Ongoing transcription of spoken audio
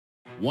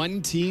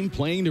One team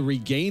playing to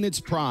regain its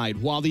pride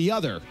while the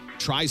other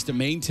tries to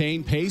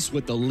maintain pace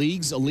with the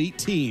league's elite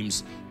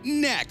teams.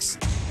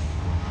 Next.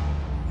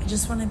 I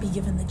just want to be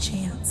given the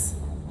chance.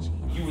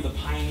 You were the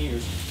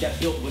pioneers that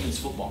built women's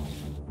football.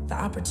 The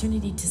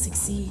opportunity to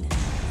succeed.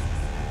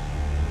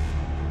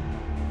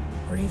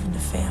 Or even to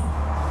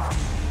fail.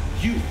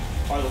 You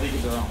are the league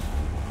of their own.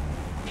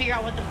 Figure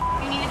out what the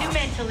you need to do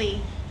mentally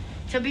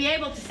to be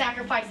able to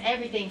sacrifice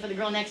everything for the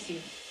girl next to you.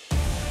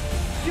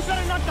 You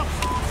better knock the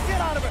shit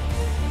out of it.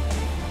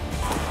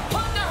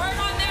 Put the hurt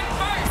on them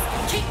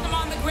first. Keep them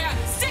on the ground.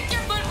 Stick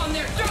your foot on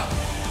their throat.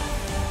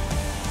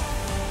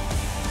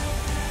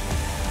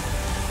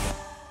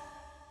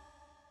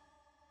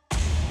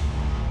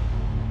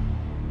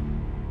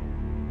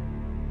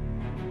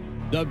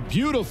 The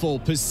beautiful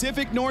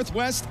Pacific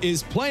Northwest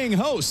is playing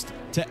host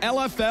to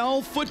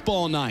LFL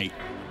Football Night.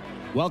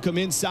 Welcome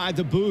inside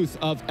the booth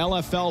of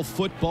LFL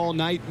Football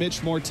Night.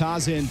 Mitch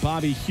Mortaza and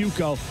Bobby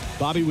Huco.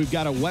 Bobby, we've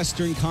got a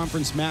Western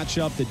Conference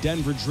matchup, the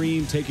Denver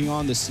Dream taking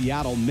on the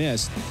Seattle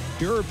Mist.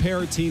 Here are a pair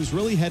of teams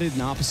really headed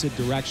in opposite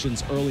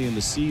directions early in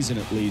the season,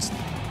 at least.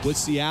 With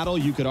Seattle,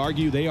 you could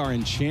argue they are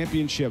in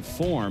championship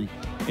form.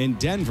 In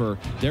Denver,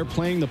 they're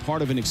playing the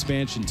part of an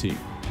expansion team.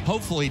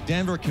 Hopefully,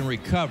 Denver can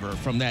recover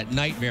from that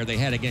nightmare they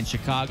had against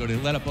Chicago. They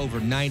let up over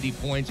 90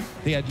 points.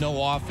 They had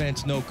no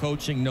offense, no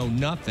coaching, no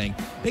nothing.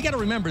 They got to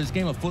remember this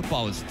game of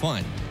football is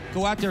fun.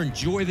 Go out there,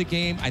 enjoy the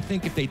game. I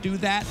think if they do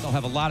that, they'll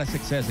have a lot of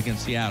success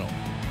against Seattle.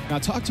 Now,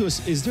 talk to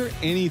us. Is there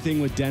anything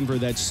with Denver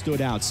that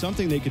stood out,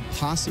 something they could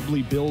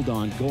possibly build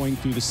on going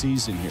through the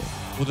season here?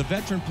 Well, the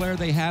veteran player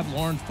they have,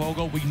 Lauren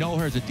Fogel, we know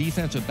her as a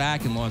defensive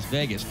back in Las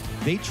Vegas.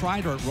 They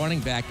tried her at running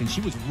back, and she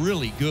was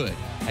really good.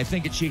 I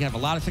think that she'd have a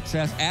lot of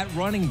success at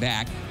running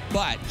back,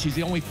 but she's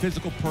the only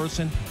physical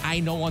person I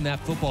know on that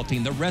football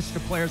team. The rest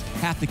of the players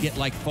have to get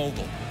like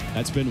Fogel.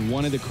 That's been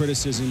one of the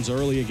criticisms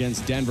early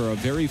against Denver, a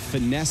very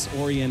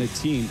finesse-oriented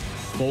team.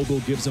 Fogel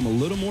gives them a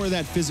little more of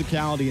that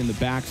physicality in the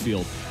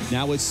backfield.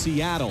 Now with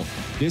Seattle,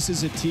 this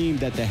is a team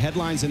that the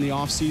headlines in the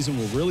offseason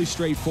were really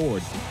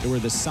straightforward. There were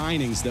the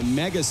signings, the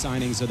mega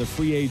signings of the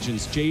free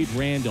agents, Jade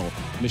Randall,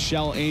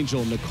 Michelle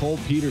Angel, Nicole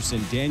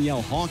Peterson,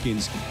 Danielle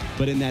Hawkins.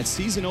 But in that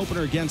season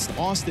opener against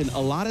Austin,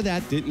 a lot of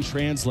that didn't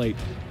translate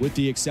with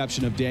the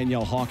exception of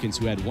Danielle Hawkins,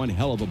 who had one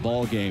hell of a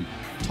ball game.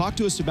 Talk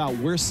to us about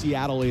where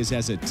Seattle is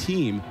as a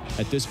team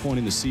at this point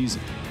in the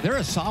season. They're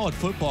a solid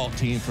football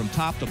team from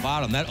top to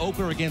bottom. That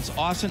opener against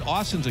Austin,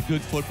 Austin's a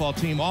good football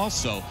team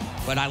also,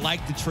 but I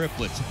like the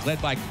triplets,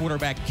 led by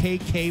quarterback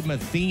KK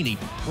Matheny.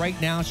 Right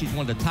now, she's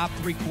one of the top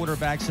 3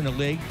 quarterbacks in the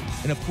league.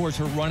 And, of course,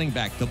 her running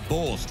back, the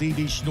Bull,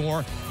 Stevie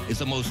Schnorr, is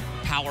the most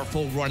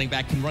powerful running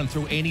back, can run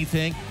through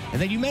anything.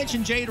 And then you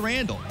mentioned Jade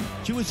Randall.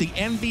 She was the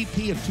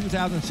MVP of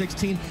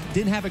 2016,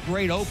 didn't have a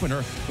great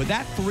opener, but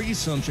that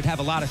threesome should have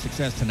a lot of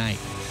success tonight.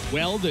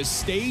 Well, the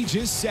stage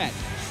is set.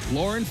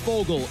 Lauren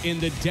Fogel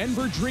in the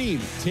Denver Dream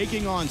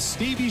taking on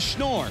Stevie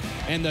Schnorr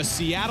and the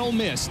Seattle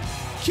Mist.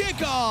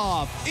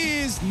 Kickoff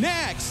is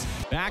next.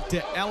 Back to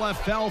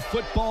LFL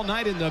Football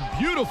Night in the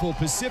beautiful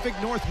Pacific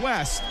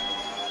Northwest.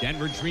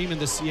 Denver Dream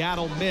and the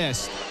Seattle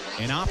Mist.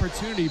 An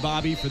opportunity,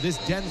 Bobby, for this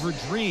Denver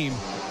Dream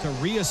to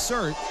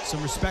reassert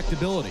some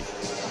respectability.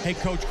 Hey,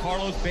 Coach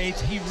Carlos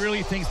Bates, he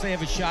really thinks they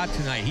have a shot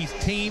tonight. His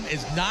team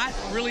is not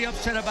really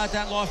upset about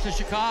that loss to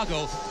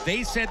Chicago.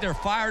 They said they're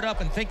fired up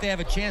and think they have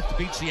a chance to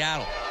beat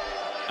Seattle.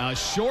 A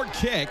short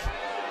kick.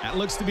 That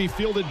looks to be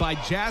fielded by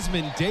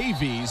Jasmine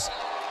Davies.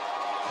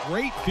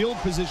 Great field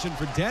position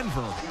for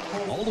Denver,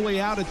 all the way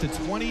out at the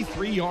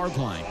 23-yard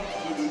line.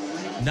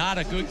 Not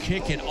a good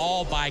kick at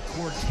all by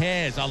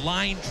Cortez. A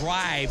line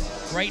drive.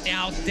 Right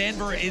now,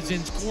 Denver is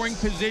in scoring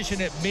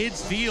position at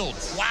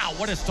midfield. Wow,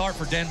 what a start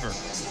for Denver.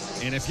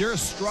 And if you're a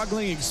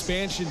struggling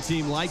expansion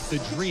team like the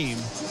Dream,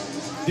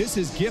 this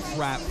is gift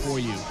wrap for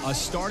you. A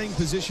starting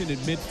position in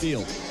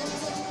midfield.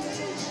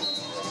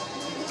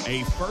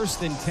 A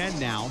 1st and 10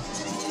 now.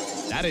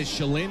 That is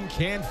Shalyn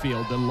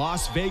Canfield, the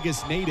Las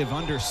Vegas native,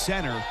 under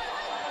center.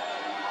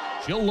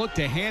 She'll look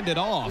to hand it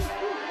off.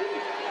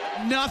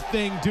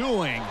 Nothing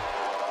doing.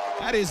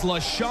 That is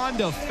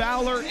LaShonda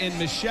Fowler and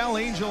Michelle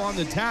Angel on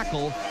the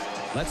tackle.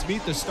 Let's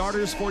meet the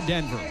starters for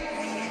Denver.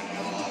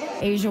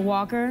 Asia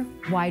Walker,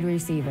 wide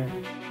receiver.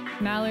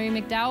 Mallory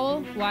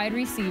McDowell, wide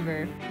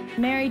receiver.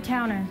 Mary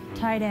Towner,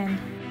 tight end.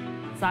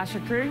 Sasha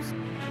Cruz,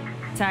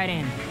 tight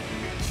end.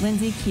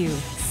 Lindsay Q,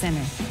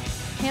 center.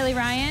 Haley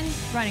Ryan,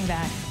 running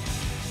back.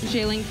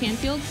 Shalyn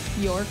Canfield,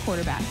 your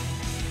quarterback.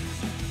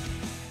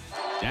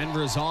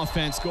 Denver's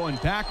offense going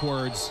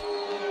backwards.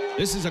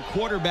 This is a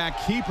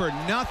quarterback keeper,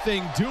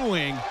 nothing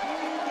doing.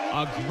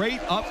 A great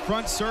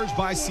upfront surge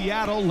by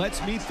Seattle.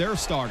 Let's meet their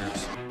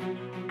starters.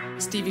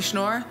 Stevie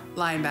Schnorr,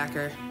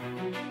 linebacker.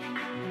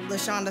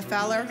 LaShonda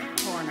Fowler,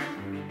 corner.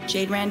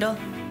 Jade Randall,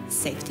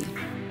 safety.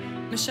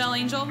 Michelle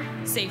Angel,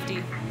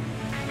 safety.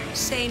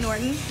 Shay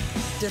Norton,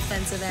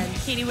 defensive end.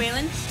 Katie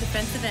Whalen,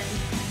 defensive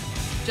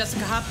end.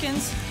 Jessica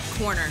Hopkins,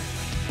 corner.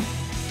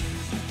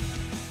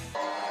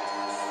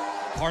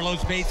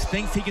 Carlos Bates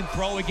thinks he can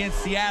throw against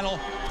Seattle.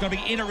 going to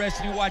be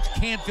interesting to watch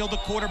Canfield, the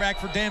quarterback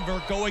for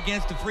Denver, go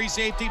against the free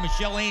safety,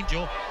 Michelle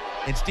Angel,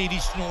 and Stevie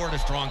Schnorr, the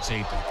strong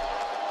safety.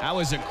 That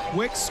was a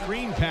quick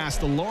screen pass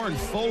to Lauren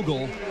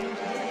Fogel.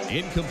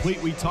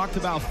 Incomplete. We talked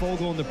about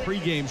Fogel in the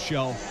pregame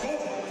show.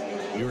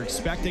 We were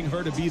expecting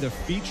her to be the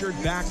featured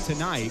back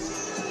tonight.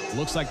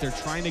 Looks like they're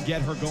trying to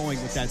get her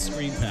going with that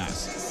screen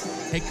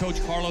pass. Head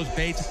coach Carlos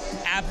Bates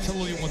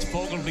absolutely wants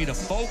Fogel to be the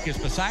focus,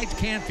 besides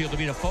Canfield, to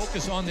be the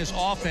focus on this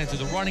offense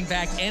as a running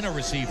back and a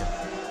receiver.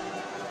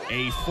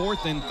 A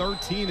 4th and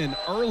 13, an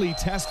early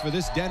test for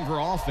this Denver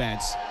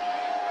offense.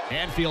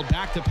 Canfield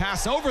back to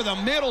pass over the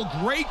middle.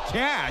 Great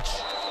catch.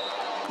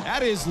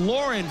 That is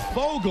Lauren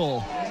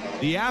Fogel,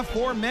 the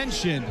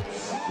aforementioned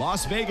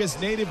Las Vegas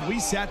native. We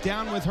sat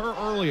down with her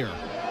earlier.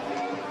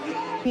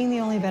 Being the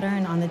only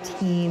veteran on the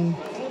team,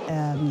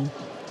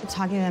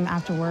 talking to them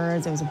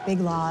afterwards, it was a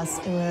big loss.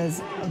 It was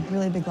a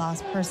really big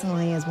loss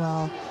personally as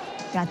well.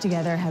 Got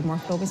together, had more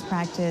focused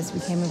practice.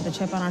 We came with a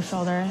chip on our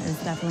shoulder.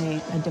 It's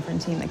definitely a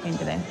different team that came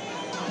today.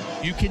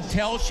 You can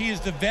tell she is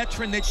the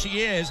veteran that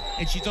she is,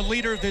 and she's the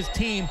leader of this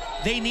team.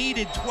 They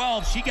needed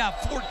 12. She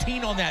got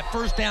 14 on that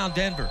first down,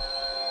 Denver.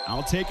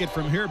 I'll take it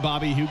from here,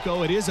 Bobby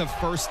Hugo. It is a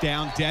first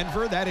down,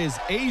 Denver. That is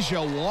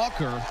Asia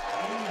Walker,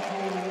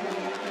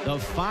 the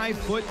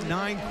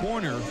 5'9"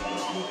 corner,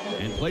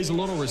 and plays a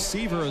little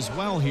receiver as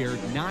well here.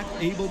 Not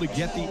able to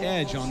get the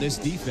edge on this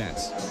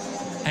defense.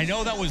 I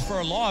know that was for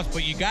a loss,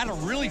 but you got to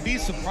really be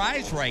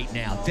surprised right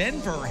now.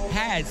 Denver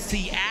had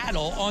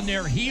Seattle on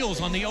their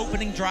heels on the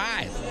opening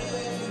drive.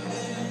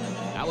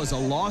 That was a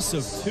loss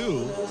of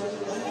 2.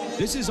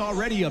 This is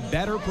already a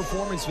better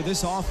performance for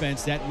this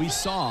offense that we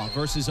saw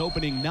versus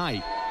opening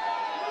night.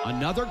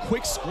 Another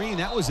quick screen.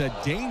 That was a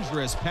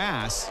dangerous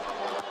pass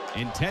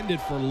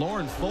intended for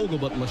Lauren Fogel,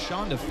 but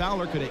LaShonda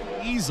Fowler could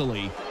have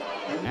easily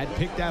had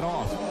picked that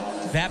off.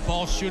 That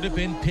ball should have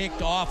been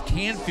picked off.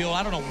 Canfield,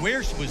 I don't know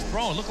where she was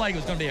throwing. It looked like it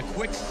was going to be a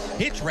quick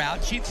hitch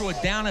route. She threw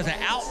it down as an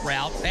out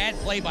route. Bad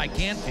play by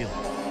Canfield.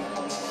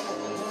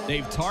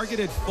 They've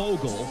targeted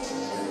Fogel,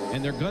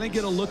 and they're going to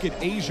get a look at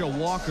Asia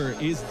Walker,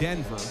 is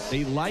Denver.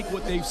 They like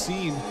what they've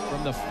seen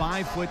from the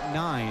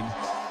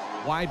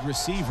 5'9" wide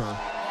receiver,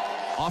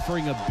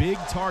 offering a big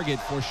target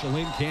for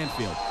Shalyn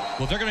Canfield.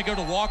 Well, they're going to go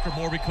to Walker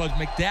more because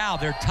McDowell,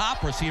 their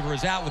top receiver,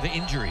 is out with an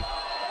injury.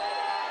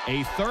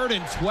 A 3rd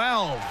and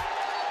 12.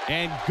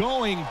 And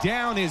going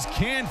down is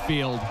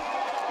Canfield.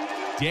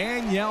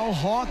 Danielle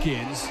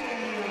Hawkins,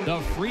 the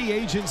free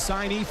agent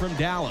signee from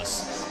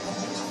Dallas.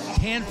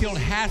 Canfield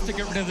has to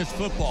get rid of this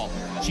football.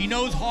 She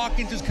knows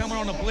Hawkins is coming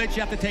on a blitz.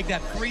 You have to take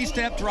that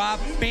 3-step drop,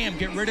 bam,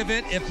 get rid of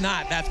it. If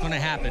not, that's going to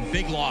happen.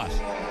 Big loss.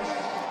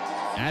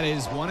 That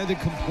is one of the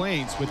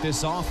complaints with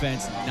this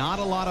offense. Not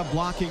a lot of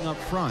blocking up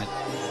front.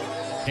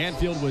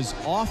 Canfield was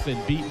often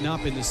beaten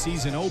up in the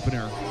season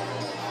opener.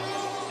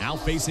 Now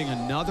facing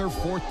another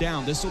 4th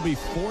down. This will be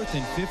 4th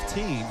and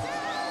 15.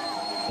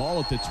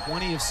 Ball at the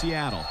 20 of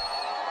Seattle.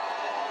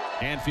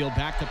 Canfield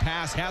back to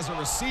pass, has a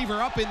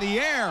receiver up in the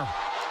air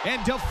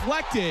and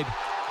deflected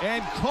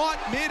and caught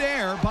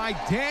midair by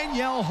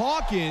Danielle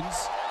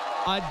Hawkins.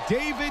 A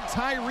David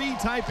Tyree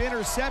type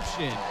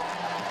interception.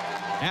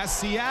 As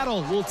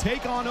Seattle will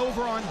take on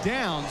over on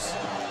downs,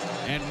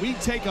 and we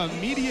take a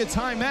media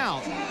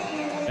timeout.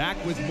 Back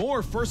with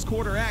more first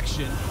quarter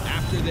action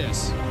after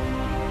this.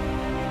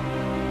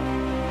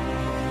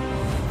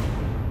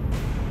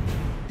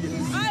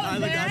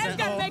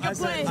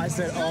 I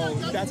said, oh,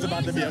 that's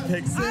about to be a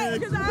pick six.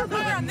 Because I have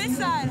her on this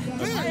side.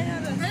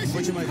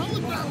 What you might be?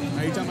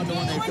 Are you talking about the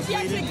one that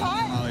completed?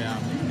 Oh,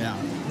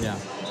 yeah.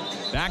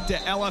 Back to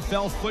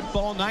LFL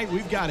football night.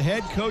 We've got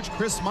head coach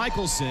Chris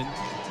Michelson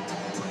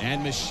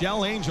and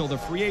Michelle Angel, the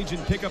free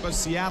agent pickup of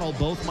Seattle,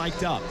 both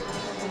mic'd up.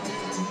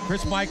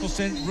 Chris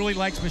Michelson really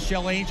likes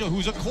Michelle Angel,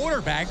 who's a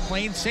quarterback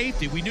playing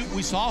safety.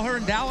 We saw her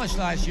in Dallas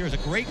last year as a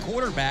great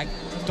quarterback,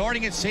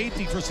 starting at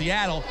safety for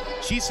Seattle.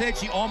 She said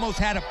she almost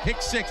had a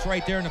pick six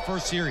right there in the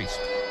first series.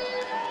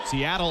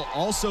 Seattle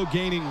also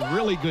gaining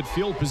really good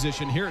field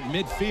position here at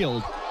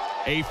midfield.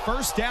 A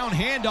first down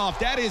handoff.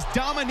 That is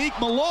Dominique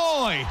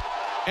Malloy.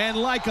 And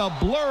like a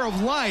blur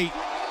of light,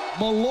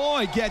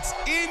 Malloy gets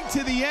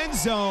into the end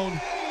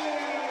zone.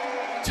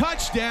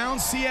 Touchdown,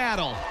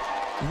 Seattle.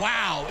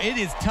 Wow, it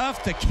is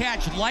tough to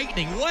catch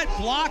lightning. What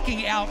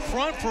blocking out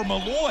front for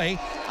Malloy.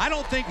 I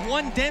don't think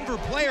one Denver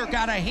player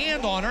got a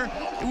hand on her.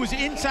 It was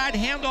inside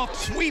handoff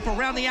sweep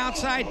around the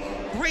outside.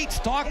 Great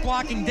stalk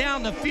blocking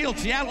down the field.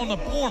 Seattle on the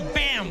board,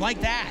 bam,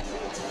 like that.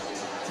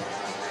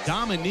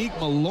 Dominique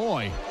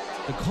Malloy,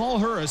 to call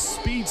her a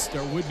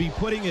speedster would be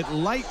putting it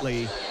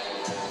lightly.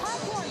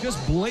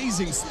 Just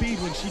blazing speed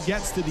when she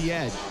gets to the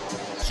edge.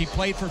 She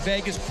played for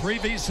Vegas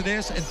previous to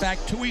this. In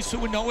fact, Tui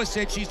Suinoa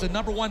said she's the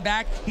 #1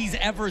 back he's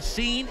ever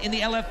seen in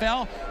the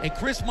LFL. And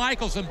Chris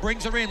Michelson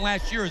brings her in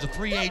last year as a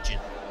free agent.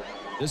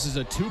 This is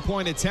a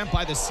two-point attempt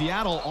by the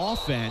Seattle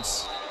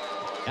offense.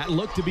 That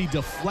looked to be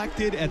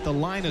deflected at the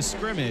line of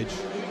scrimmage.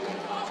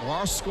 Well,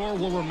 our score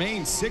will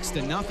remain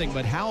 6-0,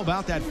 but how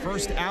about that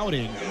first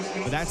outing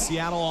for that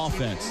Seattle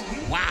offense?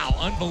 Wow,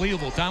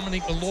 unbelievable.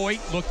 Dominique Malloy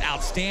looked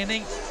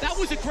outstanding. That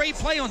was a great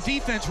play on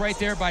defense right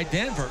there by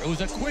Denver. It was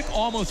a quick,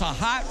 almost a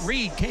hot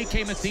read.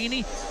 KK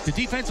Matheny, the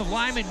defensive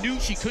lineman, knew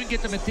she couldn't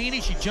get to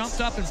Matheny. She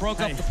jumped up and broke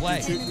up the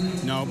play.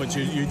 No, but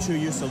you're too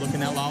used to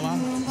looking at Lala.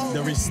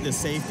 The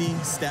safety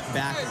stepped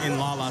back in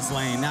Lala's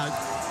lane. Now,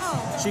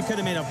 she could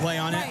have made a play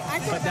on it,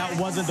 but that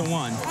wasn't the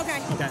one.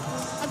 Okay.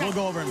 We'll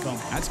go over and film.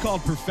 That's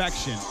called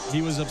perfection.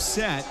 He was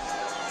upset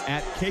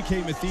at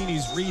KK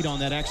Matheny's read on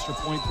that extra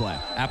point play.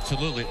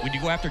 Absolutely. When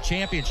you go after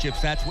championships,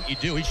 that's what you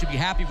do. He should be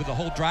happy with the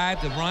whole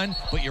drive, the run,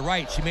 but you're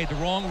right. She made the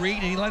wrong read,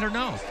 and he let her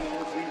know.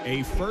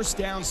 A first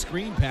down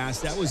screen pass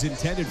that was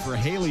intended for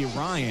Haley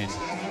Ryan.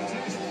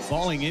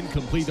 Falling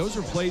incomplete. Those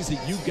are plays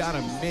that you've got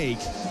to make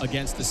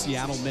against the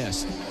Seattle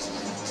Mist.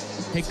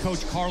 Head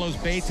coach Carlos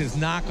Bates is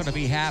not going to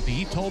be happy.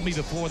 He told me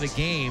before the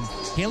game,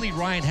 Haley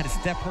Ryan had to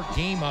step her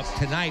game up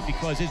tonight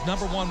because his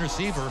 #1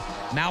 receiver,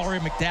 Mallory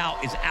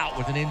McDowell, is out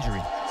with an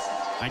injury.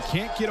 I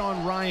can't get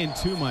on Ryan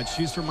too much.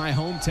 She's from my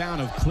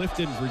hometown of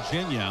Clifton,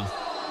 Virginia.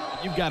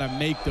 You've got to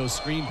make those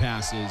screen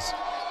passes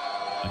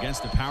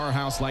against a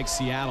powerhouse like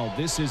Seattle.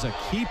 This is a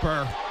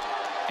keeper,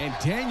 and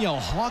Danielle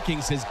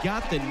Hawkins has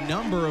got the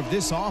number of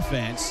this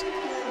offense,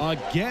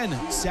 again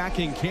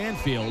sacking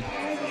Canfield.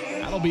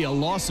 That'll be a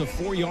loss of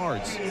 4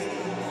 yards.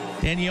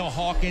 Danielle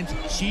Hawkins,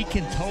 she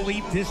can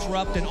totally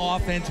disrupt an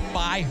offense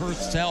by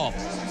herself.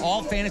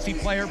 All fantasy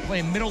player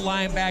playing middle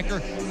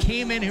linebacker,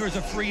 came in here as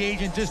a free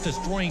agent, just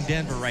destroying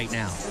Denver right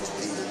now.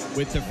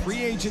 With the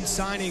free agent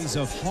signings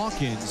of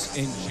Hawkins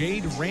and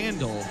Jade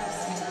Randall,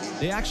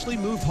 they actually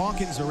moved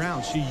Hawkins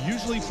around. She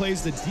usually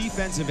plays the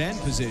defensive end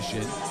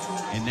position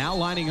and now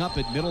lining up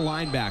at middle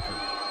linebacker.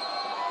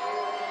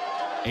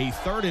 A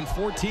 3rd and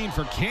 14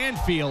 for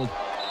Canfield.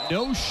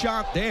 No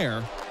shot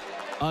there.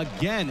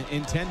 Again,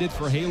 intended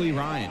for Haley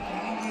Ryan.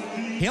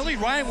 Haley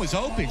Ryan was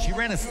open. She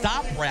ran a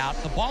stop route.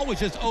 The ball was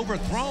just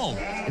overthrown.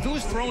 If it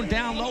was thrown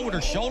down low with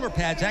her shoulder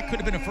pads, that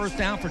could have been a first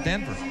down for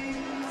Denver.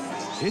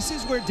 This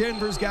is where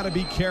Denver's got to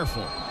be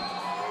careful.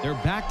 They're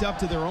backed up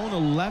to their own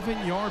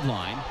 11-yard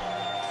line.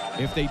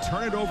 If they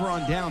turn it over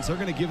on downs, they're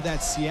going to give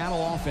that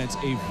Seattle offense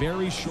a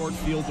very short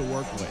field to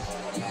work with.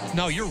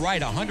 No, you're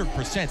right,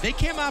 100%. They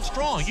came out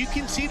strong. You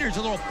can see there's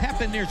a little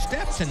pep in their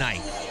step tonight.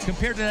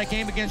 Compared to that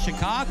game against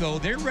Chicago,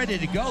 they're ready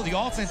to go. The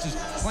offense is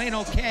playing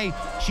okay.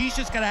 She's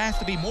just going to have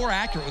to be more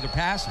accurate with her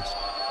passes.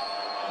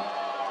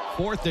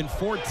 4th and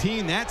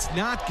 14, that's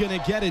not going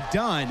to get it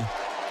done.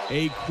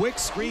 A quick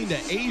screen to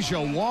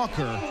Asia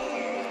Walker,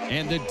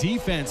 and the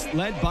defense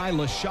led by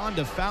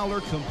LaShonda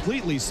Fowler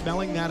completely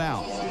smelling that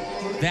out.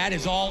 That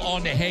is all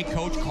on the head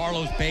coach,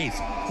 Carlos Bates.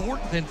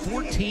 4th and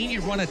 14,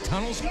 you run a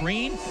tunnel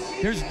screen.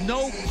 There's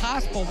no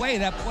possible way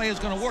that play is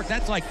going to work.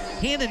 That's like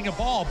handing a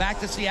ball back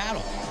to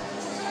Seattle.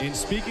 And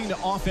speaking to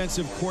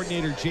offensive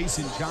coordinator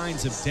Jason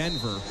Gines of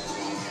Denver,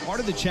 part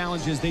of the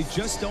challenge is they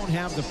just don't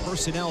have the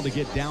personnel to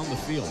get down the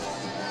field.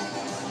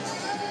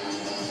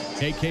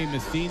 KK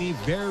Matheny,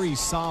 very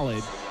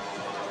solid.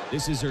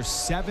 This is her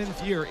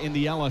 7th year in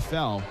the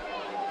LFL.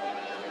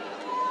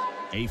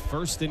 A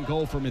 1st and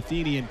goal for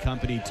Matheny and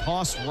company.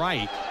 Toss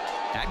right.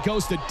 That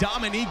goes to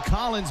Dominique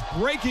Collins,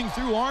 breaking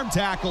through arm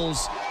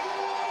tackles.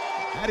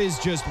 That is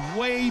just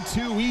way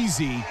too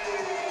easy.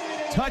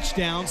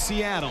 Touchdown,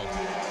 Seattle.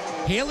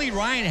 Haley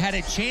Ryan had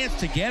a chance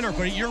to get her,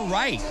 but you're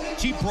right.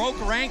 She broke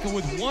her ankle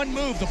with one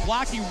move. The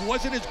blocking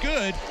wasn't as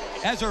good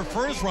as her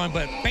first run,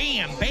 but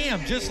bam,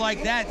 bam, just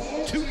like that,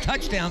 2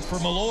 touchdowns for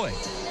Malloy.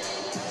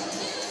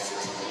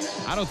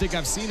 I don't think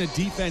I've seen a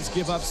defense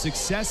give up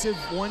successive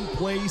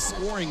one-play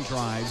scoring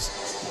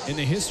drives in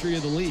the history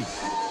of the league.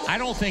 I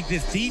don't think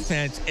this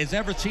defense has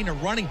ever seen a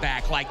running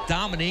back like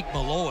Dominique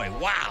Malloy.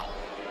 Wow.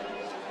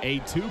 A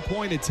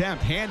 2-point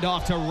attempt,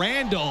 handoff to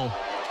Randall,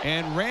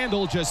 and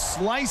Randall just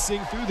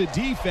slicing through the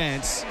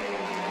defense.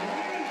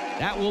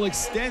 That will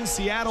extend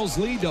Seattle's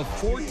lead to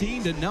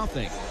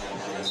 14-0.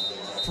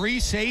 Free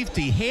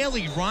safety,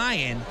 Haley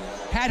Ryan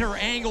had her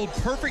angled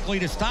perfectly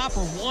to stop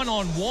her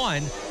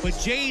one-on-one, but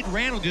Jade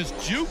Randall just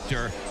juked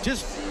her.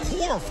 Just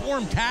poor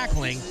form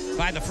tackling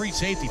by the free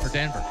safety for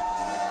Denver.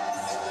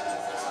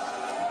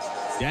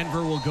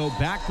 Denver will go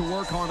back to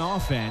work on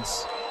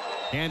offense.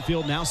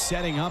 Canfield now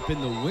setting up in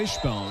the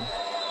wishbone.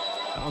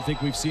 I don't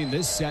think we've seen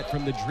this set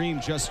from the Dream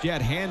just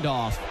yet.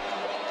 Handoff.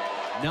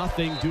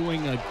 Nothing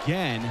doing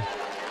again.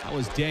 That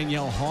was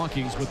Danielle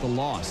Hawkins with the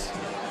loss.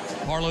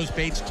 Carlos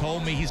Bates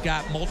told me he's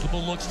got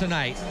multiple looks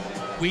tonight.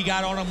 We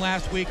got on him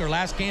last week or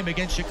last game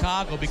against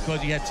Chicago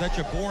because he had such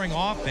a boring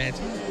offense.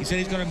 He said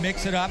he's going to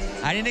mix it up.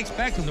 I didn't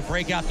expect him to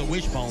break out the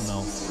wishbone,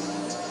 though.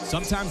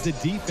 Sometimes the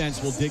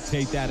defense will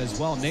dictate that as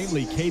well,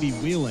 namely Katie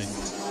Whelan.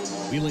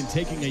 Whelan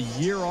taking a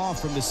year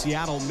off from the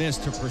Seattle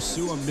Mist to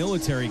pursue a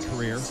military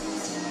career.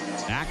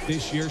 Back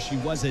this year, she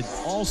was an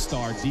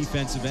all-star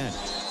defensive end.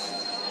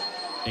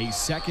 A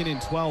 2nd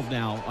and 12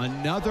 now.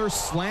 Another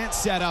slant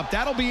setup.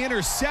 That'll be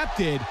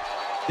intercepted.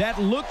 That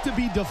looked to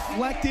be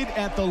deflected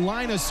at the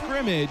line of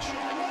scrimmage.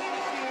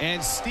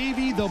 And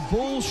Stevie the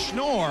Bull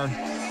Schnorr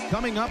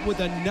coming up with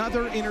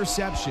another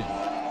interception.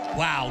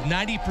 Wow,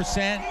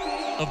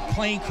 90% of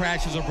plane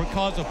crashes are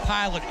because of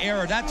pilot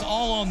error. That's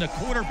all on the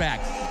quarterback.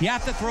 You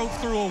have to throw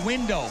through a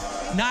window,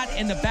 not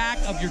in the back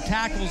of your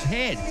tackle's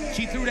head.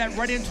 She threw that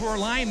right into her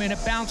lineman. It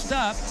bounced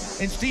up,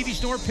 and Stevie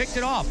Schnorr picked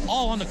it off.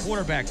 All on the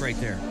quarterback right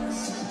there.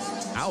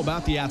 How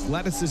about the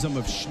athleticism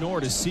of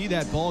Schnorr to see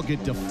that ball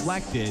get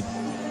deflected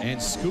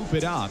and scoop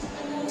it up,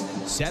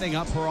 setting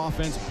up her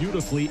offense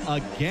beautifully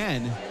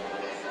again,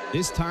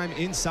 this time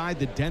inside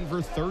the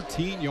Denver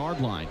 13-yard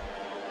line.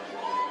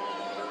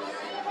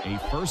 A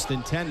 1st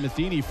and 10,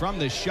 Matheny from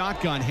the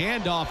shotgun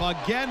handoff.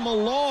 Again,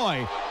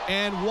 Malloy.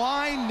 And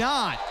why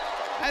not?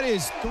 That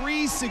is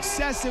 3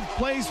 successive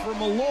plays for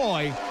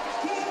Malloy,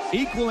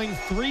 equaling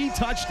 3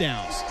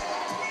 touchdowns.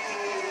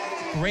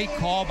 Great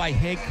call by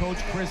head coach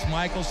Chris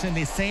Michelson.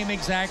 The same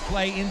exact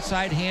play,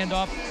 inside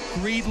handoff.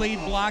 3 lead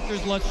blockers.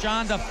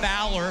 LaShonda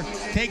Fowler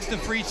takes the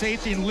free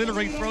safety and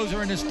literally throws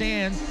her in the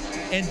stand.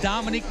 And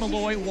Dominique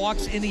Malloy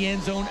walks in the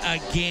end zone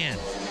again.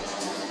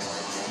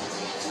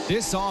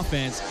 This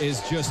offense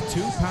is just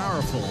too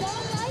powerful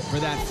for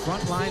that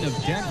front line of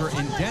Denver.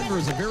 And Denver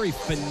is a very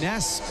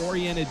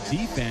finesse-oriented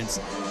defense.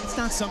 It's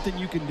not something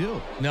you can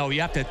do. No,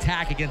 you have to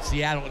attack against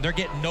Seattle. They're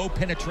getting no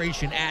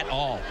penetration at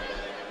all.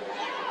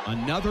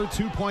 Another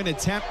 2-point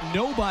attempt,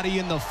 nobody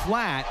in the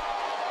flat.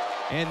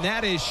 And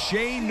that is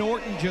Shay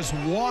Norton just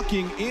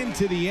walking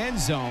into the end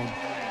zone,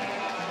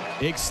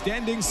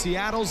 extending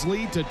Seattle's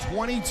lead to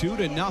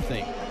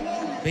 22-0.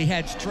 They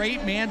had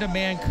straight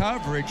man-to-man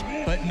coverage,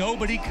 but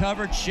nobody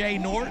covered Shay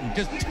Norton.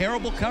 Just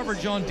terrible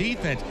coverage on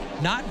defense.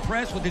 Not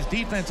impressed with his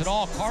defense at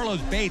all.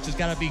 Carlos Bates has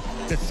got to be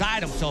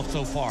beside himself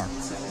so far.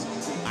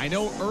 I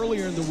know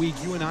earlier in the week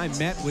you and I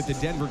met with the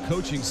Denver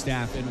coaching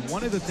staff, and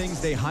one of the things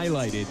they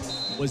highlighted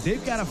was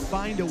they've got to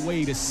find a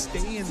way to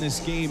stay in this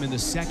game in the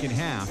second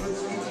half.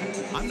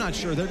 I'm not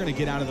sure they're going to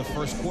get out of the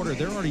first quarter.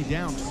 They're already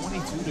down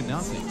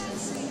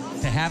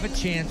 22-0. To have a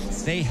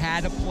chance, they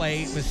had to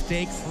play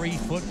mistake-free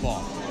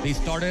football. They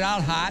started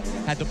out hot,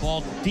 had the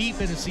ball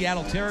deep into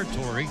Seattle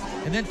territory,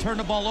 and then turned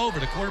the ball over.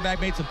 The quarterback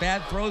made some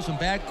bad throws, some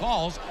bad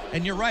calls,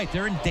 and you're right,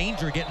 they're in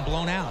danger of getting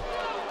blown out.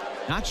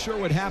 Not sure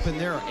what happened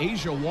there.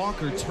 Asia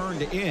Walker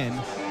turned in.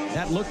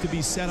 That looked to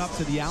be set up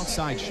to the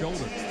outside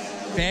shoulder.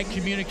 Bad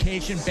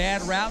communication,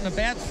 bad route, and a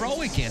bad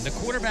throw again. The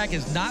quarterback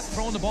is not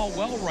throwing the ball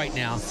well right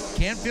now.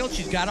 Canfield,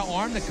 she's got an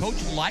arm. The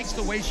coach likes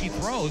the way she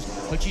throws,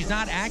 but she's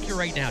not accurate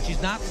right now.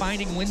 She's not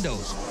finding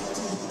windows.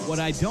 What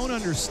I don't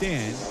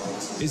understand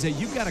is that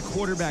you've got a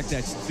quarterback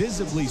that's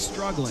visibly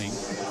struggling,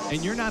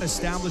 and you're not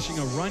establishing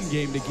a run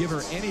game to give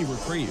her any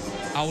reprieve.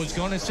 I was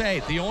going to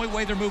say, the only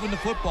way they're moving the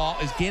football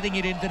is getting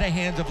it into the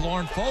hands of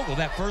Lauren Fogel.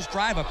 That first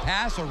drive, a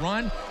pass, a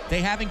run,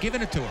 they haven't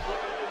given it to her.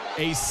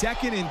 A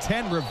 2nd and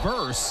 10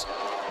 reverse.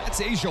 That's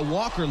Asia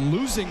Walker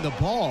losing the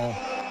ball.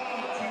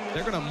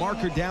 They're going to mark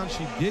her down.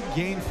 She did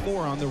gain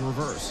 4 on the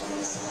reverse.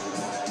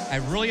 I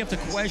really have to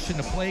question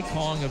the play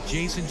calling of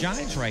Jason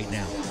Gines right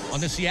now.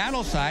 On the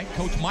Seattle side,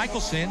 Coach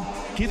Michelson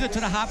gives it to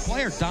the hot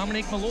player,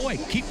 Dominique Malloy.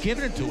 Keep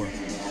giving it to her.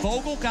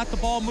 Fogel got the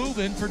ball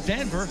moving for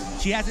Denver.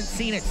 She hasn't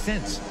seen it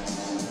since.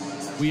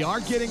 We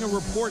are getting a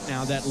report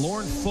now that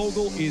Lauren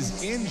Fogel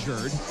is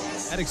injured.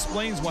 That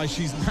explains why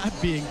she's not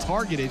being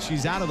targeted.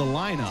 She's out of the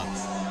lineup.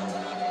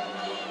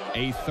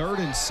 A 3rd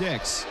and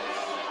 6.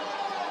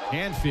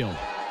 Canfield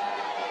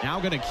now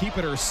going to keep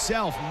it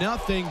herself.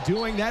 Nothing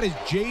doing. That is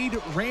Jade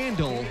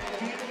Randall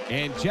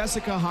and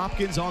Jessica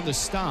Hopkins on the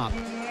stop.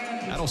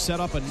 That'll set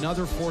up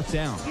another 4th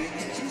down.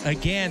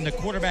 Again, the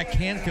quarterback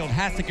Canfield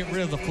has to get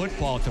rid of the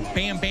football. It's a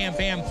bam, bam,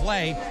 bam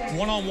play,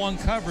 one-on-one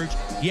coverage.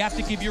 You have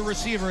to give your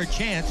receiver a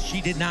chance.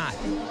 She did not.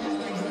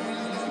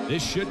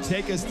 This should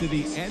take us to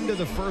the end of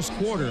the first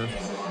quarter,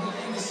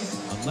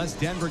 unless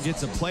Denver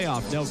gets a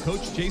playoff. No,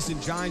 Coach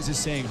Jason Gines is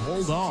saying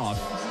hold off.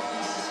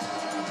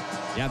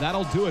 Yeah,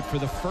 that'll do it for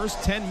the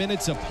first 10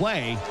 minutes of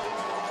play,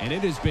 and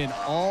it has been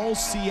all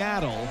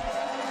Seattle.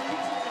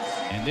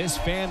 And this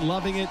fan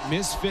loving it,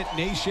 Misfit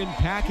Nation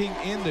packing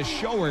in the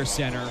Shower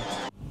Center.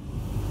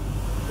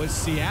 With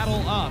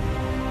Seattle up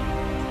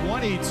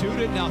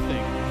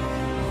 22-0.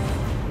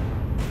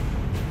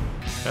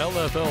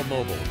 LFL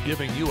Mobile,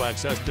 giving you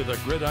access to the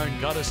gridiron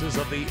goddesses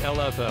of the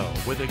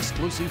LFL with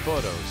exclusive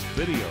photos,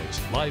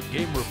 videos, live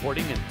game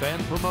reporting, and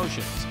fan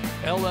promotions.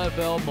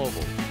 LFL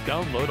Mobile.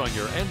 Download on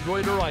your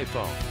Android or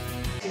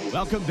iPhone.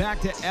 Welcome back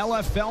to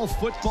LFL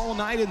Football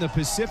Night in the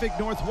Pacific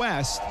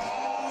Northwest.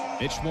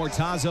 Mitch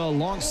Mortaza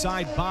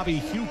alongside Bobby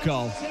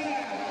Huco.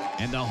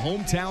 And the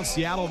hometown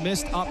Seattle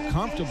Mist up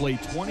comfortably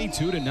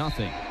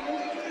 22-0.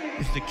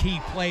 This is the key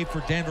play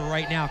for Denver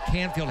right now.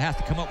 Canfield has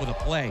to come up with a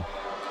play.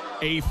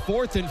 A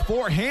 4th and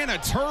 4. Hannah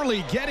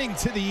Turley getting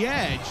to the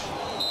edge.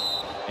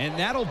 And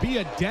that'll be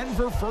a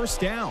Denver first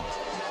down.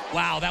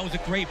 Wow, that was a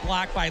great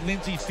block by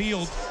Lindsey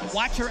Field.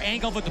 Watch her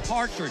angle of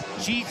departure.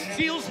 She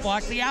fields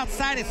blocks the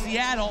outside of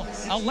Seattle,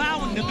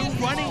 allowing the new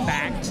running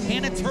back,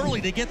 Hannah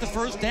Turley, to get the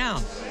first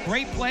down.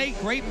 Great play,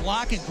 great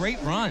block, and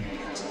great run.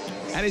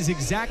 That is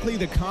exactly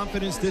the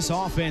confidence this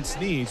offense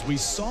needs. We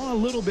saw a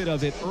little bit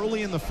of it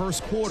early in the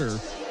first quarter.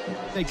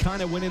 They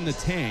kind of went in the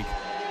tank.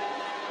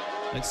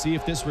 Let's see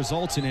if this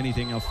results in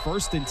anything. A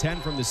 1st and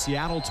 10 from the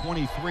Seattle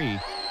 23.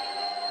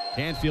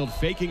 Canfield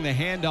faking the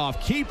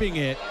handoff, keeping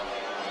it.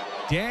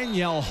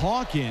 Danielle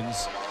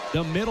Hawkins,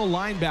 the middle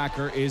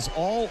linebacker, is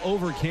all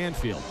over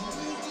Canfield.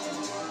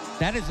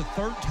 That is the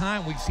 3rd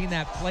time we've seen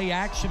that play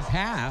action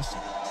pass.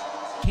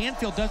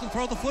 Canfield doesn't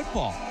throw the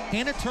football.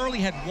 Hannah Turley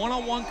had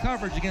one-on-one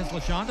coverage against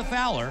LaShonda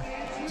Fowler.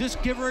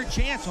 Just give her a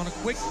chance on a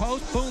quick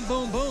post, boom,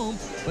 boom, boom.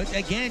 But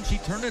again, she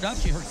turned it up.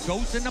 She heard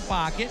ghosts in the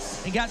pocket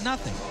and got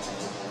nothing.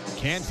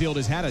 Canfield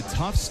has had a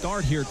tough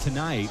start here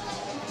tonight.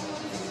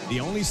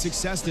 The only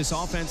success this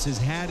offense has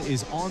had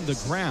is on the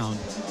ground.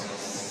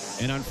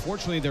 And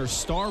unfortunately, their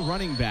star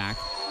running back,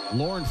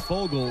 Lauren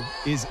Fogel,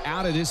 is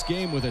out of this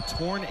game with a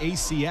torn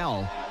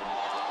ACL.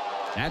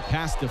 That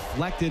pass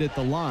deflected at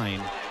the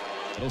line.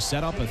 It'll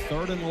set up a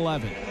 3rd and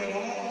 11.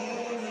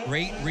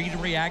 Great read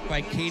and react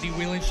by Katie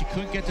Whelan. She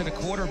couldn't get to the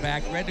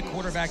quarterback, read the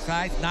quarterback's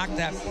eyes, knocked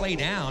that play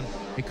down.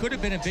 It could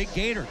have been a big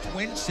gator.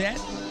 Twin set,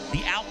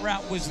 the out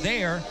route was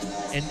there.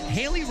 And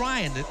Haley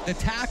Ryan, the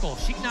tackle,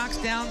 she knocks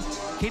down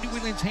Katie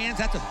Whelan's hands.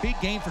 That's a big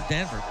game for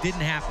Denver.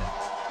 Didn't happen.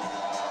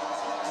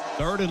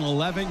 3rd and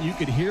 11. You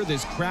could hear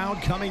this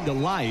crowd coming to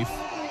life.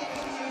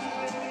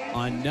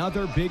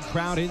 Another big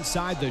crowd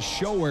inside the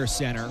ShoWare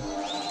Center.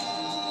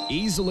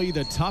 Easily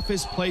the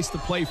toughest place to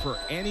play for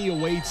any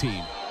away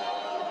team.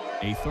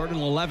 A 3rd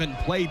and 11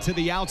 played to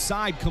the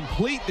outside,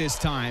 complete this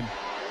time.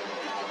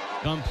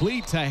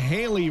 Complete to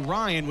Haley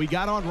Ryan. We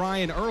got on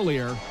Ryan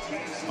earlier.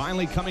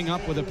 Finally coming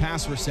up with a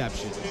pass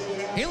reception.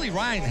 Haley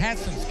Ryan has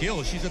some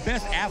skills. She's the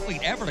best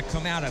athlete ever to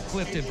come out of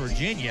Clifton,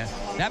 Virginia.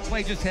 That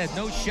play just had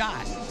no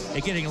shot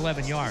at getting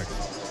 11 yards.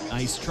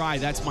 Nice try.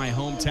 That's my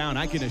hometown.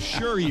 I can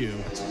assure you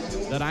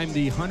that I'm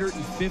the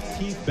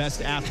 115th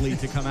best athlete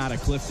to come out of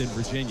Clifton,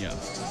 Virginia.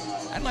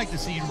 I'd like to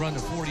see you run the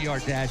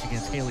 40-yard dash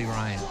against Haley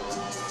Ryan.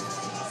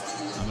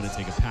 I'm going to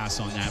take a pass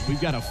on that. We've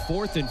got a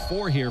 4th and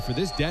 4 here for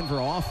this Denver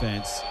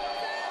offense.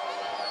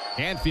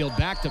 Canfield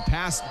back to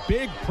pass.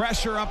 Big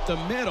pressure up the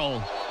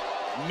middle.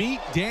 Meet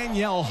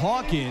Danielle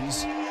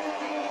Hawkins.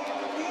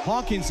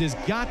 Hawkins has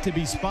got to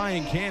be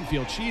spying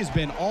Canfield. She has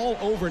been all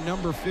over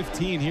number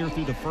 15 here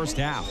through the 1st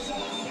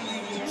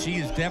half. She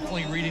is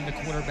definitely reading the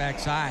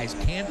quarterback's eyes.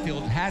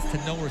 Canfield has to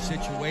know her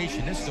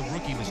situation. This is a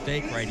rookie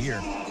mistake right here.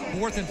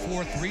 4th and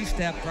 4,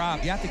 3-step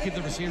drop. You have to give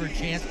the receiver a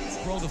chance to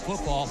throw the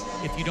football.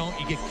 If you don't,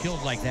 you get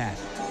killed like that.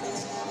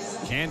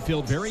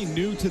 Canfield, very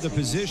new to the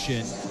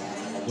position,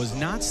 was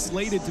not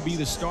slated to be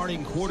the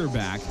starting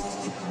quarterback,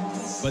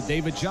 but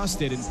they've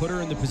adjusted and put her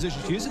in the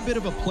position. She is a bit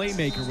of a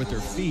playmaker with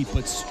her feet,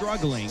 but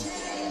struggling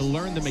to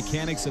learn the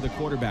mechanics of the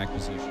quarterback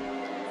position.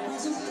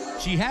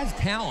 She has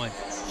talent.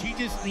 She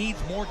just needs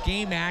more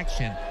game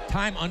action,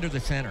 time under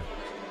the center.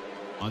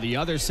 On the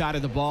other side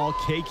of the ball,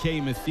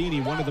 KK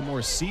Matheny, one of the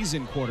more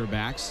seasoned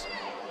quarterbacks.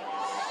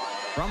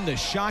 From the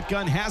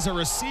shotgun, has a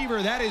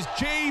receiver. That is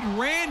Jade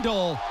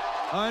Randall.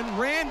 And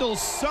Randall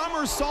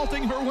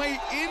somersaulting her way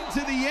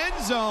into the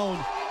end zone.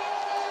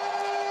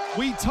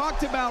 We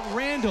talked about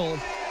Randall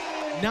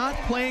not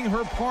playing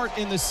her part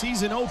in the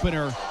season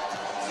opener,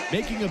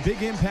 making a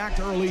big impact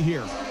early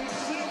here.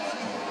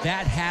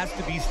 That has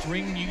to be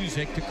string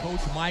music to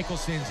Coach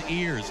Michelson's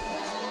ears.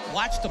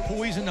 Watch the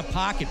poise in the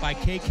pocket by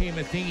KK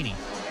Matheny.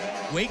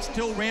 Waits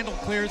till Randall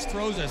clears,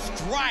 throws a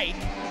strike,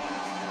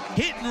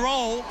 hit and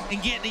roll,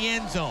 and get in the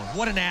end zone.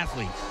 What an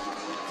athlete.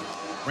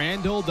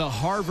 Randall, the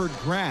Harvard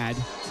grad,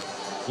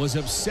 was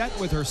upset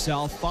with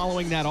herself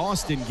following that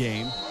Austin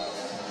game.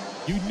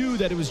 You knew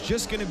that it was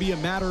just going to be a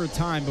matter of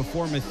time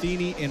before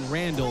Matheny and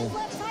Randall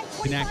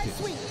connected.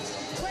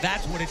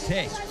 That's what it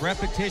takes.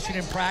 Repetition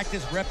in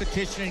practice,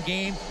 repetition in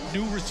game.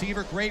 New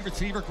receiver,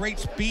 great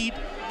speed.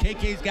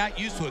 KK's got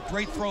used to it.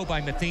 Great throw by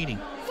Matheny.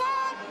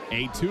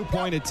 A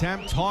 2-point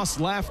attempt, toss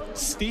left,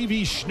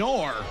 Stevie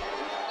Schnorr.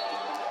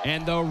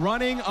 And the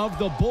running of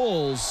the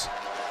Bulls,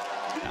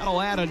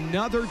 that'll add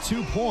another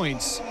 2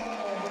 points.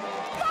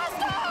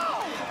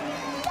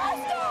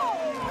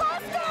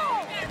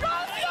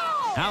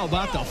 How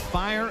about the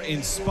fire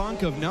and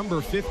spunk of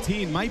number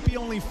 15? Might be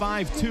only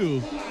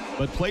 5'2",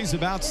 but plays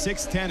about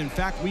 6'10". In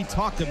fact, we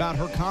talked about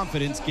her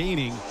confidence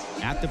gaining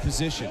at the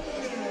position.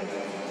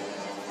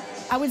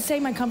 I would say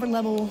my comfort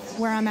level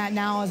where I'm at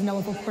now as an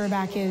LFL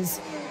quarterback is,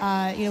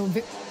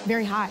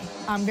 very high.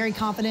 I'm very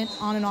confident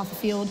on and off the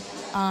field.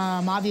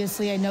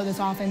 Obviously, I know this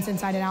offense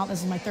inside and out.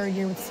 This is my 3rd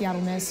year with the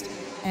Seattle Mist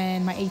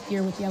and my 8th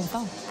year with the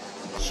LFL.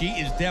 She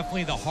is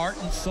definitely the heart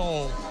and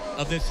soul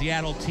of the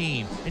Seattle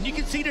team. And you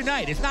can see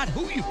tonight, it's not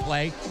who you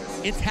play,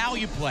 it's how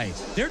you play.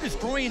 They're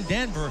destroying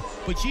Denver,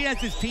 but she has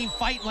this team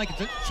fighting like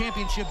it's a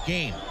championship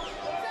game.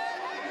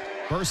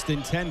 1st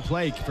and 10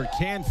 play for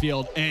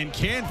Canfield, and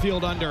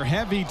Canfield under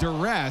heavy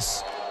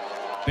duress,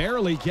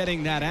 barely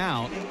getting that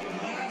out.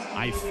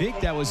 I think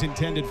that was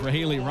intended for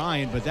Haley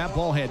Ryan, but that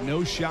ball had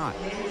no shot.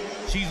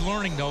 She's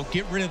learning, though,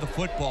 get rid of the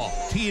football.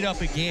 Tee it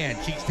up again.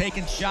 She's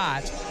taking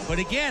shots. But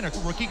again, a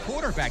rookie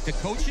quarterback. The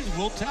coaches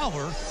will tell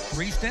her,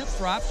 3-step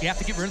drop, you have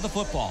to get rid of the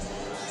football.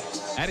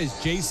 That is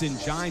Jason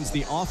Gines,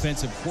 the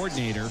offensive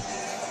coordinator.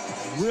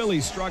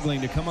 really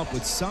struggling to come up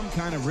with some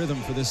kind of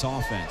rhythm for this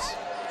offense.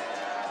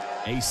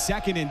 A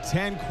 2nd and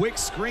 10, quick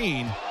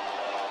screen.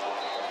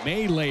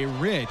 Melee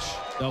Rich,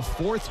 the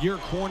 4th-year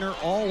corner,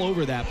 all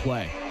over that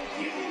play.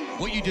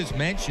 What you just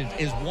mentioned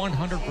is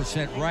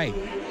 100% right.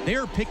 They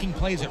are picking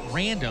plays at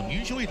random.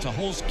 Usually it's a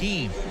whole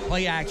scheme.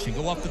 Play action,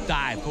 go off the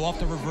dive, go off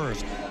the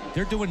reverse.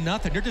 They're doing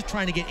nothing. They're just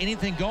trying to get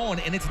anything going,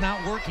 and it's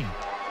not working.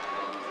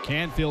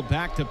 Canfield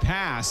back to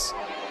pass.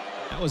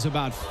 That was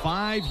about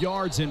 5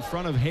 yards in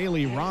front of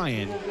Haley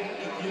Ryan,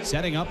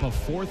 setting up a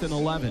 4th and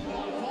 11.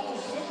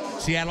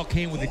 Seattle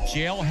came with a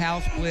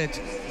jailhouse blitz.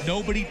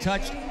 Nobody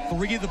touched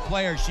 3 of the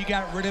players. She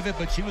got rid of it,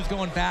 but she was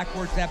going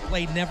backwards. That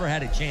play never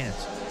had a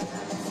chance.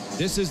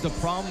 This is the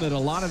problem that a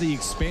lot of the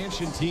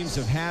expansion teams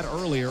have had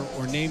earlier,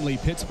 or namely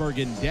Pittsburgh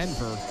and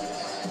Denver.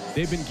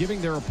 They've been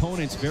giving their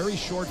opponents very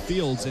short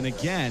fields, and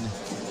again,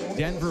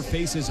 Denver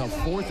faces a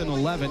 4th and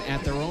 11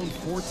 at their own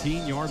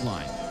 14-yard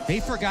line. They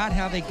forgot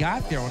how they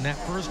got there on that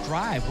first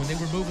drive when they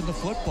were moving the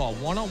football.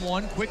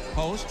 One-on-one, quick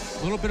post,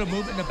 a little bit of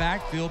movement in the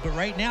backfield, but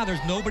right now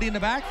there's nobody in the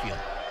backfield.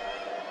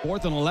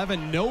 4th and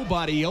 11,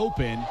 nobody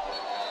open.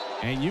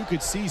 And you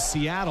could see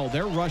Seattle,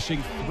 they're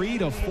rushing 3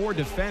 to 4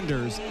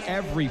 defenders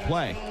every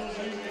play.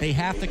 They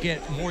have to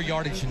get more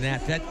yardage than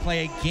that. That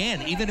play,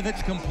 again, even if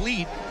it's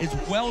complete, is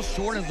well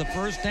short of the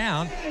first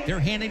down. They're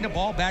handing the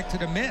ball back to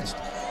the mist.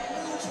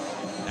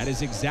 That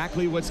is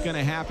exactly what's going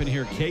to happen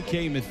here.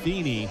 KK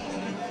Matheny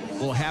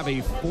will have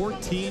a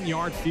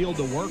 14-yard field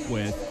to work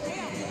with.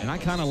 And I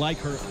kind of like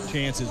her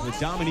chances with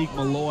Dominique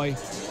Malloy,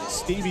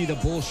 Stevie the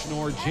Bull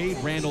Schnorr, Jade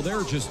Randall. There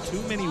are just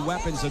too many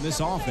weapons in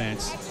this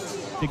offense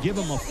to give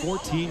them a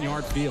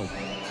 14-yard field.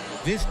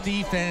 This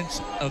defense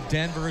of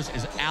Denver's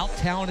is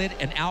out-talented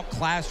and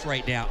outclassed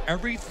right now.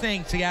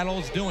 Everything Seattle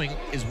is doing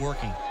is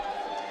working.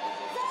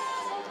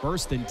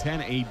 1st and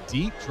 10, a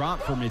deep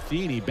drop for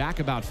Matheny, back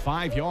about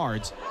 5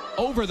 yards.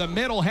 Over the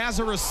middle, has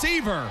a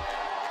receiver.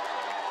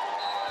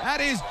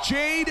 That is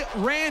Jade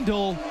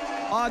Randall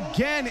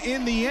again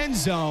in the end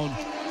zone.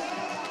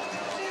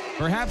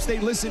 Perhaps they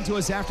listened to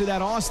us after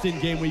that Austin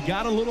game. We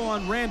got a little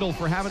on Randall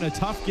for having a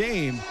tough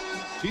game.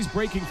 She's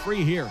breaking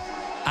free here.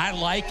 I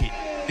like it.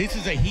 This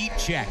is a heat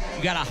check.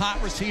 You got a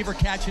hot receiver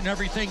catching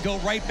everything. Go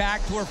right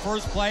back to her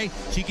first play.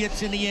 She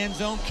gets in the end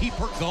zone. Keep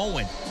her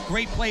going.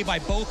 Great play by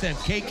both them,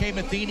 KK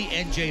Matheny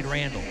and Jade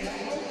Randall.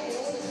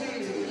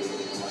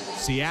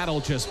 Seattle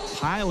just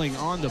piling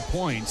on the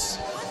points.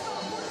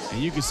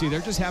 And you can see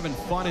they're just having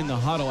fun in the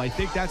huddle. I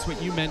think that's what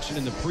you mentioned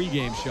in the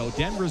pregame show.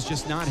 Denver's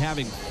just not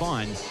having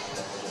fun.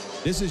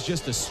 This is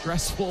just a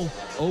stressful,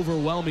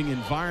 overwhelming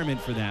environment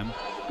for them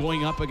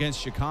going up against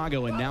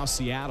Chicago and now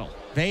Seattle.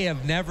 They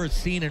have never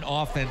seen an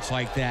offense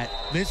like that.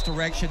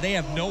 Misdirection. They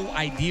have no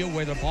idea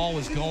where the ball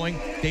is going.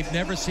 They've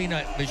never seen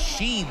a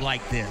machine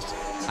like this.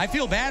 I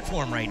feel bad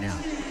for them right now.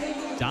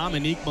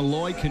 Dominique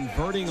Malloy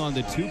converting on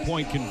the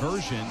 2-point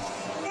conversion.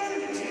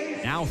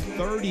 Now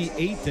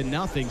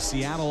 38-0,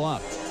 Seattle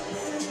up.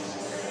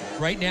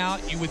 Right now,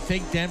 you would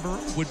think Denver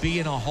would be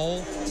in a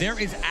hole. There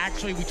is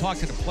actually, we talked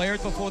to the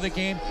players before the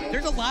game,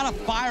 there's a lot of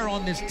fire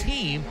on this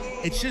team.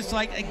 It's just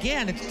like,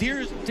 again, it's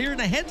deer in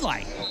the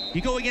headlight. You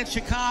go against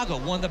Chicago,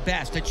 one of the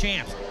best, the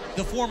champs,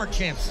 the former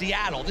champs,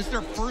 Seattle. This is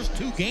their first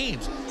 2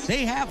 games.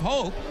 They have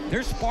hope.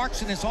 There's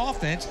sparks in this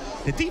offense.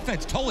 The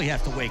defense totally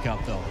has to wake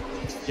up, though.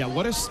 Yeah,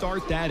 what a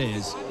start that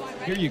is.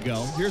 Here you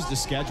go. Here's the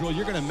schedule.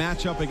 You're going to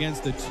match up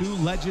against the 2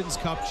 Legends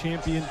Cup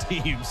champion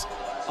teams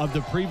of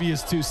the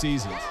previous 2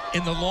 seasons.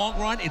 In the long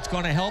run, it's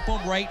going to help them.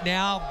 Right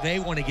now, they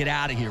want to get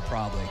out of here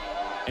probably.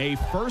 A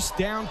first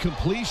down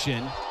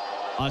completion,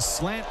 a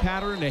slant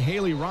pattern to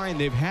Haley Ryan.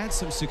 They've had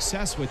some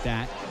success with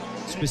that,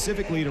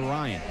 specifically to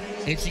Ryan.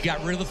 And she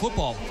got rid of the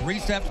football. 3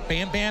 steps,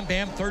 bam, bam,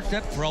 bam. 3rd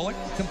step, throw it,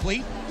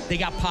 complete. They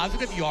got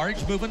positive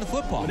yardage moving the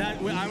football.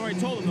 I already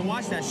told them to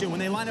watch that shit. When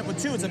they line up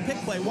with 2, it's a pick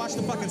play. Watch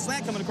the fucking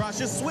slant coming across.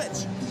 Just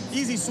switch.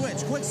 Easy switch.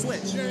 Quick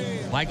switch.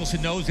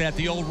 Michelson knows that,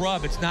 the old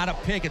rub. It's not a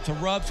pick, it's a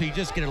rub, so you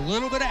just get a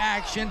little bit of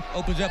action,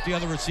 opens up the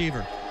other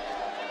receiver.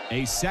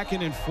 A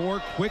 2nd and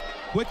 4, quick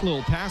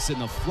little pass in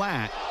the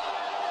flat.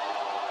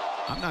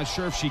 I'm not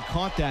sure if she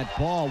caught that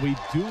ball. We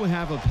do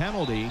have a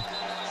penalty.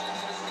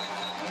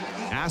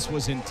 Pass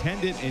was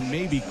intended and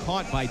may be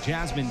caught by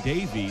Jasmine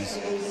Davies.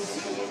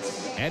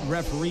 Head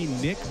referee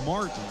Nick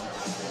Martin.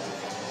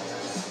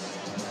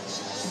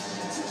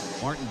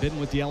 Martin been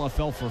with the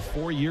LFL for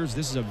 4 years.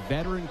 This is a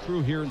veteran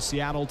crew here in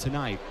Seattle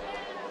tonight.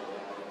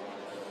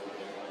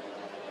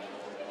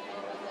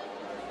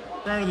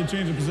 Prior to the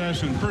change of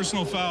possession,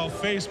 personal foul,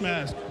 face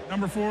mask,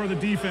 number 4 of the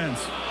defense.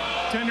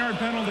 10-yard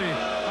penalty,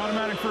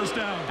 automatic first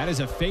down. That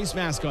is a face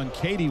mask on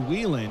Katie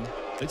Whelan.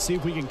 Let's see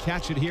if we can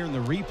catch it here in the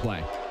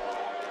replay.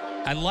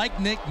 I like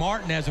Nick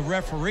Martin as a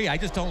referee. I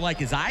just don't like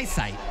his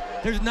eyesight.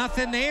 There's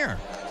nothing there.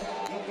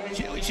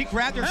 She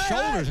grabbed her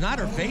shoulders, not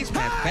her face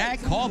mask.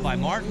 Bad call by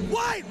Martin.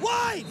 White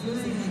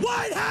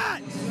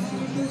hat!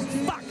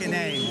 Fucking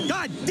A.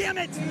 God damn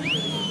it!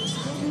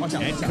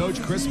 Head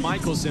coach Chris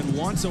Michelson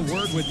wants a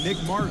word with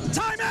Nick Martin.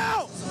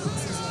 Timeout!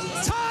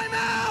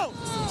 Timeout!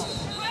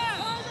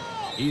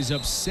 He's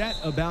upset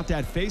about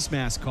that face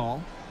mask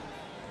call.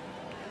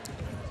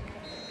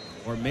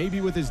 or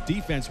maybe with his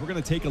defense. We're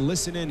going to take a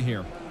listen in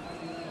here.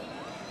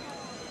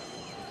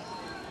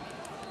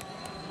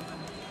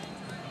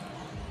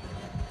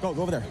 Go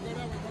over there.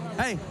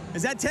 Hey,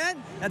 is that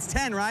 10? That's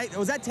 10, right?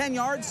 Was that 10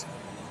 yards?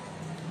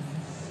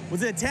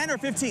 Was it a 10 or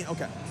 15?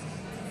 Okay.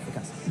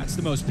 That's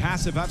the most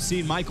passive I've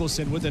seen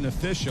Michelson with an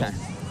official. Okay.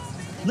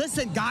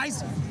 Listen,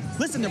 guys.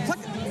 Listen,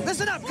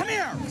 listen up. Come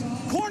here.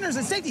 Corners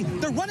and safety.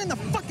 They're running the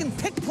fucking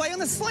pick play on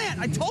the slant.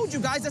 I told you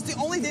guys that's the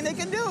only thing they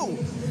can do.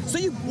 So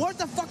what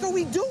the fuck are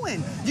we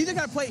doing? You either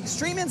got to play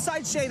extreme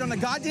inside shade on the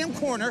goddamn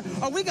corner,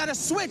 or we got to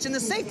switch and the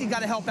safety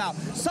got to help out.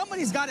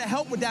 Somebody's got to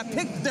help with that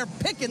pick. They're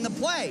picking the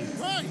play.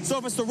 Right. So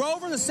if it's the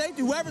rover, the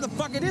safety, whoever the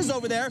fuck it is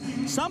over there,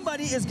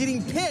 somebody is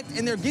getting picked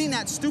and they're getting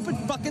that stupid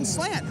fucking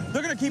slant.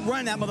 They're going to keep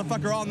running that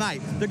motherfucker all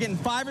night. They're getting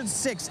 5 or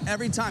 6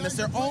 every time. That's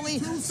their only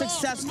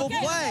successful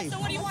play. So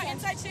what do you want,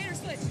 inside shade or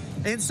switch?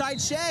 Inside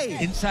shade.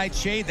 Inside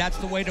shade, that's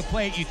the way to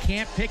play it. You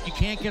can't pick, you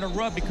can't get a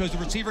rub because the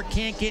receiver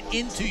can't get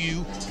into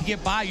you to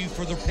get by you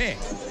for the pick.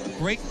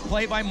 Great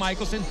play by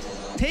Michelson.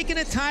 Taking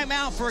a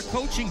timeout for a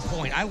coaching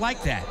point. I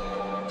like that.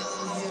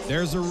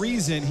 There's a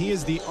reason he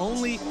is the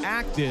only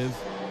active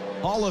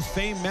Hall of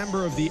Fame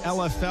member of the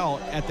LFL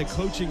at the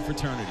coaching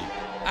fraternity.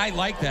 I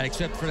like that,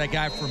 except for that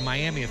guy from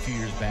Miami a few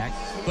years back.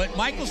 But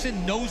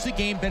Michelson knows the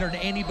game better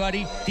than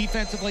anybody,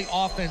 defensively,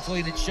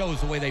 offensively, and it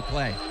shows the way they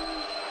play.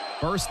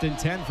 1st and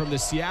 10 from the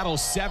Seattle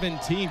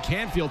 17.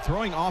 Canfield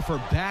throwing off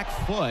her back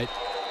foot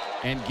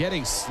and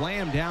getting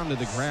slammed down to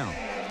the ground.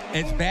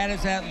 As bad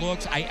as that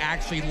looks, I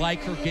actually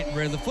like her getting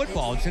rid of the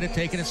football instead of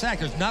taking a sack.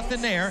 There's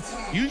nothing there.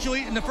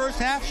 Usually in the first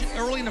half,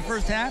 early in the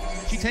first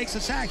half, she takes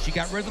a sack. She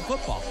got rid of the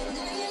football.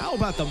 How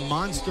about the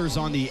monsters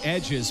on the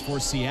edges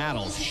for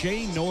Seattle?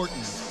 Shay Norton,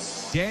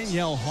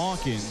 Danielle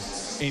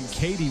Hawkins, and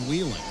Katie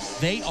Whelan.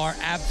 They are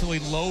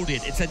absolutely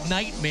loaded. It's a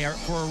nightmare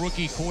for a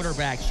rookie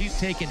quarterback. She's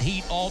taking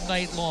heat all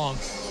night long,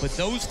 but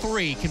those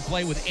 3 can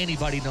play with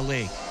anybody in the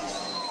league.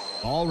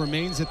 Ball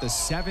remains at the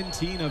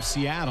 17 of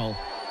Seattle.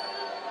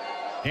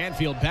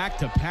 Canfield back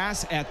to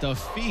pass at the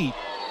feet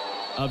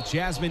of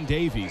Jasmine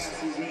Davies.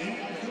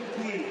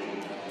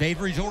 They've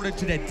resorted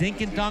to that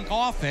dink and dunk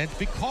offense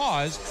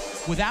because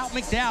without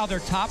McDowell, their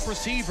top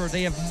receiver,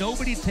 they have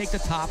nobody to take the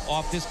top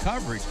off this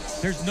coverage.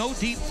 There's no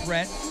deep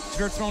threat.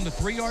 They're throwing the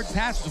 3-yard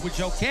passes,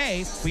 which,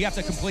 okay, we have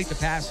to complete the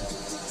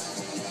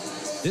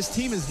passes. This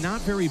team is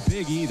not very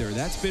big either.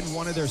 That's been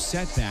one of their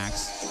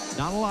setbacks.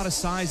 Not a lot of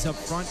size up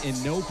front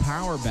and no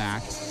power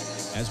back.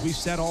 As we've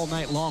said all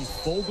night long,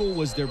 Fogle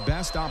was their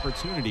best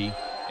opportunity,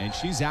 and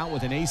she's out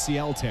with an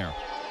ACL tear.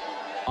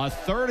 A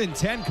 3rd and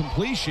 10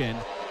 completion.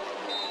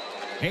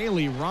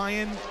 Haley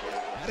Ryan,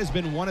 that has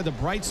been one of the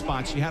bright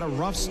spots. She had a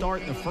rough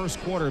start in the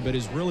first quarter, but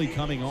is really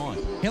coming on.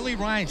 Haley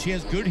Ryan, she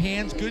has good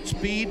hands, good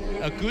speed,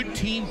 a good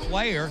team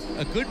player,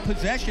 a good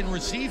possession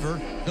receiver,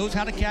 knows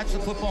how to catch the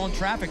football in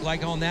traffic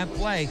like on that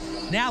play.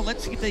 Now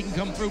let's see if they can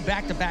come through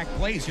back-to-back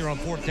plays here on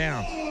 4th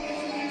down.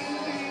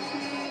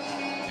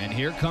 And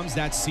here comes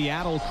that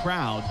Seattle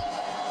crowd.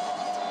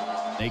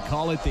 They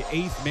call it the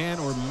 8th man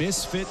or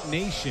Misfit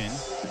Nation.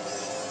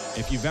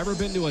 If you've ever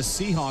been to a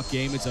Seahawk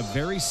game, it's a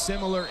very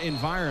similar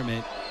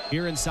environment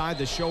here inside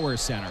the Shower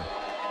Center.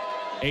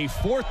 A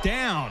 4th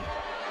down.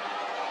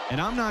 And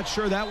I'm not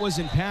sure that was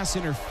in pass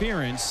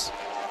interference.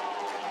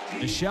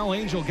 Michelle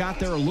Angel got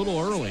there a little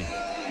early.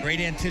 Great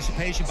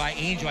anticipation by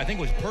Angel. I think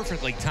it was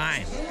perfectly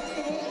timed.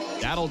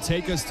 That'll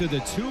take us to the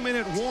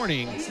 2-minute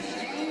warning.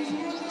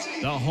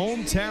 The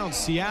hometown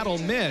Seattle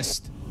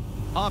Mist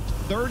up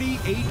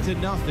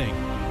 38-0.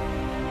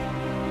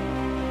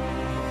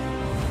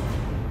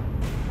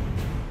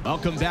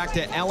 Welcome back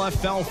to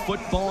LFL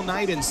Football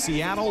Night in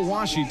Seattle,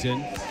 Washington.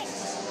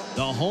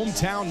 The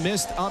hometown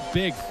Mist up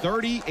big,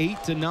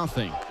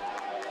 38-0.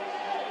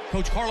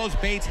 Coach Carlos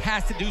Bates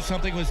has to do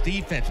something with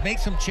his defense. Make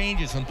some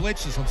changes, some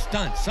blitzes, some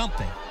stunts,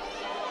 something.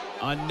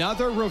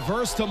 Another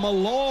reverse to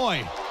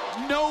Malloy.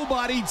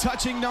 Nobody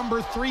touching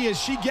number 3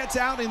 as she gets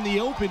out in the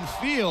open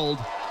field.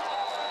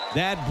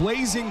 That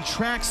blazing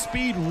track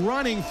speed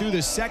running through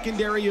the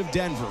secondary of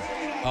Denver.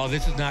 Oh,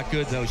 this is not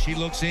good, though. She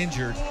looks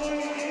injured.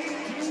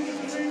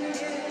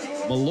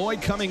 Malloy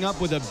coming up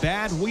with a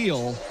bad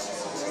wheel,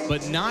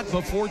 but not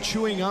before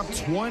chewing up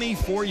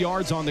 24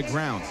 yards on the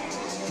ground.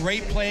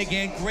 Great play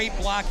again, great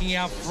blocking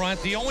out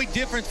front. The only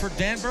difference for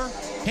Denver,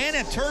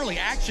 Hannah Turley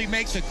actually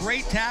makes a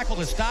great tackle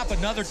to stop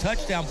another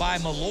touchdown by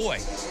Malloy.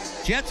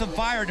 She had some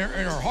fire in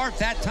her heart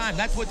that time.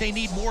 That's what they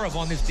need more of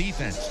on this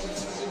defense.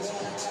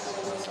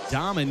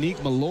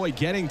 Dominique Malloy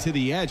getting to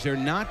the edge. There are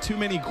not too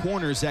many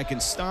corners that can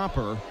stop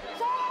her.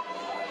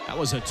 That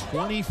was a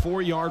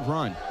 24-yard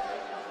run.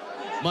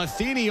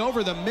 Matheny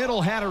over the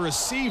middle had a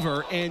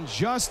receiver and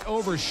just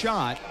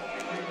overshot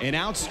and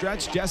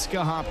outstretched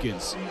Jessica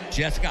Hopkins.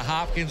 Jessica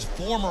Hopkins,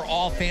 former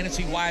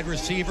all-fantasy wide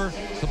receiver.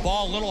 The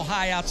ball a little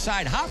high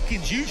outside.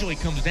 Hopkins usually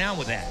comes down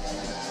with that.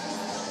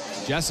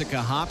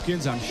 Jessica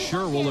Hopkins, I'm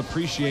sure, will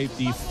appreciate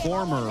the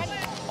former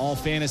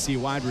all-fantasy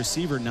wide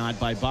receiver nod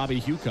by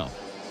Bobby Huco.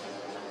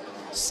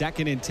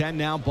 2nd and 10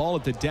 now, ball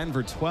at the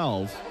Denver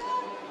 12.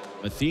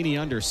 Matheny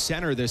under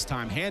center this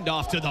time.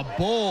 Handoff to the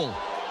Bull.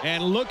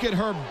 And look at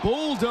her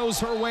bulldoze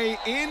her way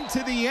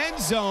into the end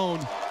zone.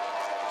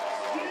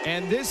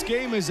 And this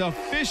game is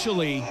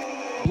officially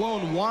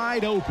blown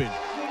wide open.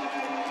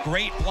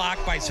 Great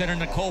block by center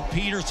Nicole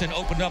Peterson,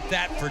 opened up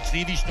that for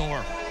Stevie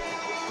Schnorr.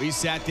 We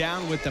sat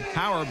down with the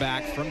power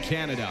back from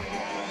Canada.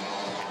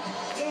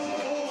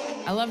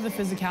 I love the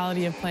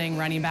physicality of playing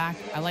running back.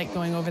 I like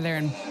going over there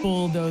and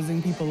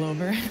bulldozing people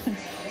over.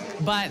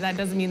 But that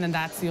doesn't mean that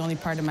that's the only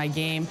part of my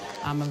game.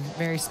 I'm a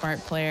very smart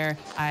player.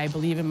 I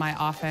believe in my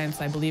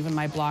offense. I believe in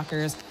my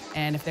blockers.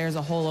 And if there's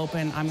a hole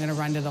open, I'm going to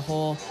run to the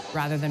hole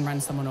rather than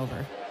run someone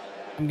over.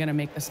 I'm going to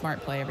make the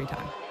smart play every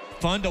time.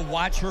 Fun to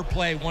watch her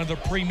play, one of the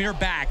premier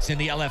backs in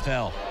the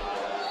LFL.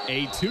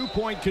 A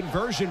 2-point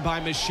conversion by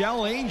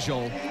Michelle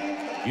Angel.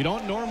 You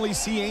don't normally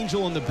see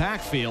Angel in the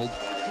backfield.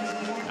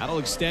 That'll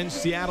extend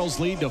Seattle's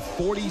lead to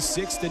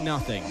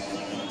 46-0.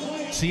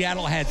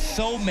 Seattle had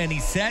so many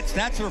sets.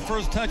 That's her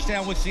first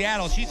touchdown with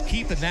Seattle. She's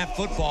keeping that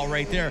football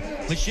right there.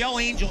 Michelle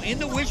Angel in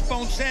the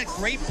wishbone set.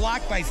 Great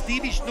block by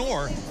Stevie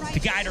Schnorr to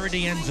guide her in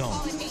the end zone.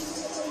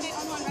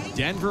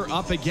 Denver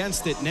up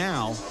against it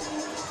now.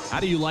 How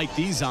do you like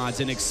these odds?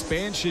 An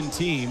expansion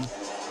team,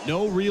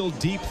 no real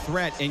deep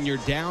threat, and you're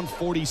down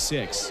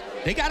 46.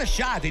 They got a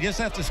shot. They just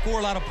have to score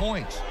a lot of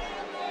points.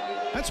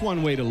 That's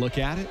one way to look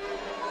at it.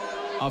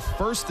 A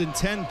 1st and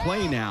 10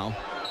 play now.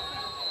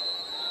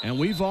 And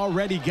we've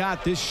already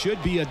got, this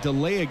should be a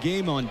delay a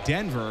game on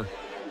Denver.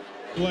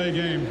 Delay a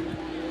game.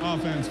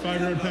 Offense,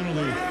 5-yard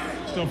penalty.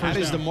 Still first That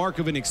is down. the mark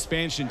of an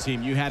expansion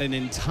team. You had an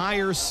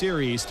entire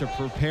series to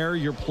prepare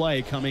your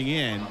play coming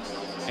in,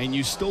 and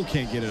you still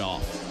can't get it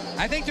off.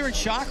 I think they're in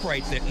shock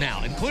right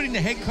now, including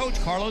the head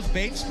coach, Carlos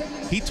Bates.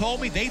 He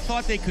told me they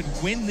thought they could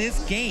win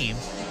this game,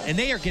 and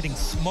they are getting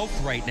smoked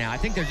right now. I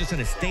think they're just in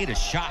a state of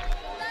shock.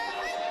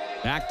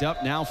 Backed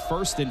up now,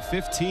 1st and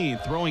 15,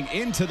 throwing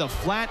into the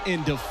flat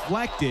and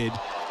deflected.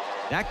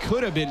 That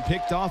could have been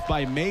picked off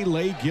by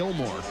Melee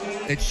Gilmore.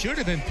 It should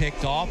have been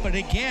picked off, but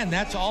again,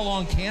 that's all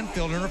on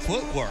Canfield and her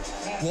footwork.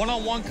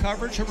 One-on-one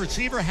coverage, her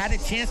receiver had a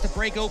chance to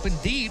break open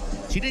deep.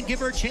 She didn't give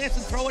her a chance to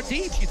throw it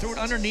deep. She threw it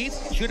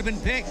underneath, should have been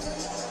picked.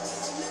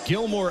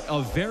 Gilmore,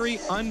 a very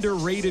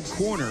underrated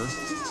corner.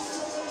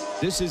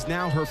 This is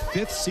now her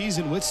 5th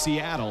season with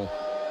Seattle.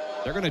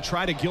 They're going to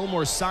try to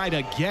Gilmore's side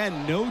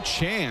again. No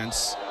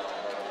chance.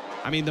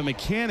 I mean, the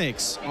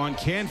mechanics on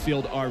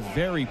Canfield are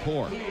very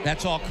poor.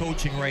 That's all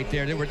coaching right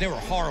there. They were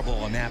horrible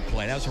on that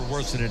play. That was her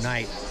worst of the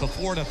night.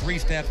 Before the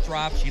 3-step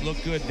drop, she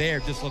looked good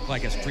there. Just looked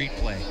like a street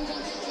play.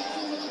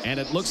 And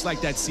it looks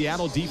like that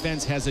Seattle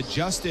defense has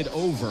adjusted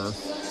over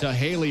to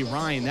Haley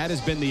Ryan. That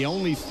has been the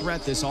only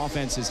threat this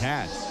offense has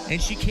had. And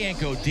she can't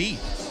go deep.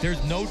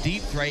 There's no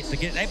deep threat to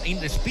get. I mean,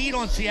 the speed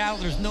on Seattle,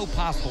 there's no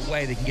possible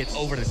way they can get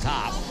over the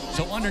top.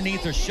 So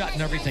underneath, they're shutting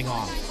everything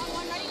off.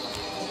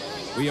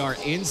 We are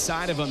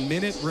inside of a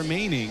minute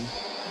remaining.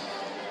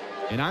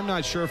 And I'm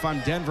not sure if I'm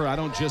Denver, I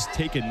don't just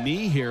take a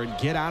knee here and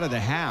get out of the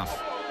half.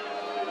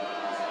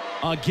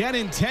 Again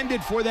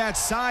intended for that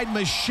side,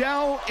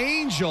 Michelle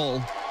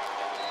Angel.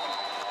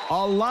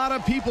 A lot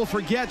of people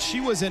forget she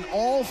was an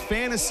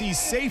all-fantasy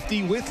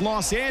safety with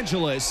Los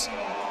Angeles.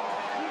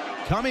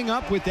 Coming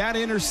up with that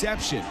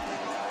interception.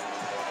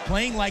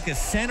 Playing like a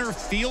center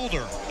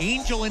fielder.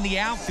 Angel in the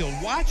outfield.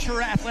 Watch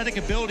her athletic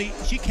ability.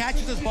 She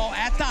catches this ball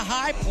at the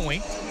high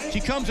point. She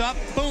comes up,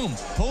 boom,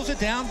 pulls it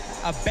down.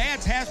 A bad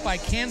pass by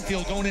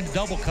Canfield going into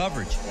double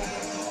coverage.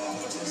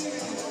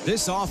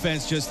 This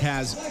offense just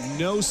has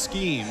no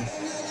scheme.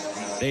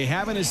 They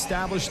haven't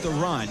established the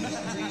run,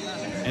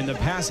 and the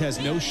pass has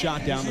no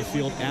shot down the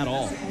field at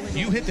all.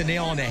 You hit the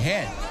nail on the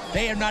head.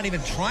 They are not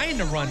even trying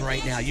to run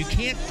right now. You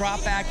can't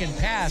drop back and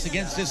pass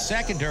against this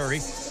secondary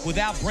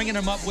without bringing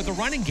them up with a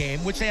running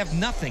game, which they have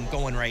nothing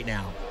going right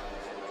now.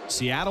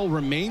 Seattle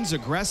remains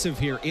aggressive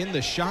here in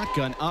the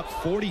shotgun, up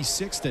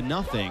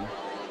 46-0.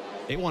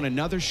 They want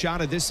another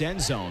shot of this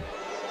end zone.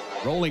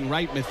 Rolling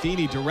right,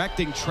 Matheny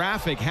directing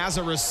traffic, has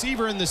a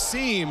receiver in the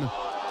seam,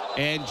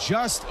 and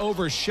just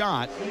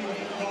overshot.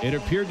 It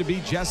appeared to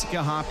be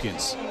Jessica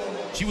Hopkins.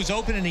 She was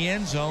open in the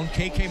end zone.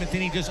 KK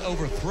Matheny just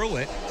overthrew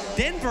it.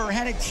 Denver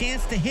had a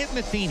chance to hit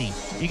Matheny.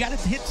 You got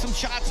to hit some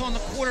shots on the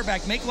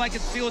quarterback, make like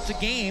it feel it's a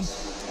game.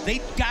 They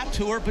got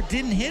to her but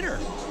didn't hit her.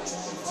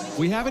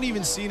 We haven't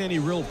even seen any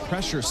real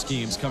pressure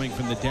schemes coming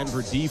from the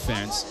Denver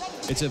defense.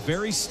 It's a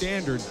very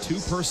standard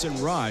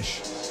 2-person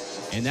rush,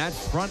 and that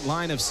front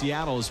line of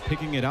Seattle is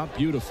picking it up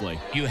beautifully.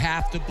 You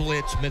have to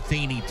blitz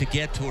Matheny to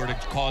get to her to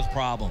cause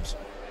problems.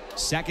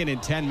 2nd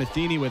and 10,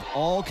 Matheny with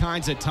all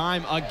kinds of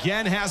time.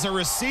 Again has a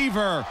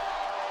receiver.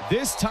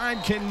 This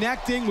time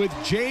connecting with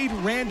Jade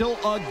Randall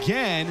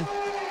again.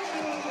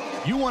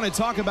 You want to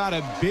talk about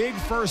a big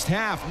first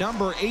half.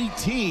 Number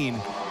 18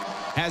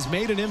 has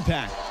made an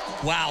impact.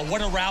 Wow,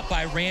 what a route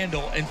by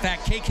Randall. In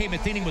fact, KK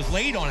Matheny was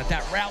late on it.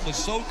 That route was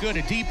so good,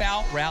 a deep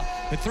out route.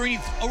 Matheny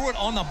threw it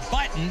on the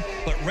button,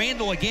 but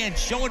Randall again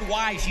showing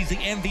why she's the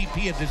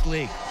MVP of this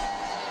league.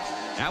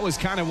 That was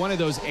kind of one of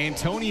those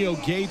Antonio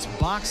Gates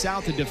box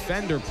out the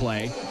defender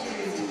play.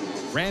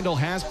 Randall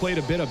has played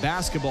a bit of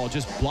basketball,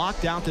 just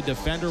blocked out the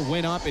defender,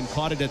 went up and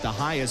caught it at the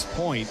highest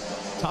point.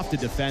 Tough to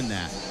defend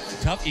that.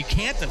 Tough. You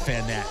can't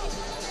defend that.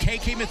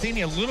 KK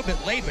Matheny a little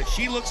bit late, but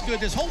she looks good.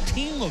 This whole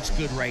team looks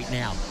good right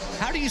now.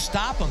 How do you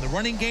stop them? The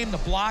running game, the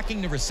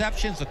blocking, the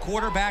receptions, the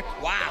quarterback.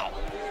 Wow.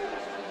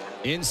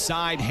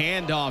 Inside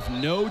handoff.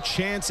 No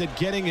chance at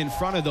getting in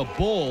front of the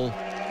bull.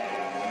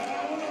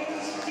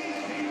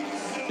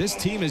 This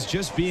team is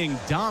just being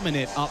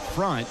dominant up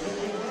front.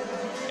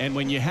 And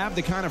when you have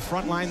the kind of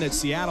front line that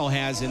Seattle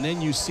has, and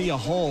then you see a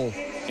hole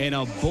and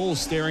a bull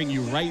staring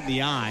you right in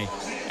the eye,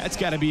 that's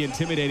got to be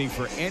intimidating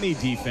for any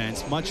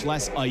defense, much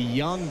less a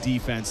young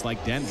defense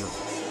like Denver.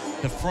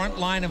 The front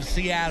line of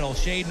Seattle,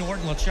 Shade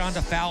Norton,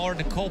 LaShonda Fowler,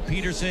 Nicole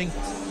Peterson,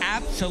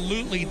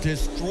 absolutely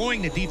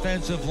destroying the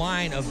defensive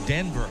line of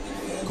Denver.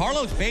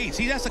 Carlos Bates,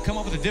 he has to come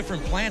up with a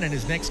different plan in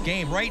his next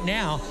game. Right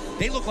now,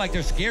 they look like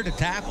they're scared to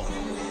tackle.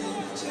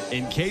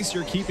 In case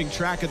you're keeping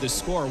track of the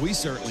score, we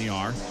certainly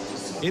are.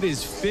 It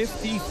is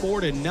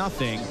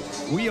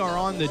 54-0. We are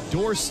on the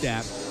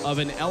doorstep of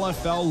an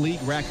LFL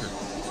league record.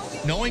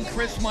 Knowing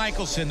Chris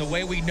Michelson the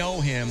way we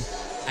know him,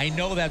 I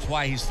know that's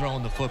why he's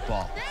throwing the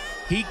football.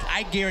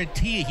 I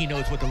guarantee he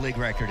knows what the league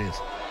record is.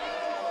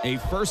 A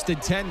 1st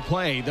and 10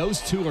 play. Those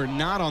two are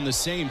not on the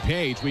same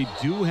page. We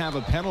do have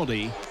a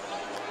penalty.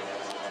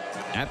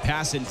 That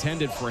pass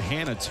intended for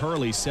Hannah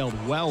Turley sailed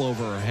well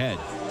over her head.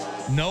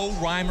 No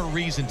rhyme or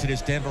reason to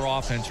this Denver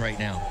offense right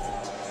now.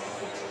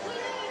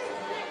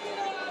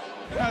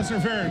 Pass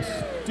interference,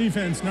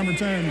 defense, number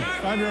 10,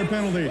 5-yard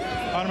penalty,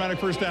 automatic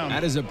first down.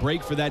 That is a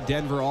break for that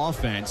Denver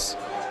offense.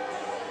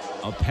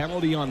 A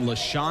penalty on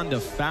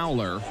LaShonda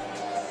Fowler.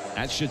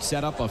 That should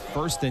set up a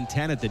 1st and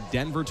 10 at the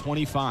Denver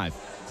 25.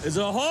 Is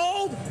it a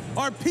hold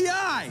or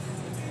PI?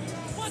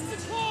 What's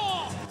the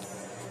call?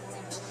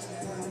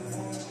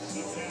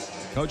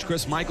 Coach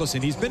Chris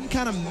Michelson, he's been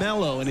kind of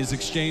mellow in his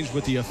exchange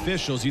with the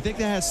officials. You think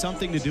that has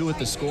something to do with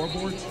the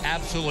scoreboard?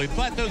 Absolutely,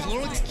 but those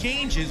little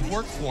exchanges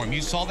work for him.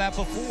 You saw that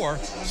before.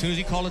 As soon as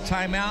he called a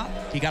timeout,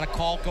 he got a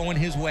call going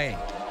his way.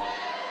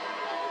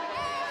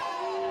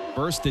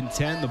 1st and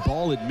 10, the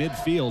ball at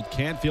midfield.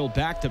 Canfield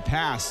back to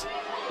pass.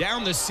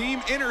 Down the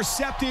seam,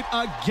 intercepted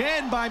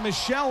again by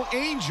Michelle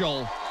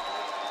Angel.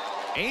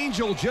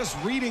 Angel just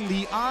reading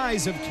the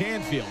eyes of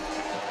Canfield.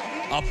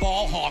 A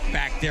ball hawk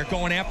back there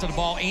going after the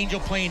ball.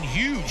 Angel playing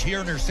huge here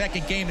in her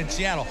 2nd game in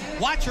Seattle.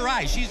 Watch her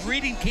eyes. She's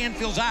reading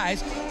Canfield's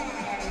eyes.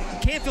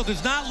 Canfield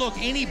does not look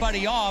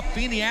anybody off.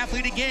 Being the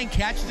athlete again,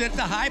 catches it at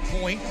the high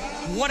point.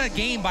 What a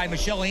game by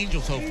Michelle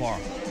Angel so far.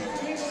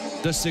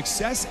 The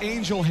success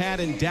Angel had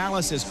in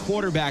Dallas as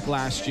quarterback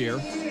last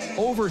year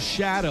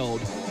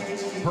overshadowed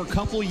her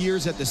couple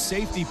years at the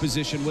safety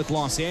position with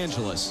Los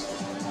Angeles.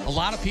 A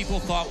lot of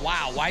people thought,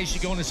 wow, why is she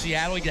going to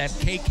Seattle? You have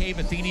KK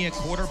Matheny at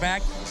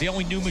quarterback. They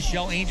only knew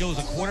Michelle Angel as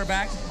a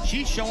quarterback.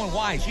 She's showing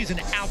why. She's an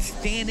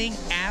outstanding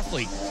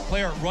athlete.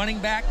 Player at running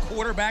back,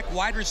 quarterback,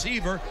 wide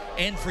receiver,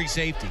 and free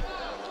safety.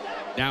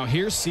 Now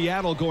here's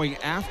Seattle going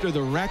after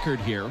the record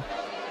here.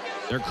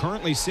 They're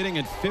currently sitting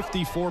at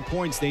 54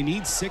 points. They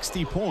need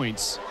 60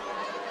 points.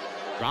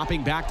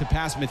 Dropping back to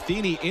pass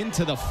Matheny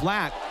into the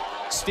flat.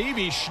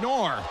 Stevie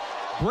Schnorr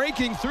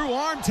breaking through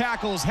arm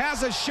tackles,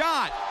 has a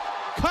shot,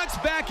 cuts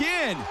back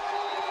in.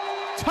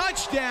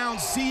 Touchdown,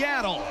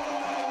 Seattle.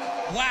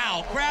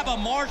 Wow, grab a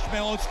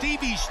marshmallow.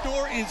 Stevie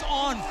Schnorr is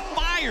on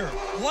fire.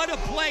 What a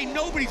play.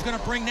 Nobody's going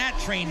to bring that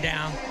train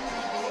down.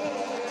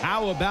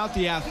 How about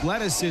the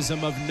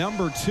athleticism of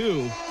number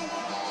 2?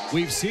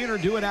 We've seen her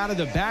do it out of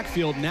the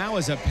backfield now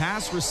as a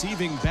pass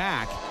receiving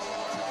back.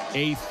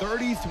 A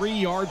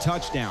 33-yard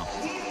touchdown.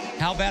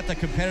 How about the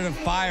competitive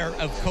fire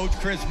of Coach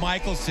Chris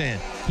Michelson?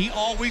 He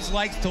always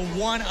likes to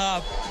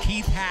one-up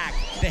Keith Hack,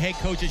 the head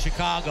coach of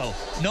Chicago.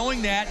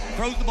 Knowing that,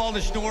 throws the ball to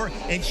Schnorr,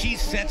 and she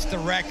sets the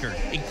record.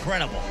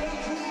 Incredible.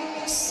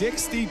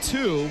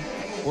 62,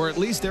 or at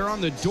least they're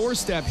on the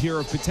doorstep here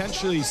of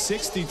potentially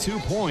 62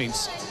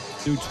 points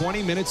through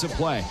 20 minutes of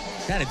play.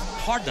 That is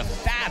hard to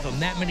fathom,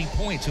 that many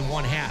points in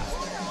one half.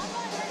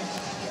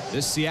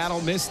 This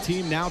Seattle Mist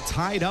team now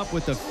tied up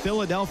with the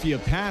Philadelphia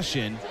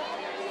Passion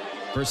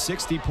for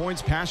 60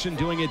 points. Passion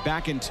doing it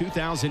back in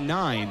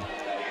 2009.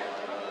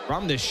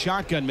 From the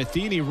shotgun,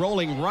 Matheny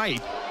rolling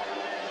right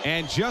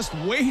and just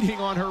waiting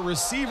on her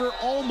receiver,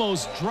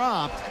 almost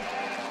dropped.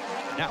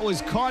 That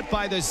was caught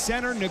by the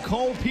center,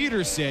 Nicole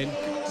Peterson,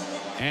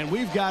 and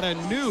we've got a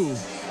new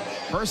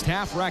first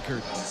half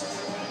record.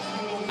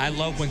 I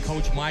love when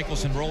Coach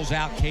Michelson rolls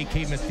out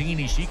KK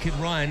Matheny. She can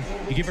run.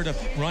 You give her the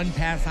run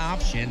pass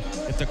option.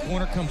 If the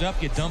corner comes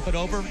up, you dump it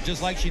over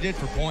just like she did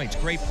for points.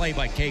 Great play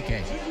by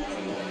KK.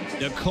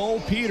 Nicole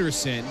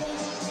Peterson,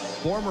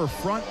 former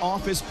front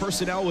office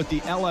personnel with the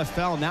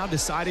LFL, now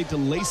decided to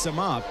lace him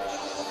up.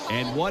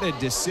 And what a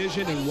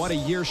decision and what a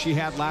year she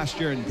had last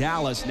year in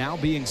Dallas, now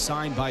being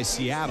signed by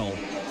Seattle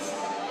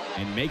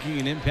and making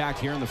an impact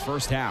here in the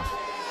first half.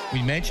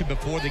 We mentioned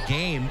before the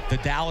game, the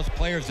Dallas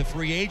players, the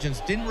free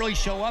agents, didn't really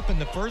show up in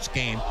the first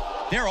game.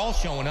 They're all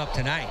showing up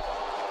tonight.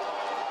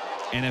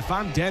 And if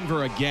I'm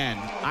Denver again,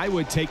 I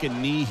would take a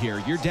knee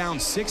here. You're down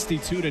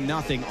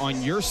 62-0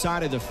 on your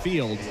side of the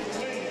field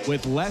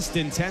with less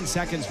than 10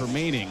 seconds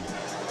remaining.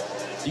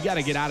 You got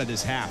to get out of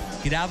this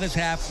half. Get out of this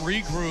half,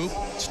 regroup,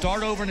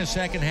 start over in the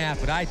second half,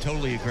 but I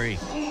totally agree.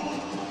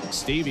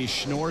 Stevie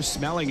Schnorr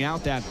smelling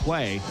out that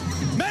play.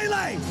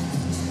 Melee!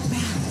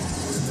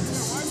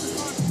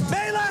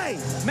 Melee!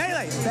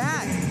 Melee!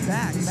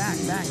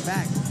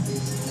 Back.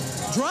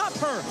 Drop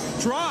her.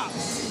 Drop.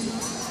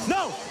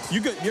 No,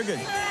 you're good.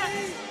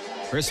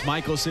 Chris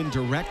Michelson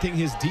directing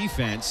his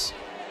defense.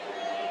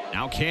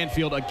 Now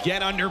Canfield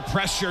again under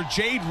pressure.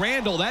 Jade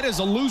Randall, that is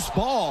a loose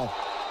ball.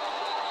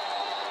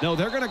 No,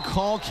 they're going to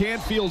call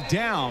Canfield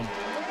down,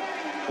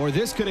 or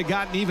this could have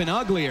gotten even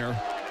uglier.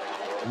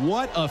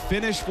 What a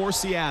finish for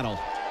Seattle.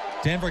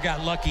 Denver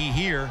got lucky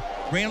here.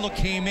 Randall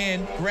came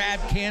in,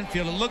 grabbed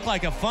Canfield. It looked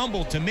like a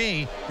fumble to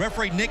me.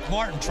 Referee Nick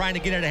Martin trying to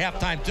get it at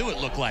halftime too, it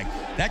looked like.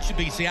 That should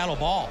be Seattle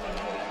ball.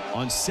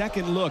 On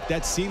second look,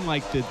 that seemed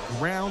like the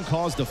ground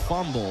caused a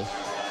fumble.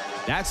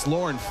 That's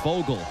Lauren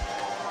Fogel.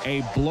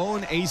 A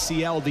blown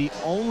ACL, the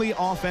only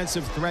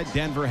offensive threat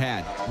Denver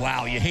had.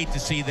 Wow, you hate to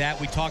see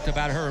that. We talked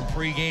about her in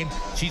pregame.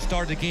 She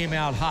started the game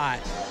out hot.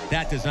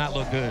 That does not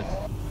look good.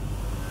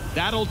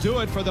 That'll do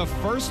it for the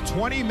first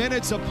 20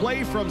 minutes of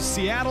play from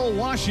Seattle,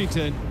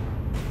 Washington.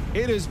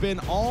 It has been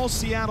all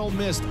Seattle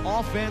missed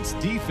offense,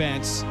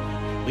 defense,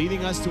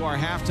 leading us to our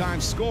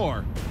halftime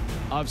score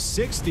of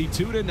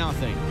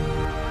 62-0.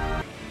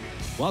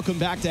 Welcome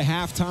back to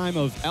halftime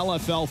of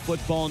LFL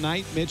football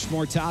night. Mitch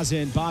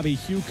Mortaza and Bobby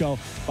Huco.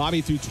 Bobby,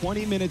 through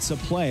 20 minutes of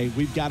play,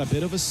 we've got a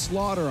bit of a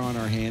slaughter on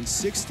our hands,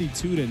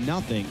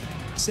 62-0.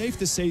 Safe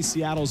to say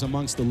Seattle's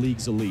amongst the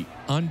league's elite.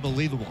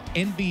 Unbelievable.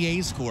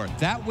 NBA score.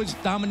 That was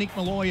Dominique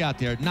Malloy out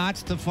there, not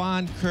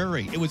Stephon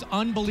Curry. It was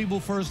unbelievable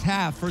first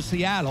half for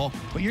Seattle,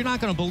 but you're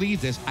not going to believe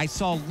this. I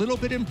saw a little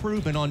bit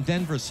improvement on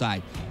Denver's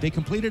side. They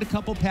completed a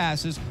couple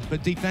passes,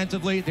 but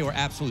defensively, they were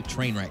absolute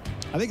train wreck.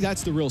 I think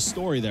that's the real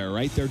story there,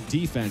 right? Their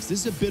defense.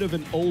 This is a bit of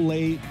an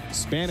Ole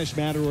Spanish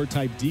Matador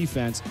type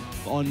defense.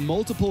 On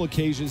multiple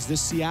occasions,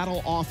 this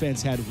Seattle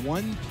offense had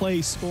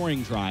one-play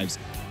scoring drives.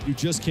 You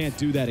just can't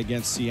do that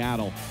against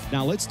Seattle.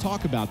 Now, let's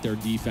talk about their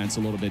defense a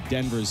little bit.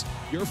 Denver's,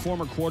 you're a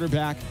former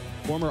quarterback,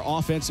 former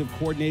offensive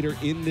coordinator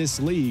in this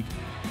league.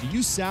 Do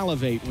you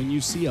salivate when you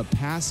see a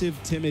passive,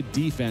 timid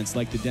defense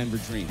like the Denver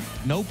Dream?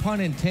 No pun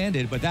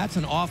intended, but that's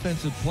an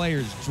offensive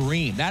player's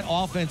dream. That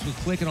offense was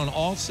clicking on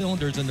all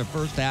cylinders in the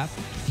first half.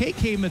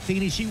 KK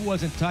Matheny, she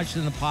wasn't touched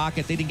in the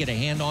pocket. They didn't get a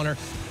hand on her.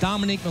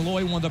 Dominique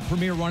Malloy, one of the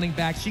premier running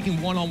backs. She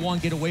can one-on-one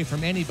get away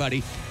from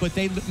anybody, but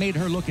they made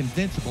her look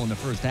invincible in the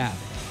first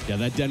half. Yeah,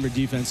 that Denver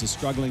defense is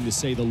struggling to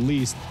say the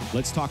least.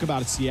 Let's talk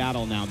about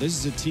Seattle now. This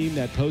is a team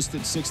that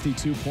posted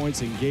 62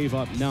 points and gave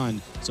up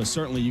none. So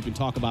certainly you can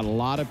talk about a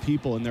lot of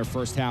people in their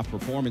first half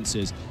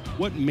performances.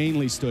 What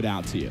mainly stood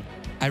out to you?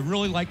 I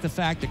really like the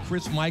fact that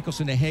Chris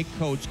Michelson, the head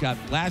coach, got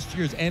last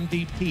year's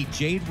MVP,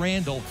 Jade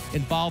Randall,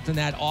 involved in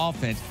that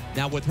offense.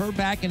 Now, with her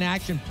back in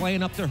action,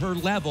 playing up to her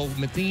level,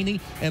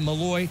 Matheny and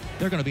Malloy,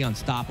 they're going to be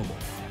unstoppable.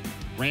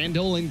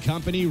 Randall and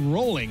company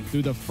rolling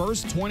through the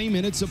first 20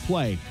 minutes of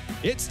play.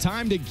 It's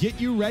time to get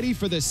you ready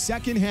for the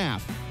second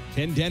half.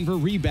 Can Denver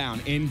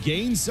rebound and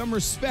gain some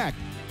respect,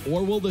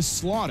 or will the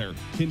slaughter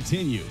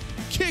continue?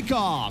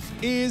 Kickoff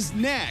is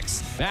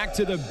next. Back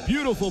to the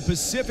beautiful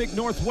Pacific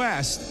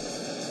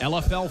Northwest.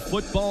 LFL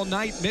football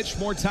night, Mitch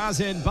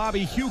Mortaza and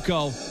Bobby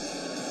Huco.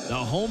 The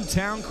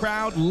hometown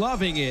crowd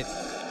loving it,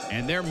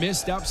 and they're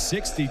missed up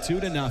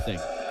 62-0.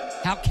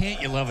 How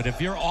can't you love it if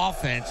your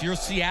offense, your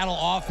Seattle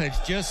offense,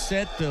 just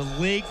set the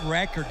league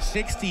record,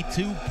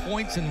 62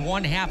 points in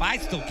one half? I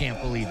still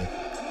can't believe it.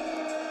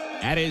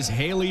 That is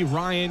Haley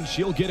Ryan.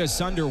 She'll get us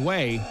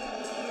underway.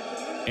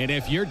 And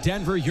if you're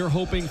Denver, you're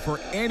hoping for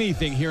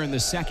anything here in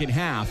the second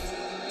half.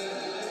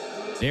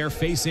 They're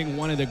facing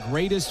one of the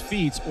greatest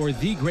feats, or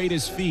the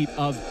greatest feat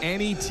of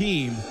any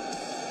team,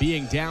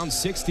 being down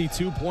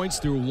 62 points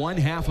through one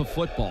half of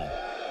football.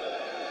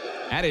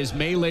 That is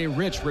Melee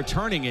Rich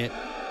returning it,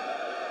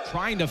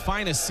 trying to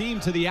find a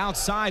seam to the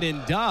outside,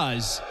 and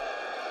does.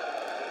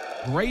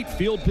 Great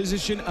field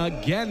position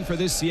again for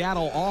this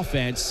Seattle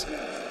offense,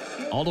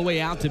 all the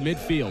way out to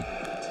midfield.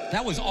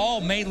 That was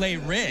all Melee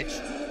Rich.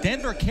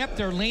 Denver kept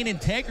their lane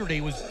integrity.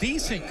 It was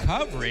decent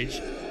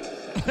coverage.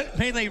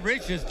 Melee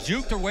Rich just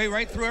juked her way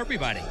right through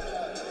everybody.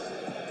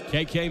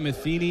 KK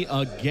Matheny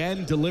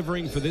again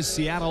delivering for this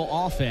Seattle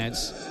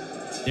offense.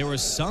 There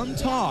was some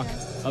talk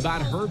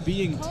about her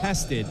being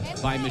tested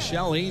by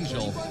Michelle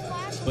Angel,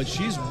 but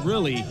she's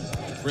really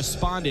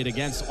responded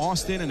against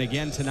Austin and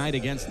again tonight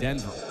against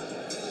Denver.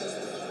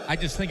 I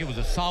just think it was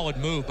a solid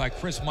move by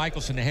Chris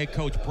Michelson, the head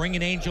coach,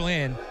 bringing Angel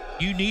in.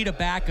 You need a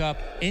backup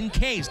in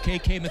case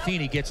KK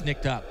Matheny gets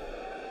nicked up.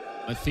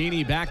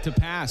 Matheny back to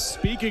pass.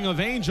 Speaking of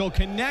Angel,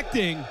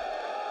 connecting,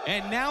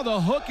 and now the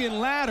hook and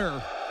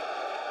ladder.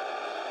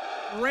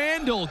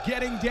 Randall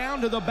getting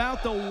down to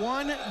about the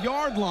 1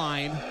 yard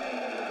line.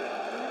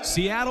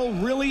 Seattle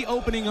really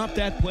opening up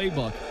that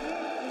playbook.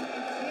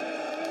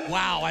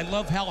 Wow, I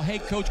love how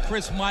head coach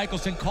Chris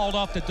Michelson called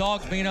off the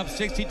Dogs being up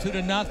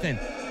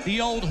 62-0.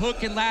 The old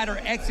hook and ladder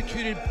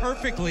executed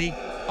perfectly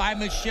by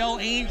Michelle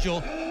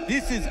Angel.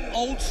 This is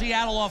old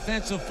Seattle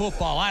offensive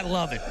football. I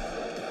love it.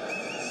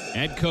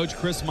 Head coach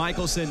Chris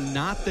Michelson,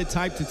 not the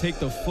type to take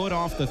the foot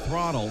off the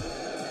throttle.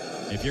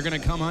 If you're going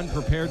to come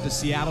unprepared to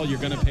Seattle, you're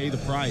going to pay the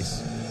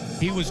price.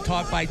 He was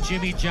taught by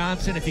Jimmy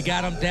Johnson, if you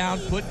got him down,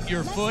 put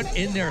your foot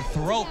in their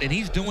throat, and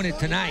he's doing it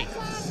tonight.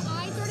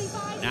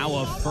 Now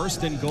a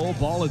 1st and goal,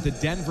 ball at the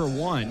Denver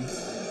 1.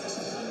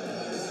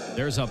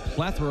 There's a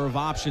plethora of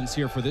options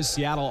here for this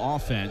Seattle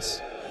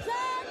offense.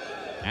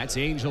 That's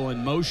Angel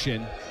in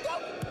motion.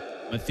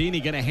 Matheny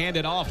going to hand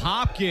it off.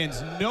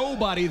 Hopkins,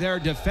 nobody there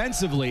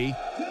defensively.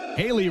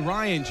 Haley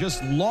Ryan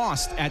just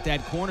lost at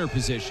that corner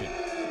position.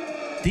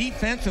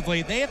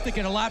 Defensively, they have to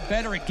get a lot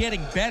better at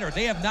getting better.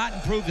 They have not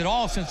improved at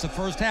all since the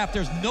first half.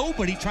 There's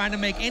nobody trying to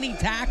make any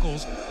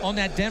tackles on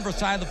that Denver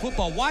side of the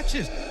football. Watch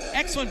this.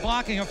 Excellent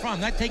blocking up front.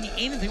 I'm not taking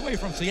anything away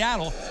from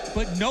Seattle,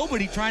 but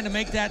nobody trying to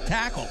make that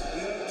tackle.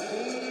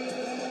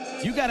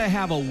 You got to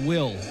have a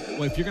will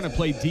if you're going to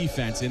play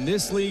defense in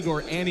this league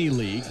or any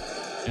league.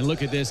 And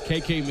look at this,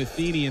 KK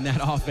Matheny in that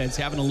offense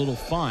having a little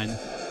fun,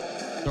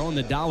 throwing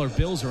the dollar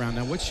bills around.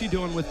 Now, what's she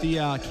doing with the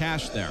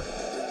cash there?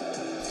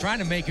 Trying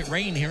to make it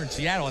rain here in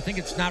Seattle. I think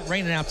it's not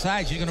raining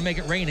outside. She's going to make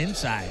it rain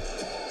inside.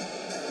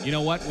 You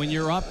know what? When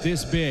you're up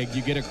this big,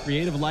 you get a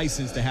creative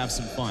license to have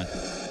some fun.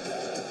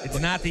 It's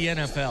not the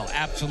NFL.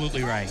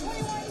 Absolutely right.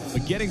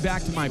 But getting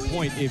back to my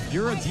point, if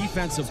you're a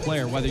defensive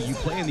player, whether you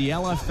play in the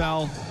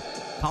LFL,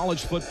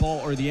 college football,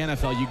 or the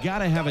NFL, you got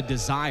to have a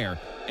desire.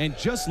 And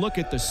just look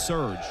at the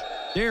surge.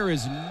 There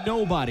is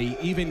nobody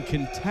even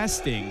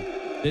contesting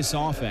this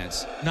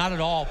offense. Not at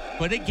all.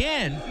 But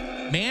again,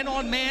 man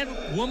on man,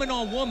 woman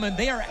on woman,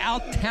 they are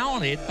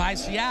out-talented by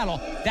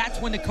Seattle. That's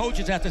when the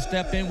coaches have to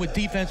step in with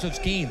defensive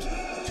schemes.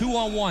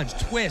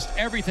 2-on-1s, twist,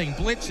 everything,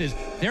 blitzes.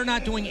 They're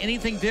not doing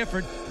anything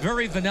different.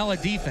 Very vanilla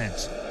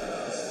defense.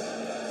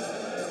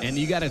 And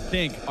you got to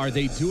think, are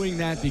they doing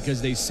that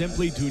because they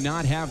simply do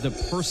not have the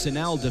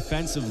personnel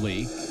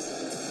defensively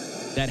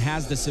that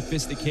has the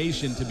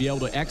sophistication to be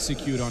able to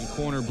execute on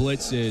corner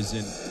blitzes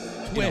and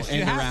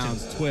end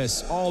arounds,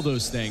 twists, all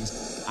those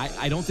things?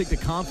 I don't think the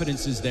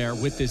confidence is there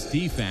with this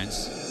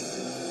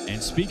defense.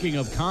 And speaking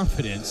of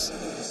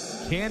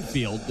confidence,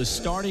 Canfield, the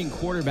starting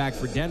quarterback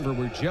for Denver,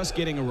 we're just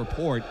getting a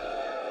report,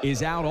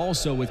 is out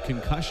also with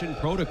concussion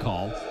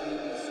protocol.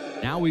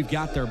 Now we've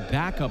got their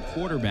backup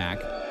quarterback,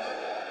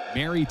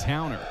 Mary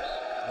Towner.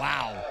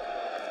 Wow.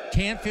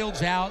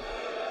 Canfield's out,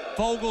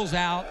 Fogel's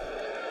out,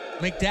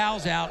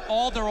 McDowell's out.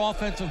 All their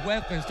offensive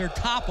weapons, their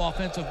top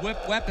offensive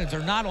weapons, are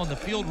not on the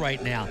field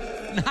right now.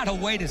 Not a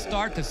way to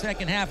start the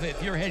second half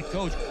if you're head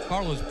coach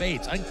Carlos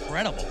Bates.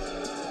 Incredible.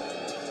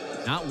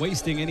 Not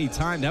wasting any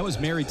time. That was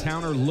Mary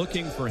Towner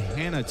looking for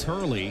Hannah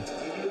Turley.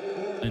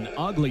 An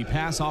ugly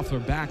pass off her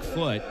back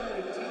foot.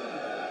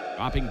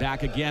 Dropping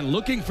back again,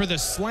 looking for the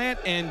slant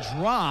and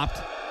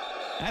dropped.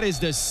 That is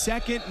the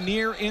second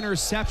near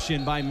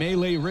interception by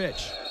Melee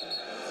Rich.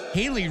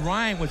 Haley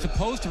Ryan was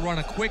supposed to run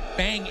a quick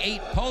bang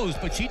 8 post,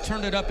 but she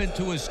turned it up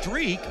into a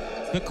streak.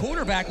 The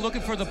quarterback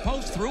looking for the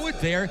post threw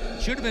it there.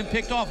 Should have been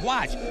picked off.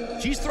 Watch.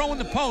 She's throwing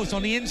the post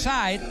on the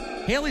inside.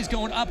 Haley's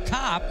going up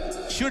top.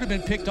 Should have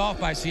been picked off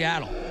by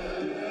Seattle.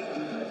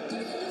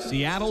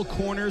 Seattle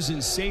corners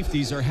and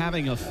safeties are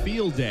having a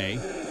field day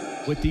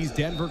with these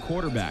Denver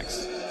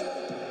quarterbacks.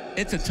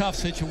 It's a tough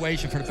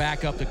situation for the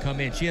backup to come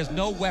in. She has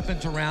no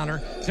weapons around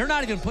her. They're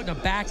not even putting a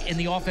back in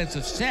the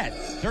offensive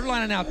set. They're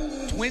lining out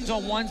twins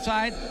on one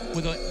side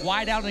with a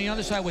wide out on the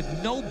other side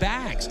with no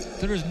backs.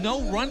 So there's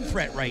no run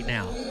threat right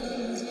now.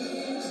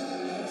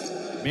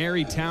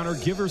 Mary Towner,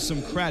 give her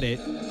some credit.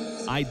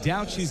 I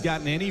doubt she's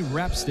gotten any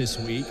reps this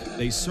week.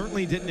 They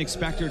certainly didn't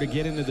expect her to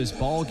get into this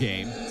ball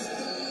game.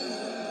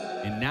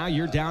 And now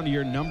you're down to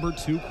your number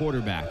 2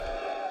 quarterback.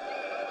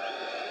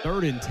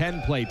 3rd and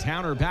 10 play.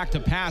 Towner back to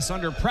pass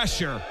under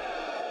pressure.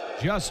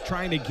 Just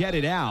trying to get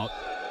it out.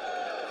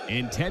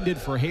 Intended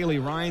for Haley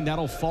Ryan.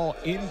 That'll fall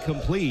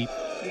incomplete.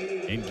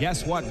 And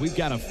guess what? We've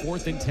got a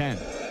 4th and 10.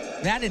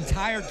 That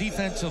entire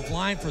defensive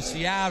line for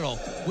Seattle,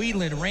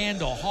 Whelan,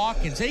 Randall,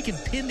 Hawkins, they can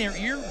pin their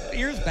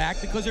ears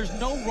back because there's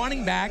no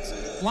running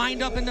backs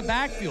lined up in the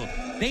backfield.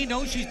 They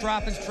know she's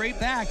dropping straight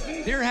back.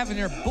 They're having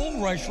their bull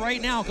rush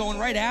right now, going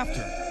right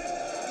after.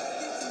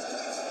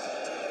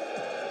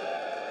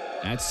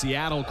 That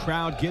Seattle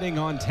crowd getting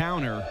on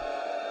Towner.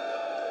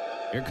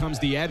 Here comes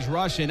the edge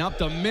rush and up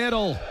the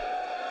middle.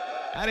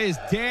 That is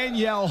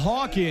Danielle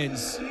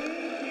Hawkins.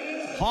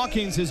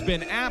 Hawkins has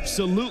been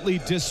absolutely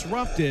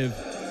disruptive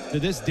to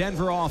this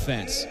Denver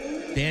offense.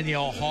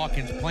 Danielle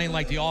Hawkins playing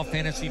like the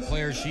all-fantasy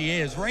player she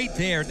is. Right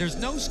there. There's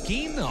no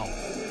scheme, though.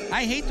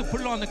 I hate to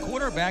put it on the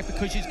quarterback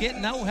because she's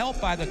getting no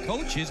help by the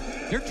coaches.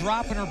 They're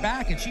dropping her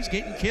back, and she's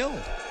getting killed.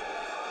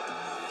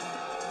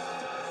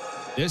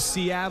 This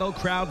Seattle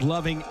crowd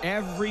loving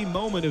every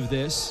moment of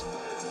this.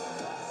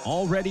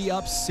 Already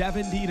up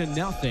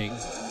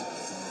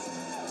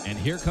 70-0. And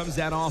here comes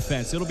that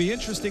offense. It'll be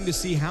interesting to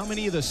see how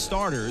many of the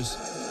starters,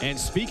 and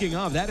speaking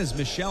of, that is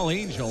Michelle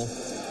Angel.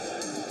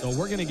 So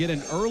we're going to get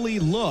an early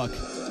look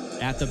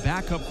at the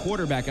backup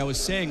quarterback. I was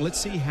saying, let's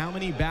see how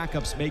many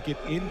backups make it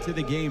into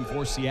the game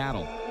for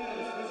Seattle.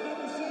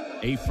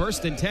 A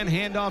 1st and 10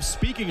 handoff.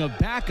 Speaking of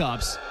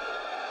backups,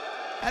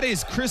 That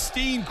is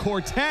Christine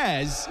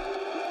Cortez.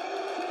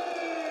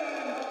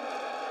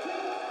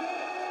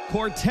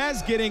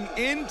 Cortez getting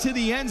into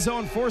the end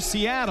zone for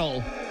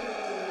Seattle.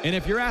 And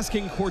if you're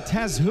asking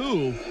Cortez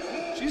who,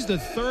 she's the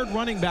third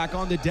running back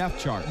on the depth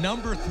chart.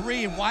 Number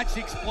 3, and watch the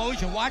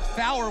explosion. Watch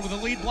Fowler with a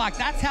lead block.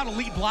 That's how to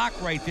lead block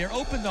right there.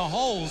 Open the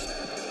holes.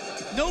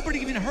 Nobody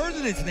even heard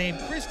of this name.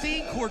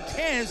 Christine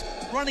Cortez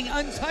running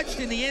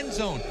untouched in the end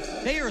zone.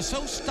 They are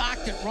so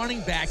stocked at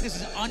running back. This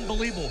is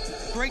unbelievable.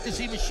 Great to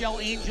see Michelle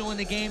Angel in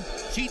the game.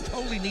 She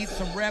totally needs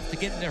some reps to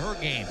get into her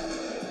game.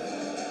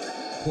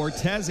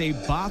 Cortez, a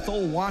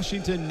Bothell,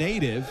 Washington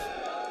native,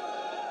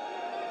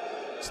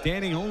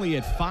 standing only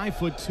at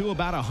 5'2",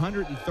 about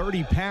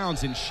 130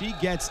 pounds, and she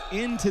gets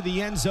into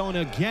the end zone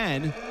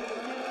again.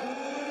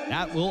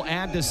 That will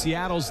add to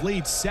Seattle's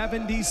lead,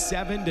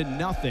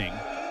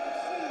 77-0.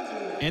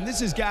 And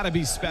this has got to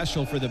be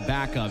special for the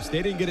backups.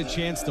 They didn't get a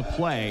chance to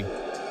play.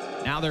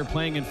 Now they're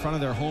playing in front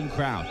of their home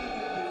crowd.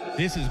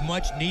 This is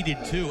much needed,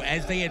 too.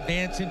 As they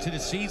advance into the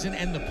season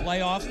and the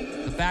playoffs,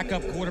 the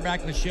backup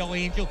quarterback, Michelle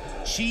Angel,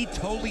 she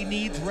totally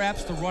needs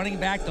reps, the running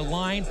back, the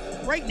line.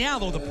 Right now,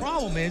 though, the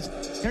problem is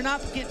they're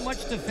not getting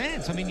much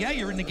defense. I mean, yeah,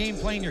 you're in the game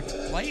playing your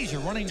plays,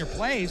 you're running your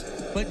plays,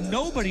 but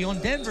nobody on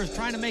Denver is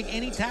trying to make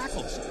any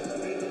tackles.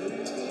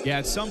 Yeah,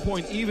 at some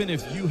point, even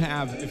if you're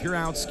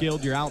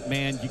outskilled, you're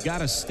outmanned, you got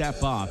to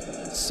step up.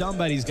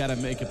 Somebody's got to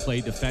make a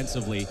play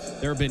defensively.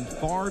 There have been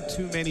far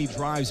too many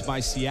drives by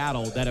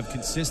Seattle that have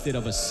consisted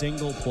of a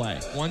single play.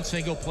 One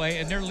single play,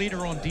 and their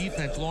leader on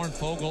defense, Lauren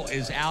Fogel,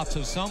 is out,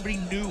 so somebody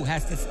new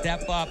has to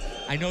step up.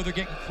 I know they're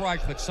getting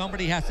crushed, but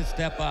somebody has to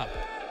step up.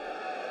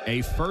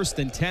 A 1st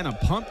and 10, a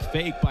pump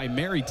fake by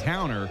Mary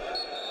Towner.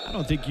 I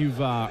don't think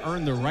you've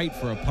earned the right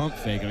for a pump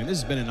fake. I mean,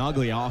 this has been an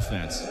ugly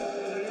offense.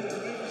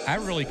 I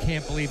really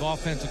can't believe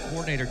offensive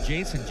coordinator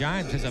Jason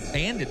Gimes has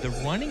abandoned the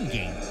running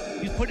game.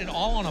 He's putting it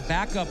all on a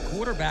backup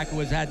quarterback who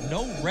has had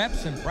no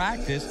reps in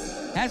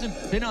practice, hasn't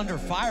been under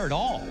fire at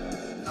all.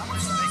 I'm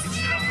just making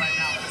shit up right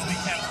now because we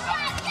can't stop.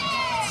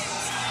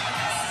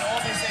 The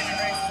only saving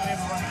grace is we have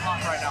a running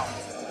clock right now.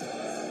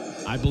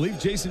 I believe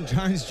Jason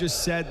Gimes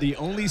just said the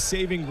only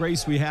saving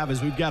grace we have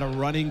is we've got a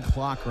running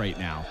clock right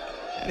now.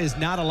 That is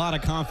not a lot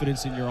of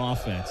confidence in your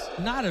offense.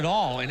 Not at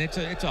all, and it's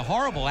a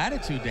horrible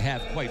attitude to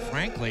have, quite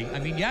frankly. I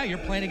mean, yeah, you're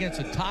playing against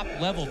a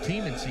top-level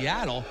team in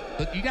Seattle,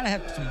 but you got to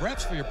have some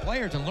reps for your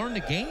players and learn the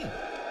game.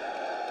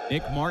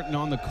 Nick Martin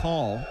on the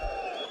call.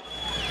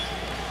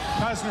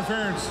 Pass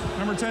interference,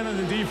 number 10 of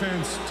the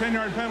defense,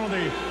 10-yard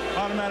penalty,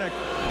 automatic.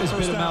 It's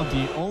been about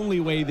the only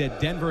way that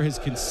Denver has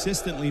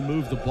consistently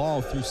moved the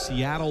ball through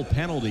Seattle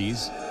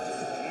penalties.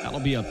 That'll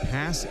be a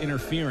pass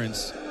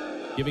interference,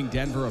 giving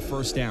Denver a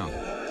first down.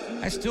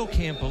 I still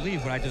can't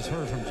believe what I just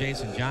heard from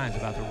Jason Gimes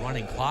about the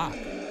running clock.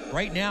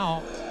 Right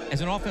now,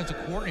 as an offensive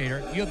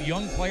coordinator, you have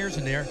young players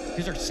in there. This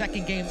is their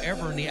second game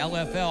ever in the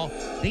LFL.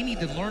 They need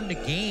to learn the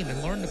game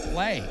and learn to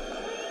play.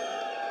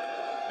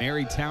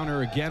 Mary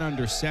Towner again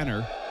under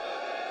center.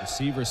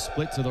 Receiver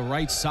split to the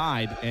right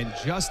side and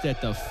just at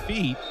the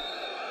feet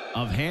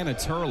of Hannah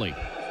Turley.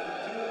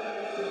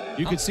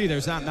 You could see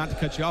there's not to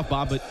cut you off,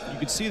 Bob, but you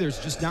could see there's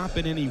just not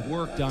been any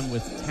work done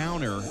with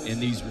Towner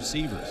in these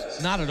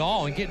receivers. Not at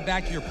all. And getting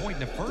back to your point in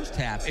the first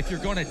half, if you're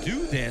going to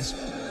do this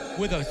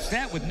with a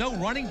set with no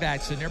running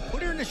backs in there,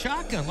 put her in the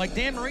shotgun like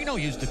Dan Marino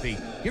used to be.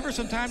 Give her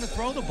some time to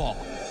throw the ball.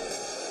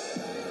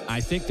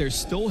 I think they're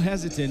still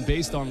hesitant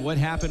based on what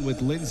happened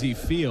with Lindsey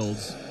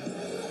Fields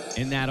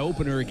in that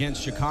opener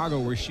against Chicago,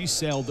 where she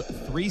sailed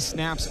 3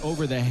 snaps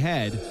over the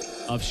head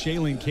of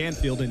Shaylin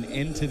Canfield and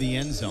into the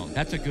end zone.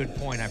 That's a good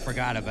point. I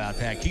forgot about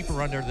that. Keep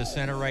her under the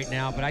center right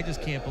now, but I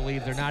just can't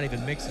believe they're not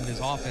even mixing this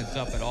offense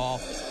up at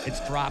all.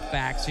 It's drop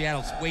back.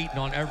 Seattle's waiting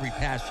on every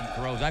pass she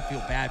throws. I feel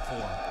bad for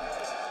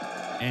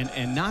her.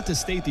 And not to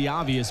state the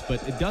obvious,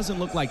 but it doesn't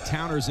look like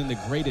Towner's in the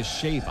greatest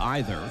shape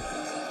either.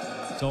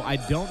 So I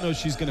don't know if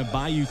she's going to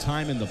buy you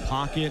time in the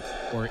pocket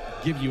or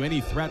give you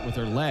any threat with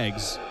her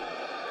legs.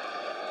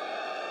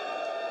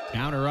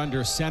 Towner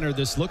under center.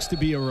 This looks to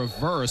be a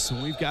reverse,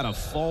 and we've got a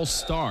false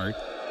start.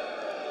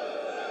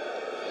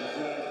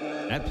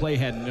 That play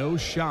had no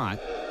shot.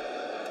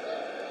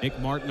 Nick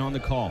Martin on the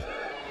call.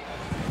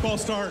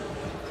 False start.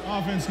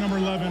 Offense number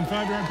 11,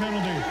 5-yard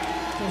penalty.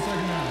 Still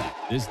second down.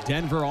 This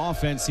Denver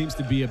offense seems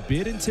to be a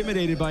bit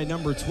intimidated by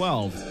number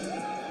 12,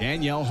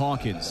 Danielle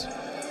Hawkins.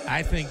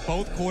 I think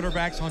both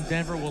quarterbacks on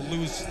Denver will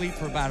lose sleep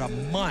for about a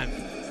month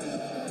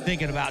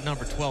thinking about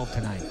number 12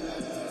 tonight.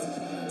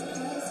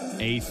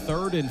 A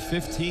 3rd and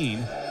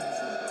 15.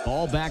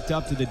 Ball backed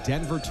up to the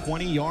Denver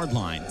 20-yard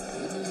line.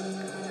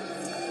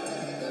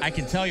 I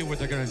can tell you what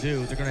they're going to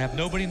do. They're going to have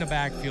nobody in the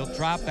backfield,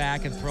 drop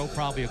back, and throw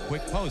probably a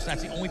quick post.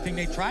 That's the only thing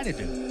they try to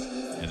do.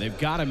 And they've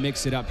got to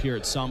mix it up here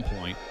at some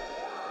point,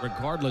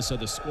 regardless of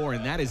the score.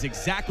 And that is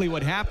exactly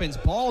what happens.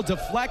 Ball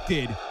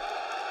deflected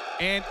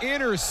and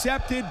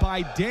intercepted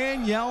by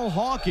Danielle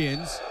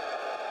Hawkins.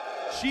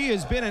 She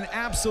has been an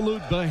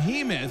absolute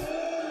behemoth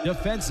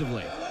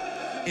defensively.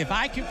 If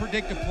I can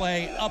predict a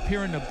play up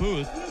here in the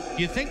booth,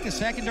 do you think the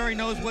secondary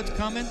knows what's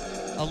coming?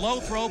 A low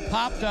throw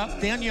popped up.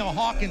 Danielle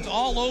Hawkins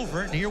all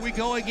over it, and here we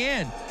go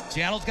again.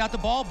 Seattle's got the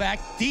ball back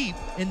deep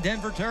in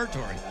Denver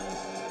territory.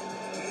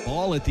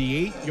 Ball at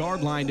the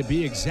 8-yard line to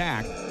be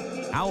exact.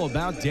 How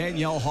about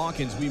Danielle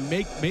Hawkins? We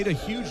made a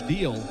huge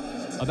deal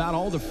about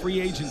all the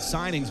free agent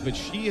signings, but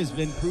she has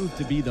been proved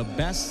to be the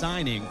best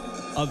signing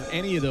of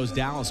any of those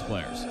Dallas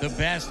players. The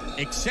best,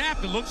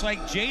 except it looks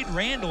like Jade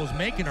Randall is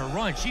making a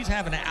run. She's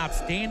having an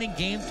outstanding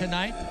game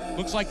tonight.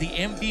 Looks like the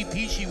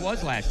MVP she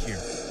was last year.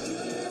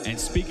 And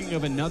speaking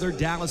of another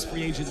Dallas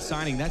free agent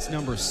signing, that's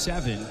number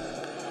 7,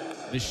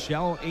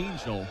 Michelle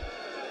Angel,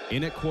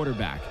 in at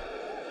quarterback.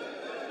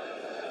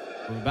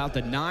 From about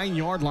the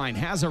 9-yard line,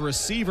 has a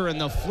receiver in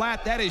the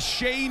flat. That is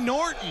Shea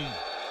Norton.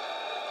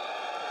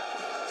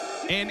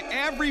 And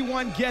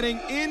everyone getting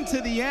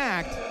into the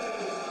act.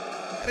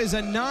 That is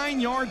a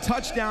 9-yard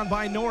touchdown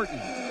by Norton.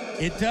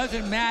 It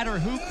doesn't matter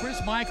who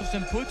Chris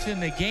Michelson puts in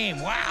the game.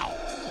 Wow.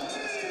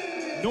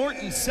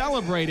 Norton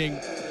celebrating,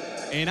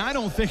 and I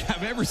don't think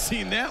I've ever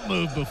seen that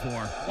move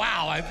before.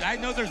 Wow, I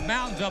know there's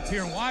mountains up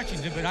here in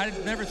Washington, but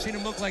I've never seen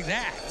him look like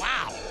that.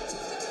 Wow.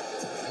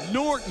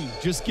 Norton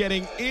just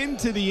getting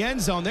into the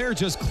end zone. They're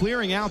just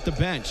clearing out the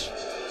bench.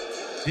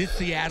 This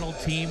Seattle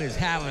team is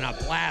having a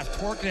blast,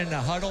 twerking in the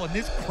huddle, and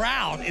this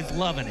crowd is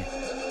loving it.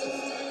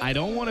 I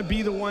don't want to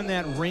be the one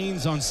that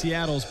rains on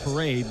Seattle's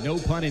parade, no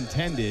pun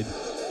intended,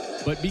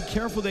 but be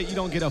careful that you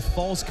don't get a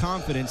false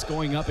confidence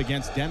going up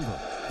against Denver.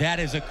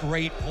 That is a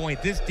great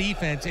point. This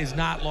defense is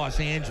not Los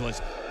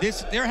Angeles.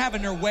 They're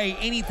having their way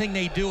anything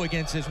they do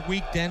against this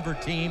weak Denver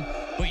team,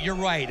 but you're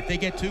right. If they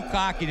get too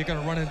cocky, they're going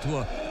to run into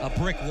a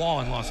brick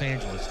wall in Los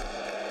Angeles.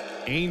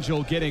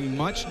 Angel getting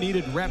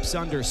much-needed reps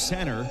under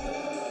center.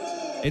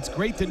 It's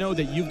great to know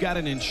that you've got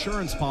an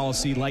insurance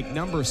policy like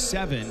number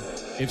 7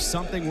 if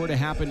something were to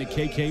happen to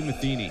KK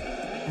Matheny.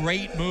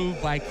 Great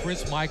move by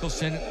Chris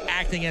Michelson,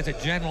 acting as a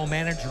general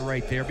manager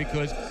right there,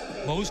 because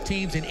most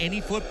teams in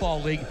any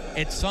football league,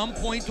 at some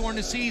point during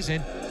the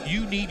season,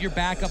 you need your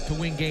backup to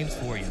win games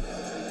for you.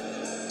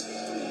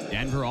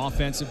 Denver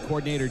offensive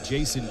coordinator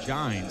Jason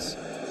Gines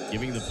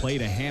giving the play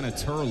to Hannah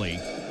Turley.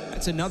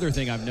 That's another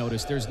thing I've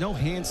noticed. There's no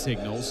hand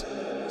signals.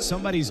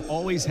 Somebody's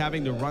always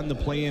having to run the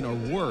play in, or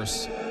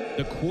worse,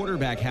 the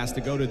quarterback has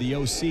to go to the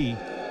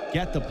OC,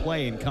 get the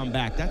play, and come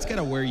back. That's got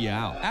to wear you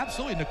out.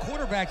 Absolutely. And the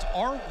quarterbacks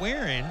are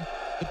wearing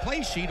the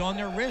play sheet on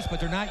their wrist, but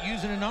they're not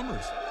using the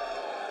numbers.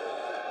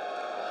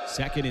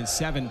 2nd and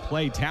 7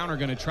 play. Towner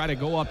going to try to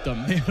go up the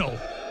middle.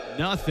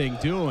 Nothing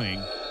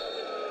doing.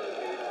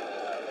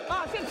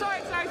 Oh, shit, sorry.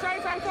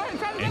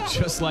 And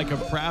just like a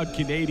proud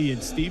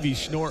Canadian, Stevie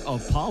Schnorr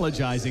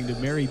apologizing to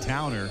Mary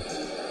Towner.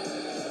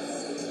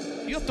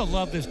 You have to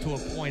love this to a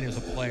point as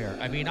a player.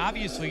 I mean,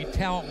 obviously,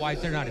 talent-wise,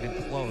 they're not even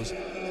close.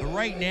 But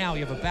right now,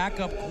 you have a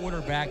backup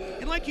quarterback.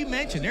 And like you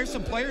mentioned, there's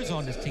some players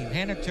on this team.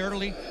 Hannah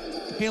Turley,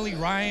 Haley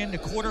Ryan, the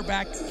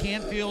quarterback,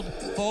 Canfield,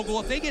 Fogle.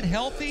 If they get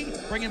healthy,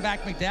 bringing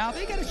back McDowell,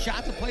 they got a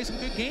shot to play some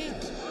good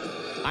games.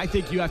 I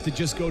think you have to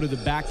just go to the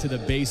back to the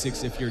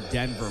basics if you're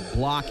Denver.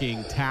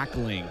 Blocking,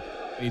 tackling.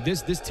 I mean,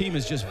 this team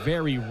is just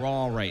very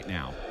raw right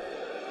now.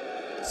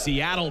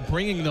 Seattle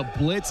bringing the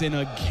blitz in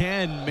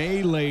again.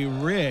 Melee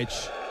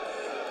Rich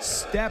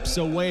steps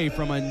away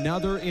from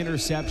another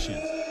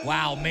interception.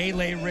 Wow,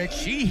 Melee Rich,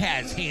 she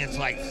has hands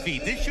like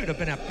feet. This should have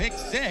been a pick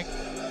 6.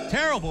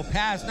 Terrible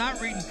pass,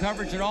 not reading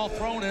coverage at all,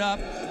 throwing it up.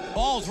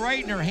 Ball's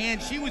right in her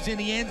hand. She was in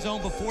the end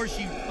zone before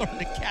she learned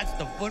to catch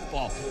the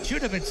football.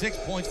 Should have been 6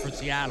 points for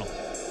Seattle.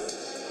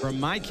 From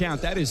my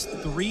count, that is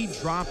 3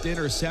 dropped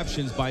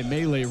interceptions by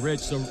Melee Rich.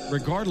 So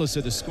regardless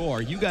of the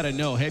score, you got to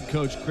know head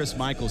coach Chris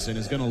Michelson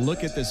is going to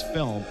look at this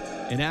film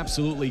and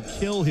absolutely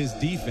kill his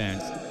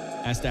defense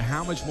as to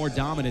how much more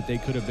dominant they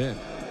could have been.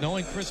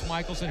 Knowing Chris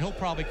Michelson, he'll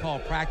probably call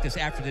practice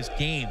after this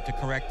game to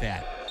correct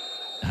that.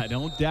 I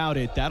don't doubt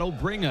it. That'll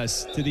bring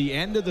us to the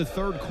end of the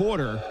 3rd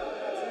quarter.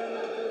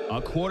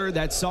 A quarter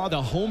that saw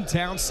the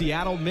hometown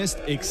Seattle Mist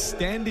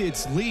extend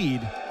its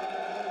lead.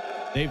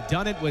 They've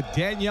done it with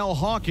Danielle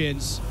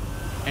Hawkins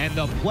and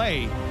the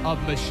play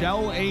of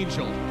Michelle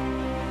Angel.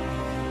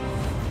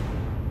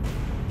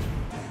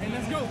 Hey,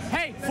 let's go.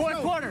 Hey,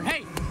 4th quarter.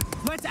 Hey,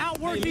 let's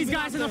outwork these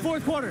guys in the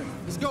 4th quarter.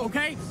 Let's go.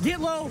 Okay? Get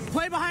low,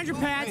 play behind your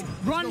pads,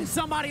 run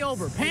somebody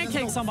over,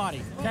 pancake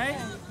somebody, okay?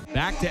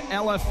 Back to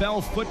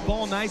LFL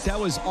football night. That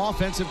was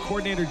offensive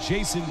coordinator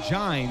Jason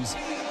Gines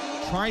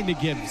trying to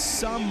give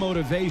some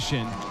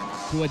motivation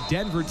to a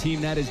Denver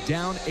team that is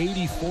down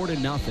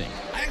 84-0.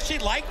 I actually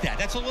like that.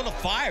 That's a little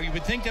fire. You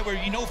would think that we're,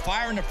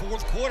 fire in the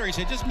 4th quarter. He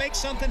said, just make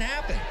something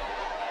happen.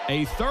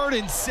 A 3rd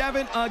and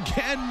 7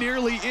 again,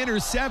 nearly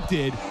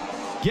intercepted.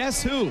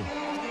 Guess who?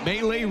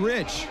 Melee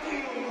Rich.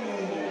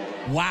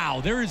 Wow,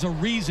 there is a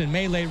reason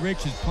Melee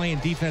Rich is playing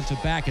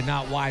defensive back and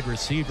not wide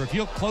receiver. If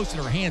you look close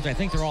at her hands, I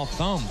think they're all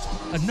thumbs.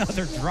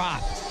 Another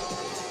drop.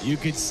 You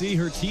could see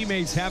her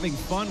teammates having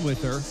fun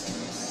with her.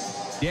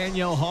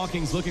 Danielle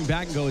Hawkins looking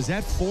back and go, is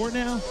that 4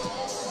 now?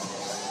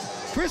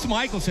 Chris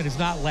Michelson is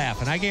not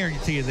laughing. I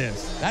guarantee you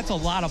this. That's a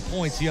lot of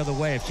points the other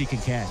way if she can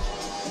catch.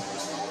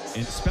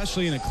 And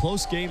especially in a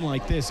close game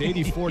like this,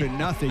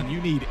 84-0,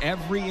 you need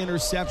every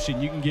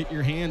interception you can get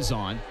your hands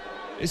on.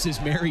 This is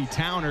Mary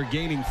Towner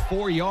gaining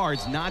 4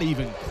 yards, not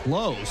even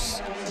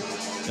close.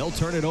 They'll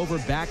turn it over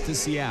back to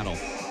Seattle.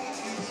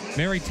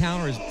 Mary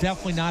Towner is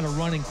definitely not a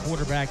running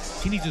quarterback.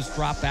 She needs to just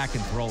drop back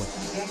and throw it.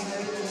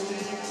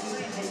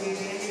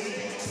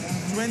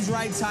 Twins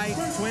right tight,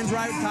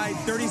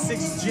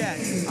 36 jet.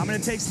 I'm gonna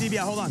take Stevie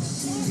out, hold on.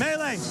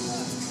 Melee,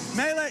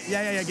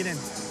 yeah, get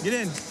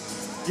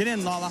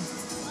in, Lala.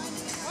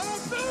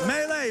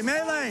 Melee,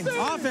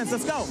 offense,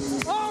 let's go.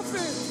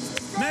 Offense.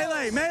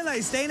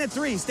 Melee, staying at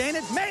 3, staying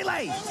at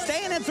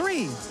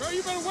 3. Bro,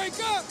 you better wake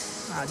up.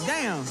 God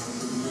damn.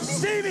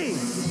 Stevie!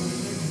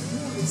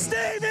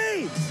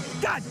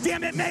 God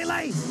damn it,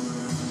 Melee!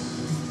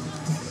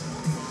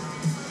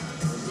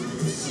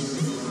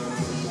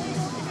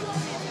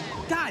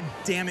 God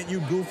damn it, you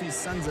goofy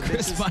sons of bitches.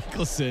 Chris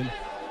Michelson,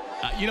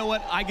 you know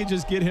what? I could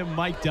just get him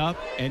mic'd up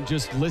and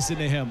just listen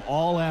to him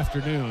all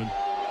afternoon.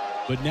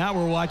 But now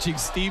we're watching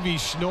Stevie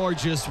Schnorr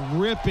just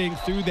ripping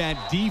through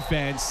that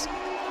defense.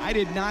 I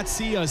did not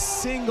see a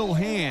single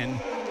hand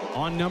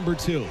on number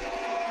 2.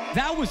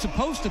 That was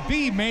supposed to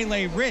be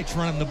Melee Rich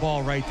running the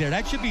ball right there.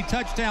 That should be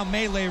touchdown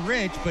Melee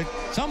Rich, but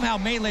somehow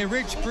Melee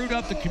Rich screwed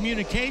up the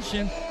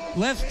communication,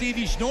 left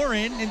Stevie Schnorr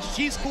in, and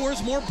she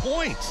scores more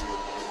points.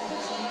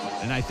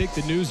 And I think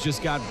the news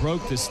just got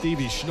broke to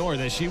Stevie Schnorr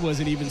that she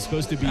wasn't even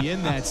supposed to be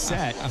in that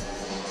set.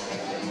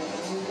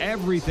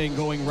 Everything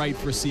going right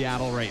for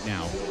Seattle right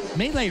now.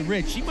 Melee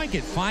Rich, she might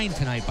get fined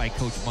tonight by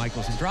Coach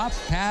Michelson. Drops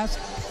pass,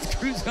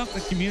 screws up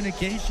the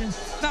communication.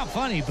 Not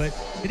funny, but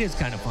it is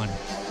kind of funny.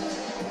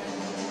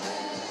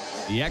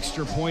 The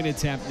extra point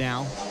attempt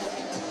now.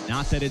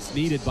 Not that it's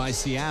needed by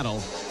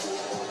Seattle.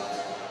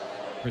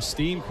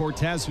 Christine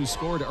Cortez, who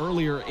scored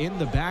earlier in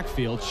the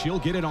backfield, she'll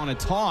get it on a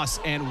toss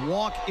and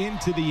walk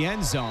into the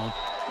end zone.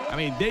 I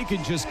mean, they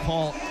can just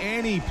call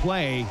any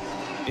play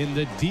in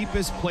the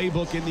deepest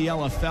playbook in the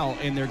LFL,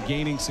 and they're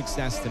gaining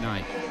success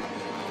tonight.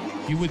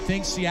 You would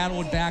think Seattle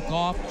would back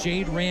off.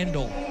 Jade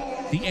Randall,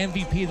 the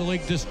MVP of the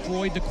league,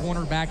 destroyed the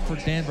cornerback for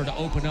Denver to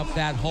open up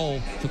that hole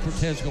so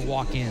Cortez could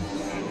walk in.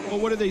 Well,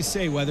 what do they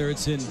say? Whether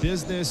it's in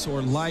business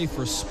or life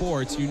or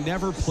sports, you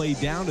never play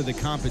down to the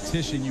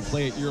competition. You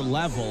play at your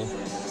level,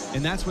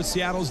 and that's what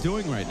Seattle's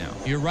doing right now.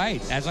 You're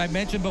right. As I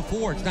mentioned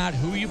before, it's not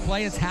who you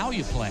play, it's how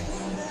you play.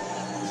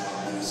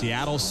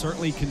 Seattle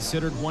certainly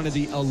considered one of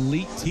the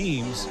elite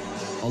teams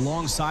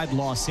alongside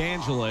Los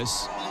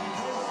Angeles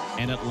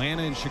and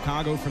Atlanta and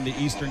Chicago from the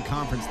Eastern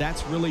Conference.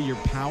 That's really your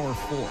Power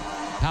 4.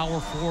 Power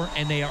 4,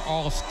 and they are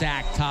all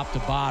stacked top to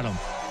bottom.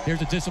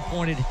 There's a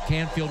disappointed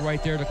Canfield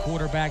right there, the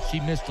quarterback.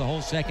 She missed the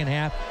whole second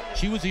half.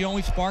 She was the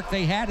only spark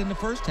they had in the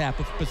first half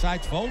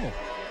besides Vogel.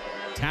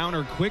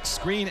 Towner, quick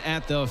screen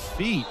at the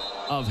feet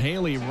of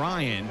Haley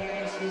Ryan.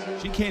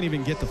 She can't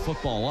even get the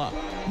football up.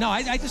 No,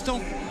 I just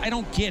don't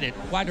get it,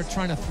 why they're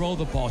trying to throw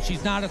the ball.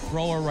 She's not a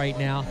thrower right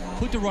now.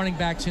 Put the running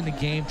backs in the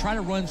game. Try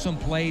to run some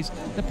plays.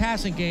 The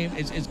passing game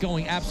is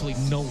going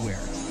absolutely nowhere.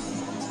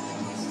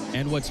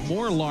 And what's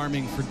more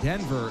alarming for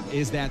Denver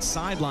is that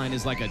sideline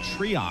is like a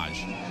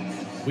triage.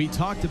 We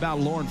talked about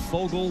Lauren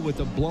Fogel with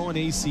a blown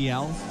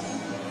ACL.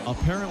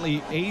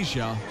 Apparently,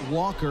 Asia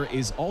Walker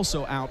is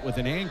also out with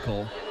an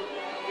ankle.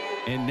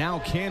 And now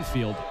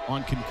Canfield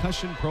on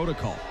concussion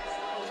protocol.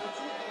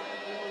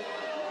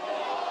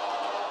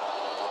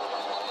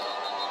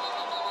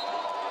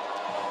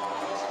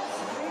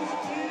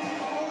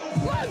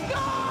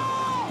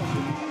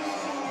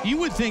 You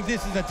would think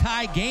this is a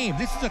tie game.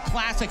 This is a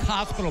classic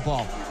hospital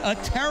ball. A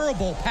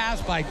terrible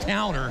pass by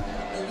Towner.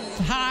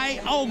 High,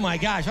 oh my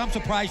gosh, I'm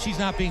surprised she's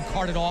not being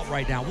carted off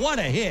right now. What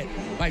a hit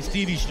by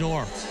Stevie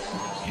Schnorr.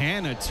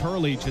 Hannah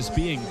Turley just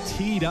being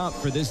teed up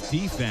for this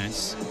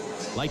defense.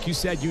 Like you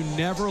said, you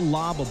never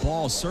lob a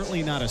ball,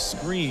 certainly not a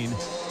screen,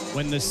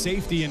 when the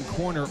safety and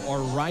corner are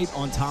right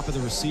on top of the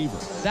receiver.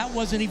 That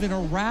wasn't even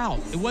a route.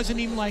 It wasn't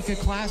even like a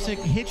classic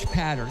hitch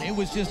pattern. It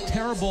was just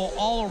terrible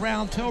all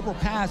around, terrible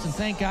pass, and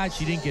thank God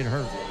she didn't get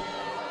hurt.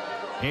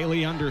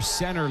 Haley under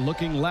center,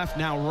 looking left,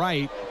 now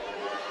right.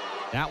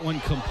 That one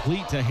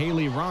complete to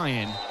Haley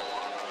Ryan.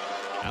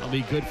 That'll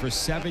be good for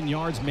 7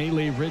 yards.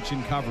 Melee Rich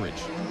in coverage.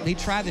 They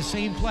try the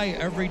same play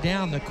every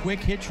down, the quick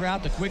hitch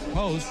route, the quick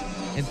post,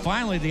 and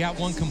finally they got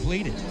one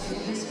completed.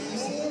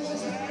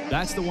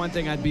 That's the one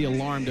thing I'd be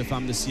alarmed if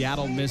I'm the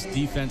Seattle Miss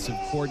defensive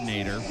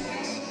coordinator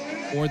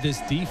or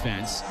this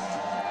defense,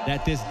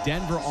 that this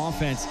Denver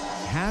offense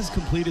has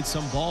completed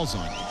some balls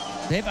on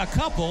you. They have a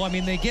couple. I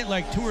mean, they get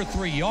like 2 or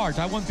 3 yards.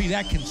 I wouldn't be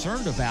that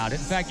concerned about it.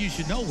 In fact, you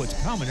should know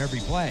what's coming every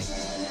play.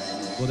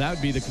 Well, that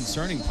would be the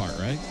concerning part,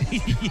 right?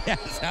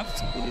 Yes,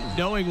 absolutely.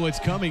 Knowing what's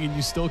coming and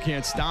you still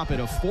can't stop it.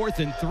 A 4th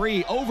and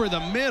 3 over the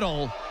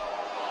middle.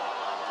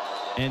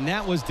 And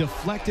that was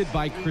deflected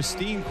by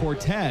Christine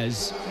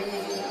Cortez,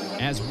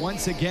 as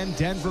once again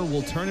Denver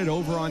will turn it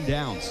over on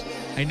downs.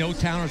 I know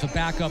Towner's a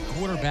backup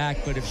quarterback,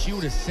 but if she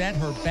would have set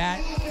her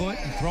back foot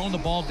and thrown the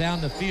ball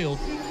down the field,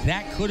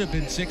 that could have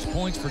been 6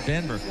 points for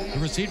Denver. The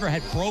receiver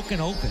had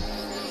broken open.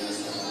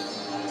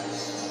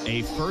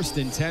 A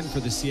 1st and 10 for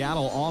the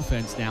Seattle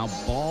offense now.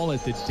 Ball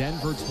at the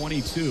Denver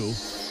 22.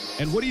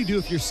 And what do you do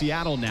if you're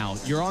Seattle now?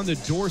 You're on the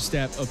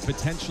doorstep of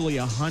potentially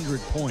 100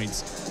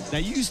 points. Now,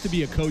 you used to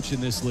be a coach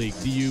in this league.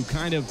 Do you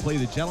kind of play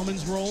the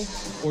gentleman's role,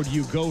 or do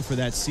you go for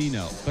that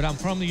C-note? But I'm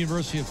from the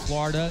University of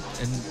Florida,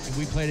 and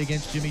we played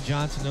against Jimmy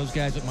Johnson, those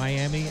guys at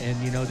Miami. And,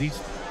 you know, these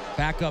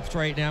backups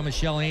right now,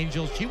 Michelle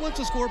Angel, she wants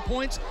to score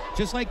points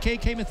just like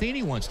KK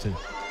Matheny wants to.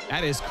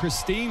 That is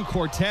Christine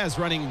Cortez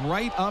running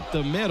right up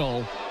the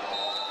middle.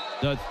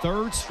 The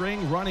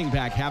 3rd-string running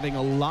back having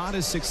a lot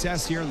of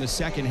success here in the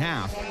second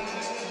half.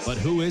 But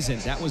who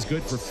isn't? That was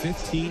good for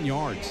 15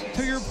 yards.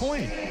 To your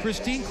point,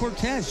 Christine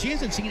Cortez, she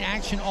hasn't seen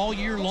action all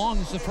year long.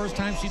 This is the first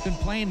time she's been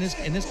playing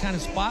in this kind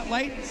of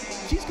spotlight.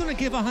 She's going to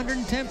give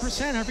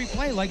 110% every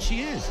play like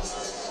she is.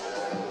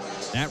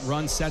 That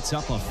run sets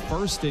up a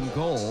 1st and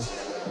goal.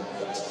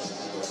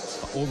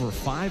 Over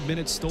 5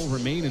 minutes still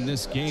remain in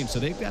this game, so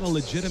they've got a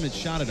legitimate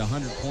shot at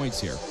 100 points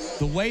here.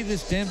 The way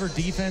this Denver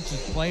defense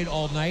has played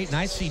all night, and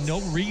I see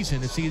no reason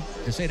to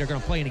say they're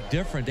going to play any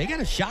different. They got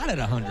a shot at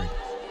 100.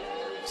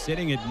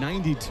 Sitting at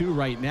 92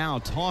 right now.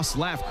 Toss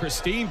left.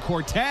 Christine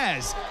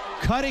Cortez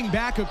cutting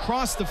back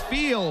across the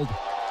field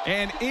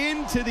and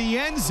into the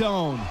end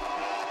zone.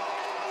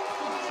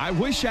 I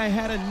wish I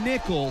had a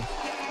nickel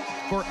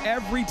for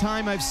every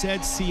time I've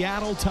said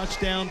Seattle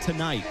touchdown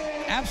tonight.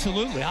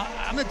 Absolutely.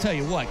 I'm going to tell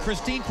you what,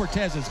 Christine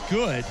Cortez is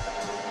good,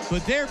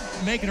 but they're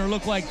making her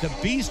look like the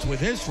beast with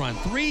this run.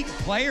 3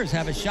 players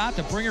have a shot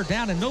to bring her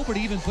down, and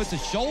nobody even puts a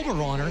shoulder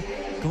on her.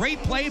 Great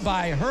play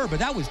by her, but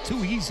that was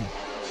too easy.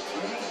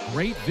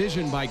 Great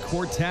vision by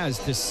Cortez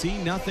to see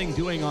nothing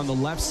doing on the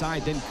left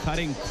side, then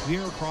cutting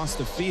clear across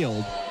the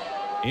field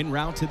en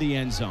route to the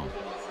end zone.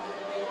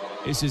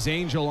 This is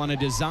Angel on a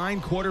design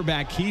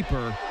quarterback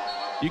keeper.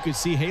 You could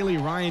see Haley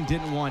Ryan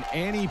didn't want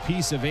any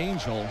piece of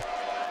Angel.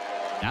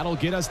 That'll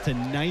get us to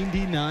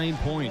 99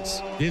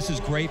 points. This is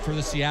great for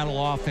the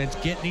Seattle offense,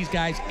 getting these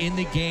guys in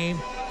the game.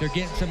 They're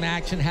getting some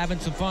action, having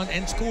some fun,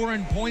 and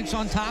scoring points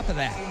on top of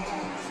that.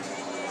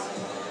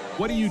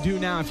 What do you do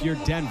now if you're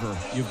Denver?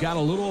 You've got a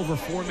little over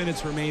 4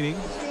 minutes remaining.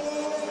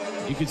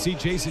 You can see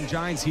Jason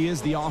Gines, he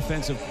is the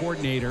offensive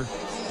coordinator.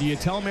 Do you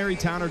tell Mary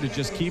Towner to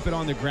just keep it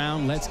on the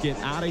ground, let's get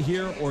out of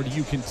here, or do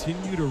you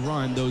continue to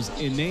run those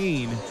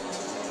inane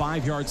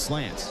 5-yard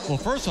slants? Well,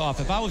 first off,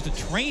 if I was the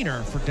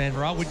trainer for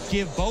Denver, I would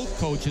give both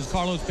coaches,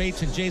 Carlos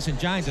Bates and Jason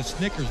Gines, a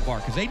Snickers bar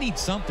because they need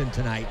something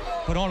tonight.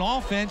 But on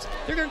offense,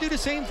 they're going to do the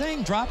same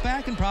thing, drop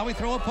back and probably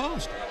throw a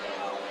post.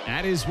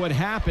 That is what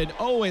happened.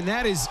 Oh, and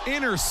that is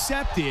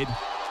intercepted.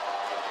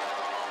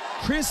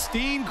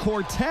 Christine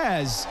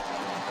Cortez,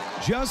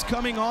 just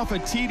coming off a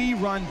TD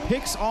run,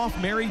 picks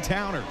off Mary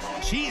Towner.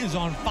 She is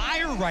on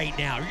fire right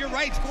now. You're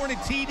right, scoring a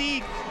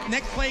TD.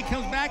 Next play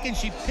comes back and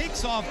she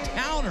picks off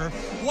Towner.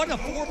 What a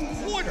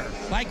 4th quarter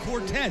by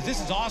Cortez.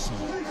 This is awesome.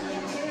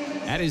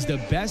 That is the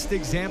best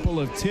example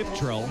of tip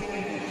drill.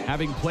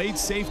 Having played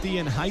safety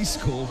in high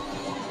school,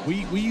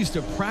 we used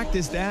to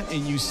practice that,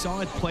 and you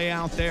saw it play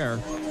out there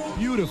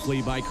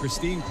beautifully by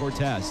Christine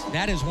Cortez.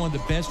 That is one of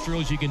the best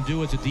drills you can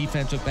do as a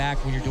defensive back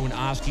when you're doing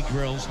Oski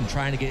drills and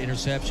trying to get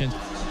interceptions.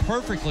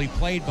 Perfectly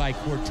played by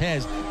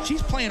Cortez.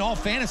 She's playing all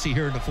fantasy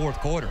here in the 4th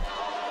quarter.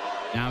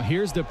 Now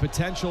here's the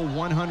potential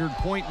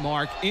 100-point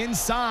mark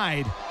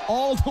inside,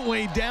 all the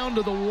way down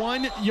to the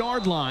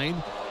 1-yard line.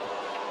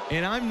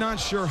 And I'm not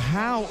sure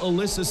how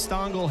Alyssa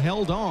Stongel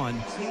held on.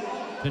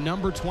 The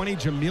number 20,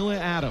 Jamila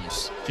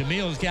Adams.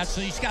 Jamila's got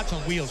some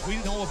wheels. We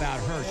know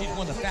about her. She's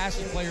one of the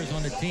fastest players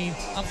on the team.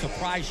 I'm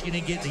surprised she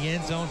didn't get in the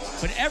end zone,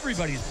 but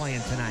everybody's playing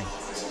tonight.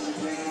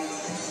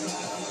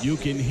 You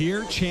can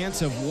hear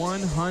chants of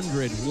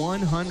 100,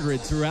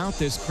 100 throughout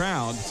this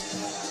crowd.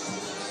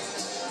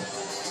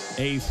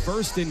 A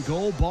 1st and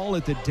goal, ball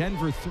at the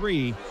Denver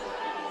 3.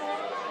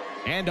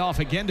 And off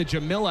again to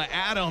Jamila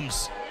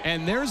Adams.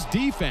 And there's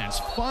defense,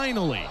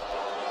 finally.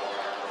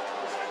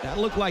 That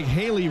looked like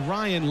Haley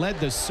Ryan led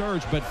the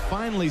surge, but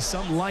finally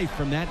some life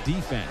from that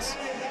defense.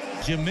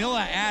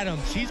 Jamila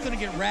Adams, she's going to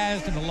get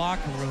razzed in the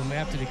locker room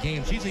after the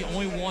game. She's the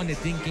only one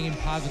that didn't gain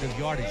positive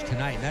yardage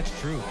tonight, and that's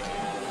true.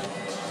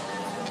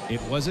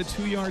 It was a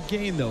 2-yard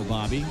gain, though,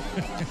 Bobby.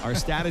 Our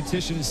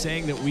statistician is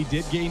saying that we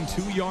did gain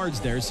 2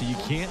 yards there, so you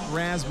can't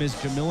razz Miss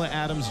Jamila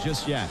Adams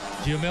just yet.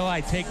 Jamila,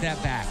 I take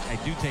that back.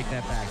 I do take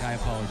that back. I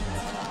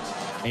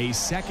apologize. A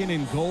 2nd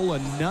and goal,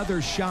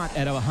 another shot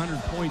at 100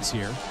 points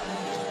here.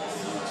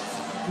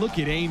 Look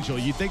at Angel.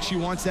 You think she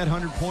wants that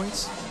 100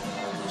 points?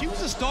 She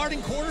was a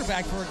starting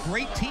quarterback for a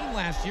great team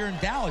last year in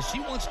Dallas.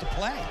 She wants to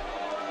play.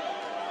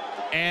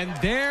 And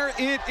there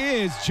it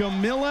is,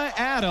 Jamila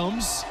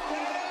Adams.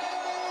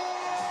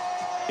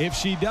 If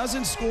she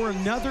doesn't score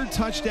another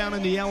touchdown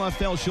in the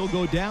LFL, she'll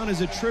go down as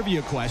a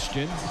trivia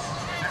question.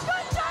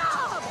 Good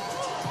job!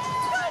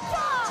 Good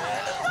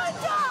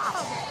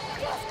job! Good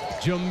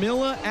job!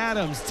 Jamila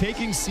Adams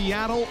taking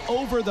Seattle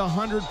over the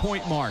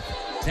 100-point mark.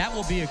 That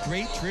will be a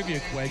great trivia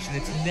question.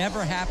 It's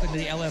never happened in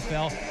the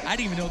LFL. I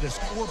didn't even know the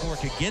scoreboard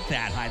could get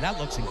that high. That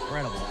looks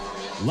incredible.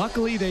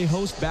 Luckily, they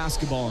host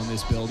basketball in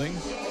this building.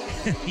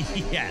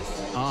 Yes.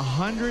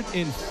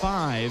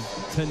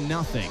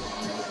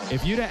 105-0.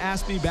 If you'd have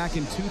asked me back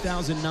in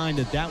 2009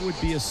 that would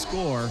be a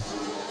score,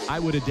 I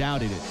would have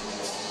doubted it.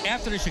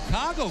 After the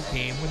Chicago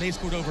game, when they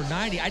scored over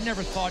 90, I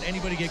never thought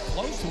anybody get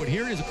close to it.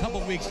 Here it is a couple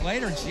weeks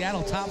later, and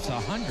Seattle tops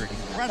 100.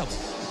 Incredible.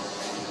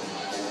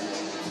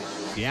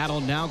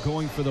 Seattle now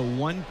going for the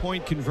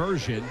 1-point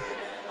conversion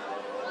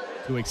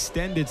to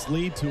extend its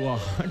lead to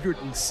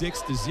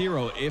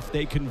 106-0 if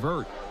they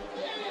convert.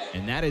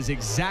 And that is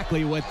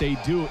exactly what they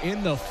do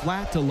in the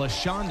flat to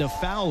LaShonda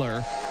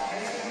Fowler.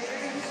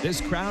 This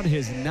crowd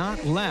has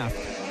not left.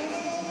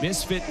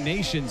 Misfit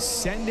Nation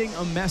sending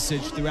a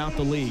message throughout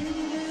the league.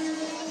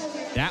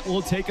 That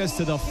will take us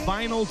to the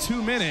final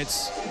 2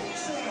 minutes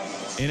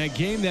in a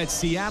game that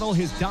Seattle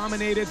has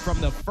dominated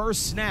from the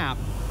first snap,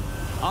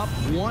 up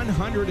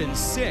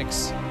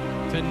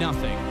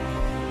 106-0.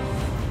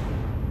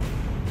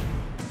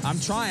 I'm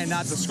trying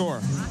not to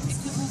score.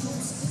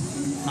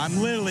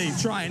 I'm literally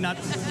trying not.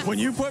 When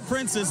you put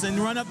Princess and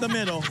run up the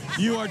middle,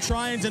 you are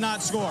trying to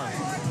not score.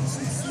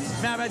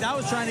 Man, I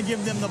was trying to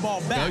give them the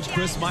ball back. Coach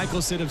Chris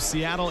Michelson of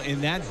Seattle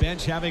in that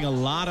bench having a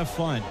lot of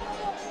fun.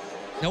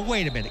 Now,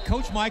 wait a minute.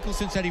 Coach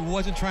Michelson said he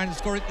wasn't trying to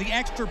score. The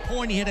extra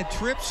point, he had a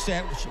trip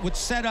set, which would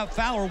set up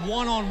Fowler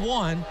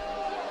one-on-one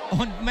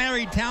on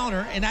Mary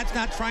Towner, and that's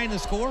not trying to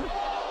score?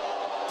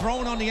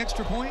 Throwing on the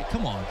extra point?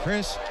 Come on,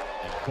 Chris.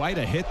 Quite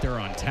a hit there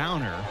on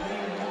Towner.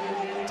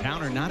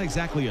 Towner, not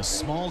exactly a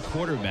small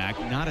quarterback,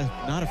 not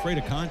afraid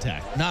of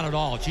contact. Not at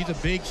all. She's a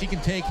big, she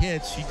can take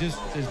hits. She just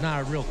is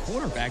not a real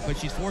quarterback, but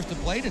she's forced to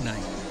play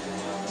tonight.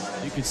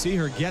 You can see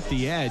her get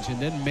the edge and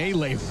then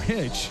melee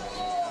Rich.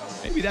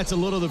 Maybe that's a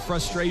little of the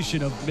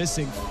frustration of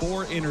missing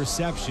 4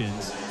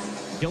 interceptions,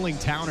 killing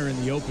Towner in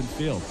the open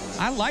field.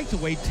 I like the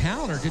way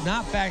Towner did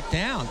not back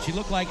down. She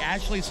looked like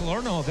Ashley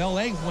Salerno of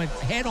LA, went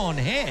head on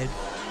head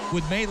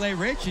with melee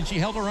Rich, and she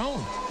held her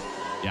own.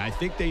 Yeah, I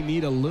think they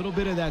need a little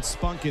bit of that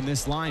spunk in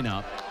this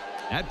lineup.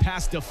 That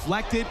pass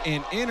deflected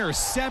and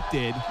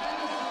intercepted.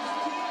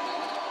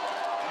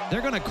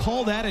 They're going to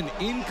call that an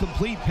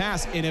incomplete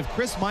pass. And if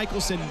Chris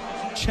Michelson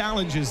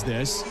challenges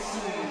this,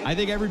 I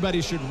think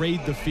everybody should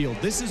raid the field.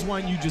 This is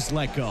one you just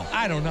let go.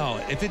 I don't know.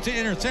 If it's an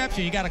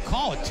interception, you got to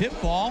call it.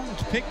 Tip ball,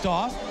 it's picked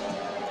off.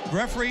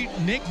 Referee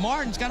Nick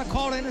Martin's got to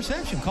call it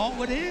interception. Call it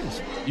what it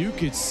is. You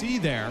could see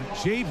there,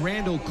 Jade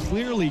Randall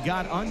clearly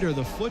got under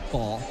the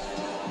football.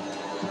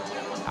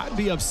 I'd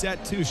be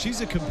upset too. She's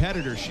a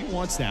competitor. She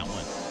wants that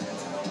one.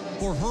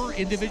 For her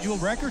individual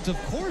records, of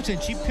course, and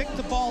she picked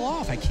the ball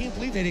off. I can't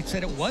believe they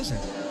said it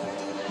wasn't.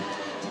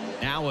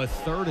 Now a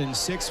 3rd and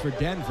 6 for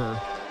Denver.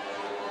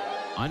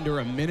 Under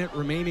a minute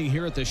remaining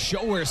here at the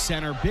ShoWare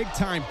Center. Big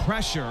time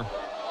pressure.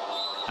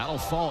 That'll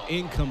fall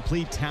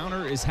incomplete.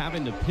 Towner is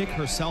having to pick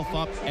herself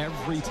up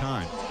every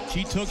time.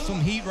 She took some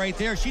heat right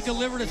there. She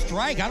delivered a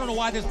strike. I don't know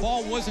why this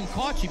ball wasn't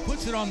caught. She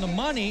puts it on the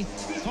money.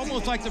 It's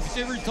almost like the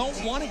receivers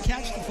don't want to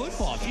catch the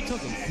football. She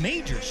took a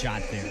major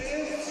shot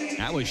there.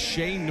 That was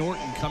Shane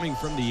Norton coming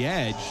from the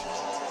edge.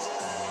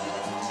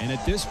 And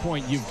at this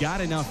point, you've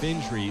got enough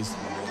injuries.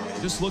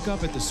 Just look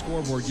up at the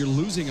scoreboard. You're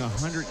losing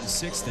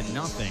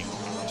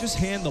 106-0. Just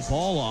hand the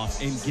ball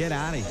off and get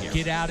out of here.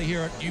 Get out of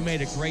here. You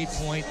made a great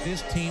point.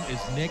 This team is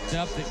nicked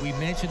up. That we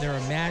mentioned they're a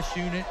mass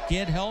unit.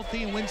 Get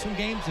healthy and win some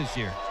games this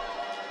year.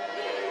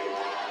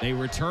 They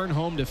return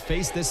home to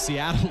face this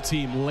Seattle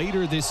team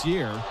later this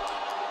year.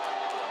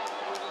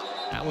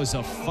 That was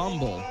a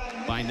fumble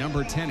by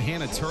number 10,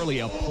 Hannah Turley.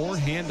 A poor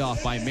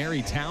handoff by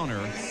Mary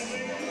Towner.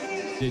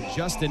 Did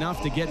just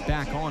enough to get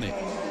back on it.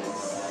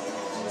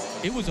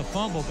 It was a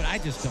fumble, but I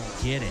just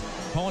don't get it.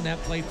 Calling that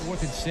play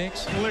 4th and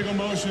 6. Illegal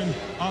motion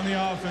on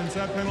the offense.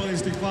 That penalty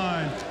is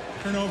declined.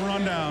 Turnover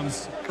on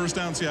downs. First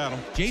down, Seattle.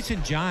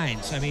 Jason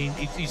Gines, I mean,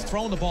 he's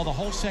throwing the ball the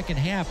whole second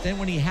half. Then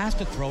when he has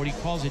to throw it, he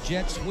calls a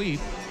jet sweep.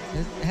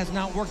 It has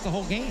not worked the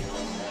whole game.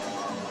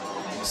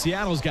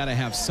 Seattle's got to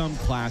have some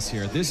class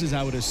here. This is,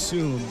 I would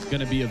assume, going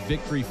to be a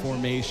victory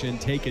formation,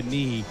 take a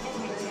knee,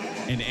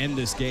 and end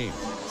this game.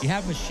 You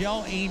have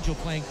Michelle Angel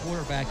playing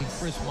quarterback and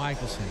Chris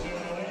Michelson.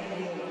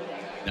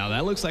 Now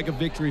that looks like a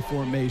victory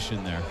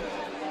formation there.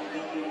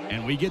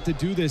 And we get to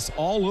do this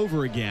all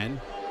over again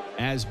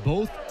as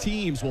both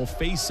teams will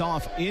face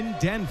off in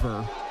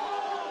Denver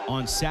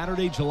on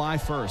Saturday, July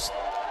 1st.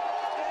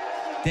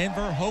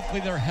 Denver, hopefully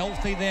they're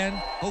healthy then.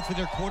 Hopefully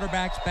their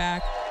quarterback's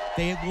back.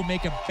 They will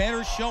make a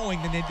better showing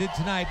than they did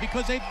tonight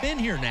because they've been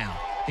here now.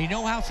 They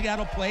know how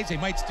Seattle plays. They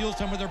might steal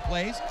some of their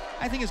plays.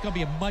 I think it's going to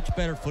be a much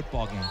better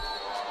football game.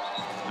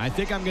 I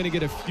think I'm going to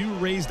get a few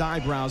raised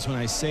eyebrows when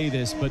I say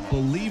this, but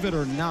believe it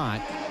or not,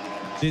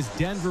 this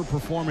Denver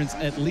performance,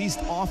 at least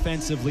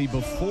offensively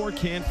before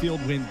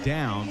Canfield went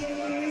down,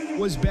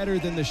 was better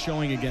than the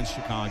showing against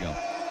Chicago.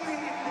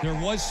 There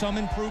was some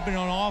improvement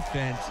on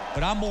offense,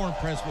 but I'm more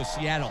impressed with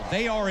Seattle.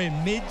 They are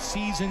in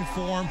mid-season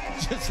form,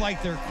 just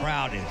like their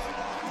crowd is.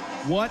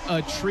 What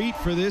a treat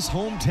for this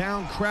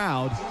hometown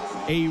crowd.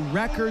 A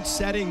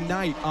record-setting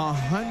night,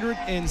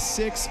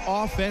 106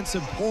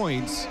 offensive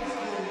points.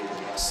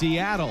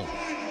 Seattle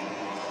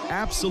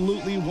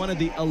absolutely one of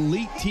the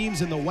elite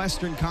teams in the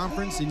Western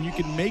Conference, and you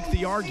can make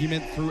the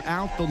argument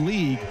throughout the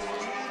league.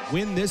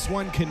 Win this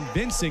one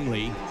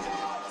convincingly.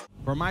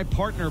 For my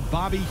partner,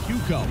 Bobby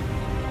Hugo,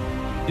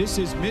 this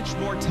is Mitch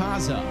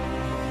Mortaza.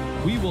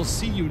 We will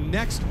see you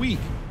next week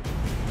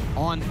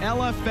on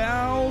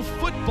LFL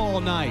Football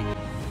Night.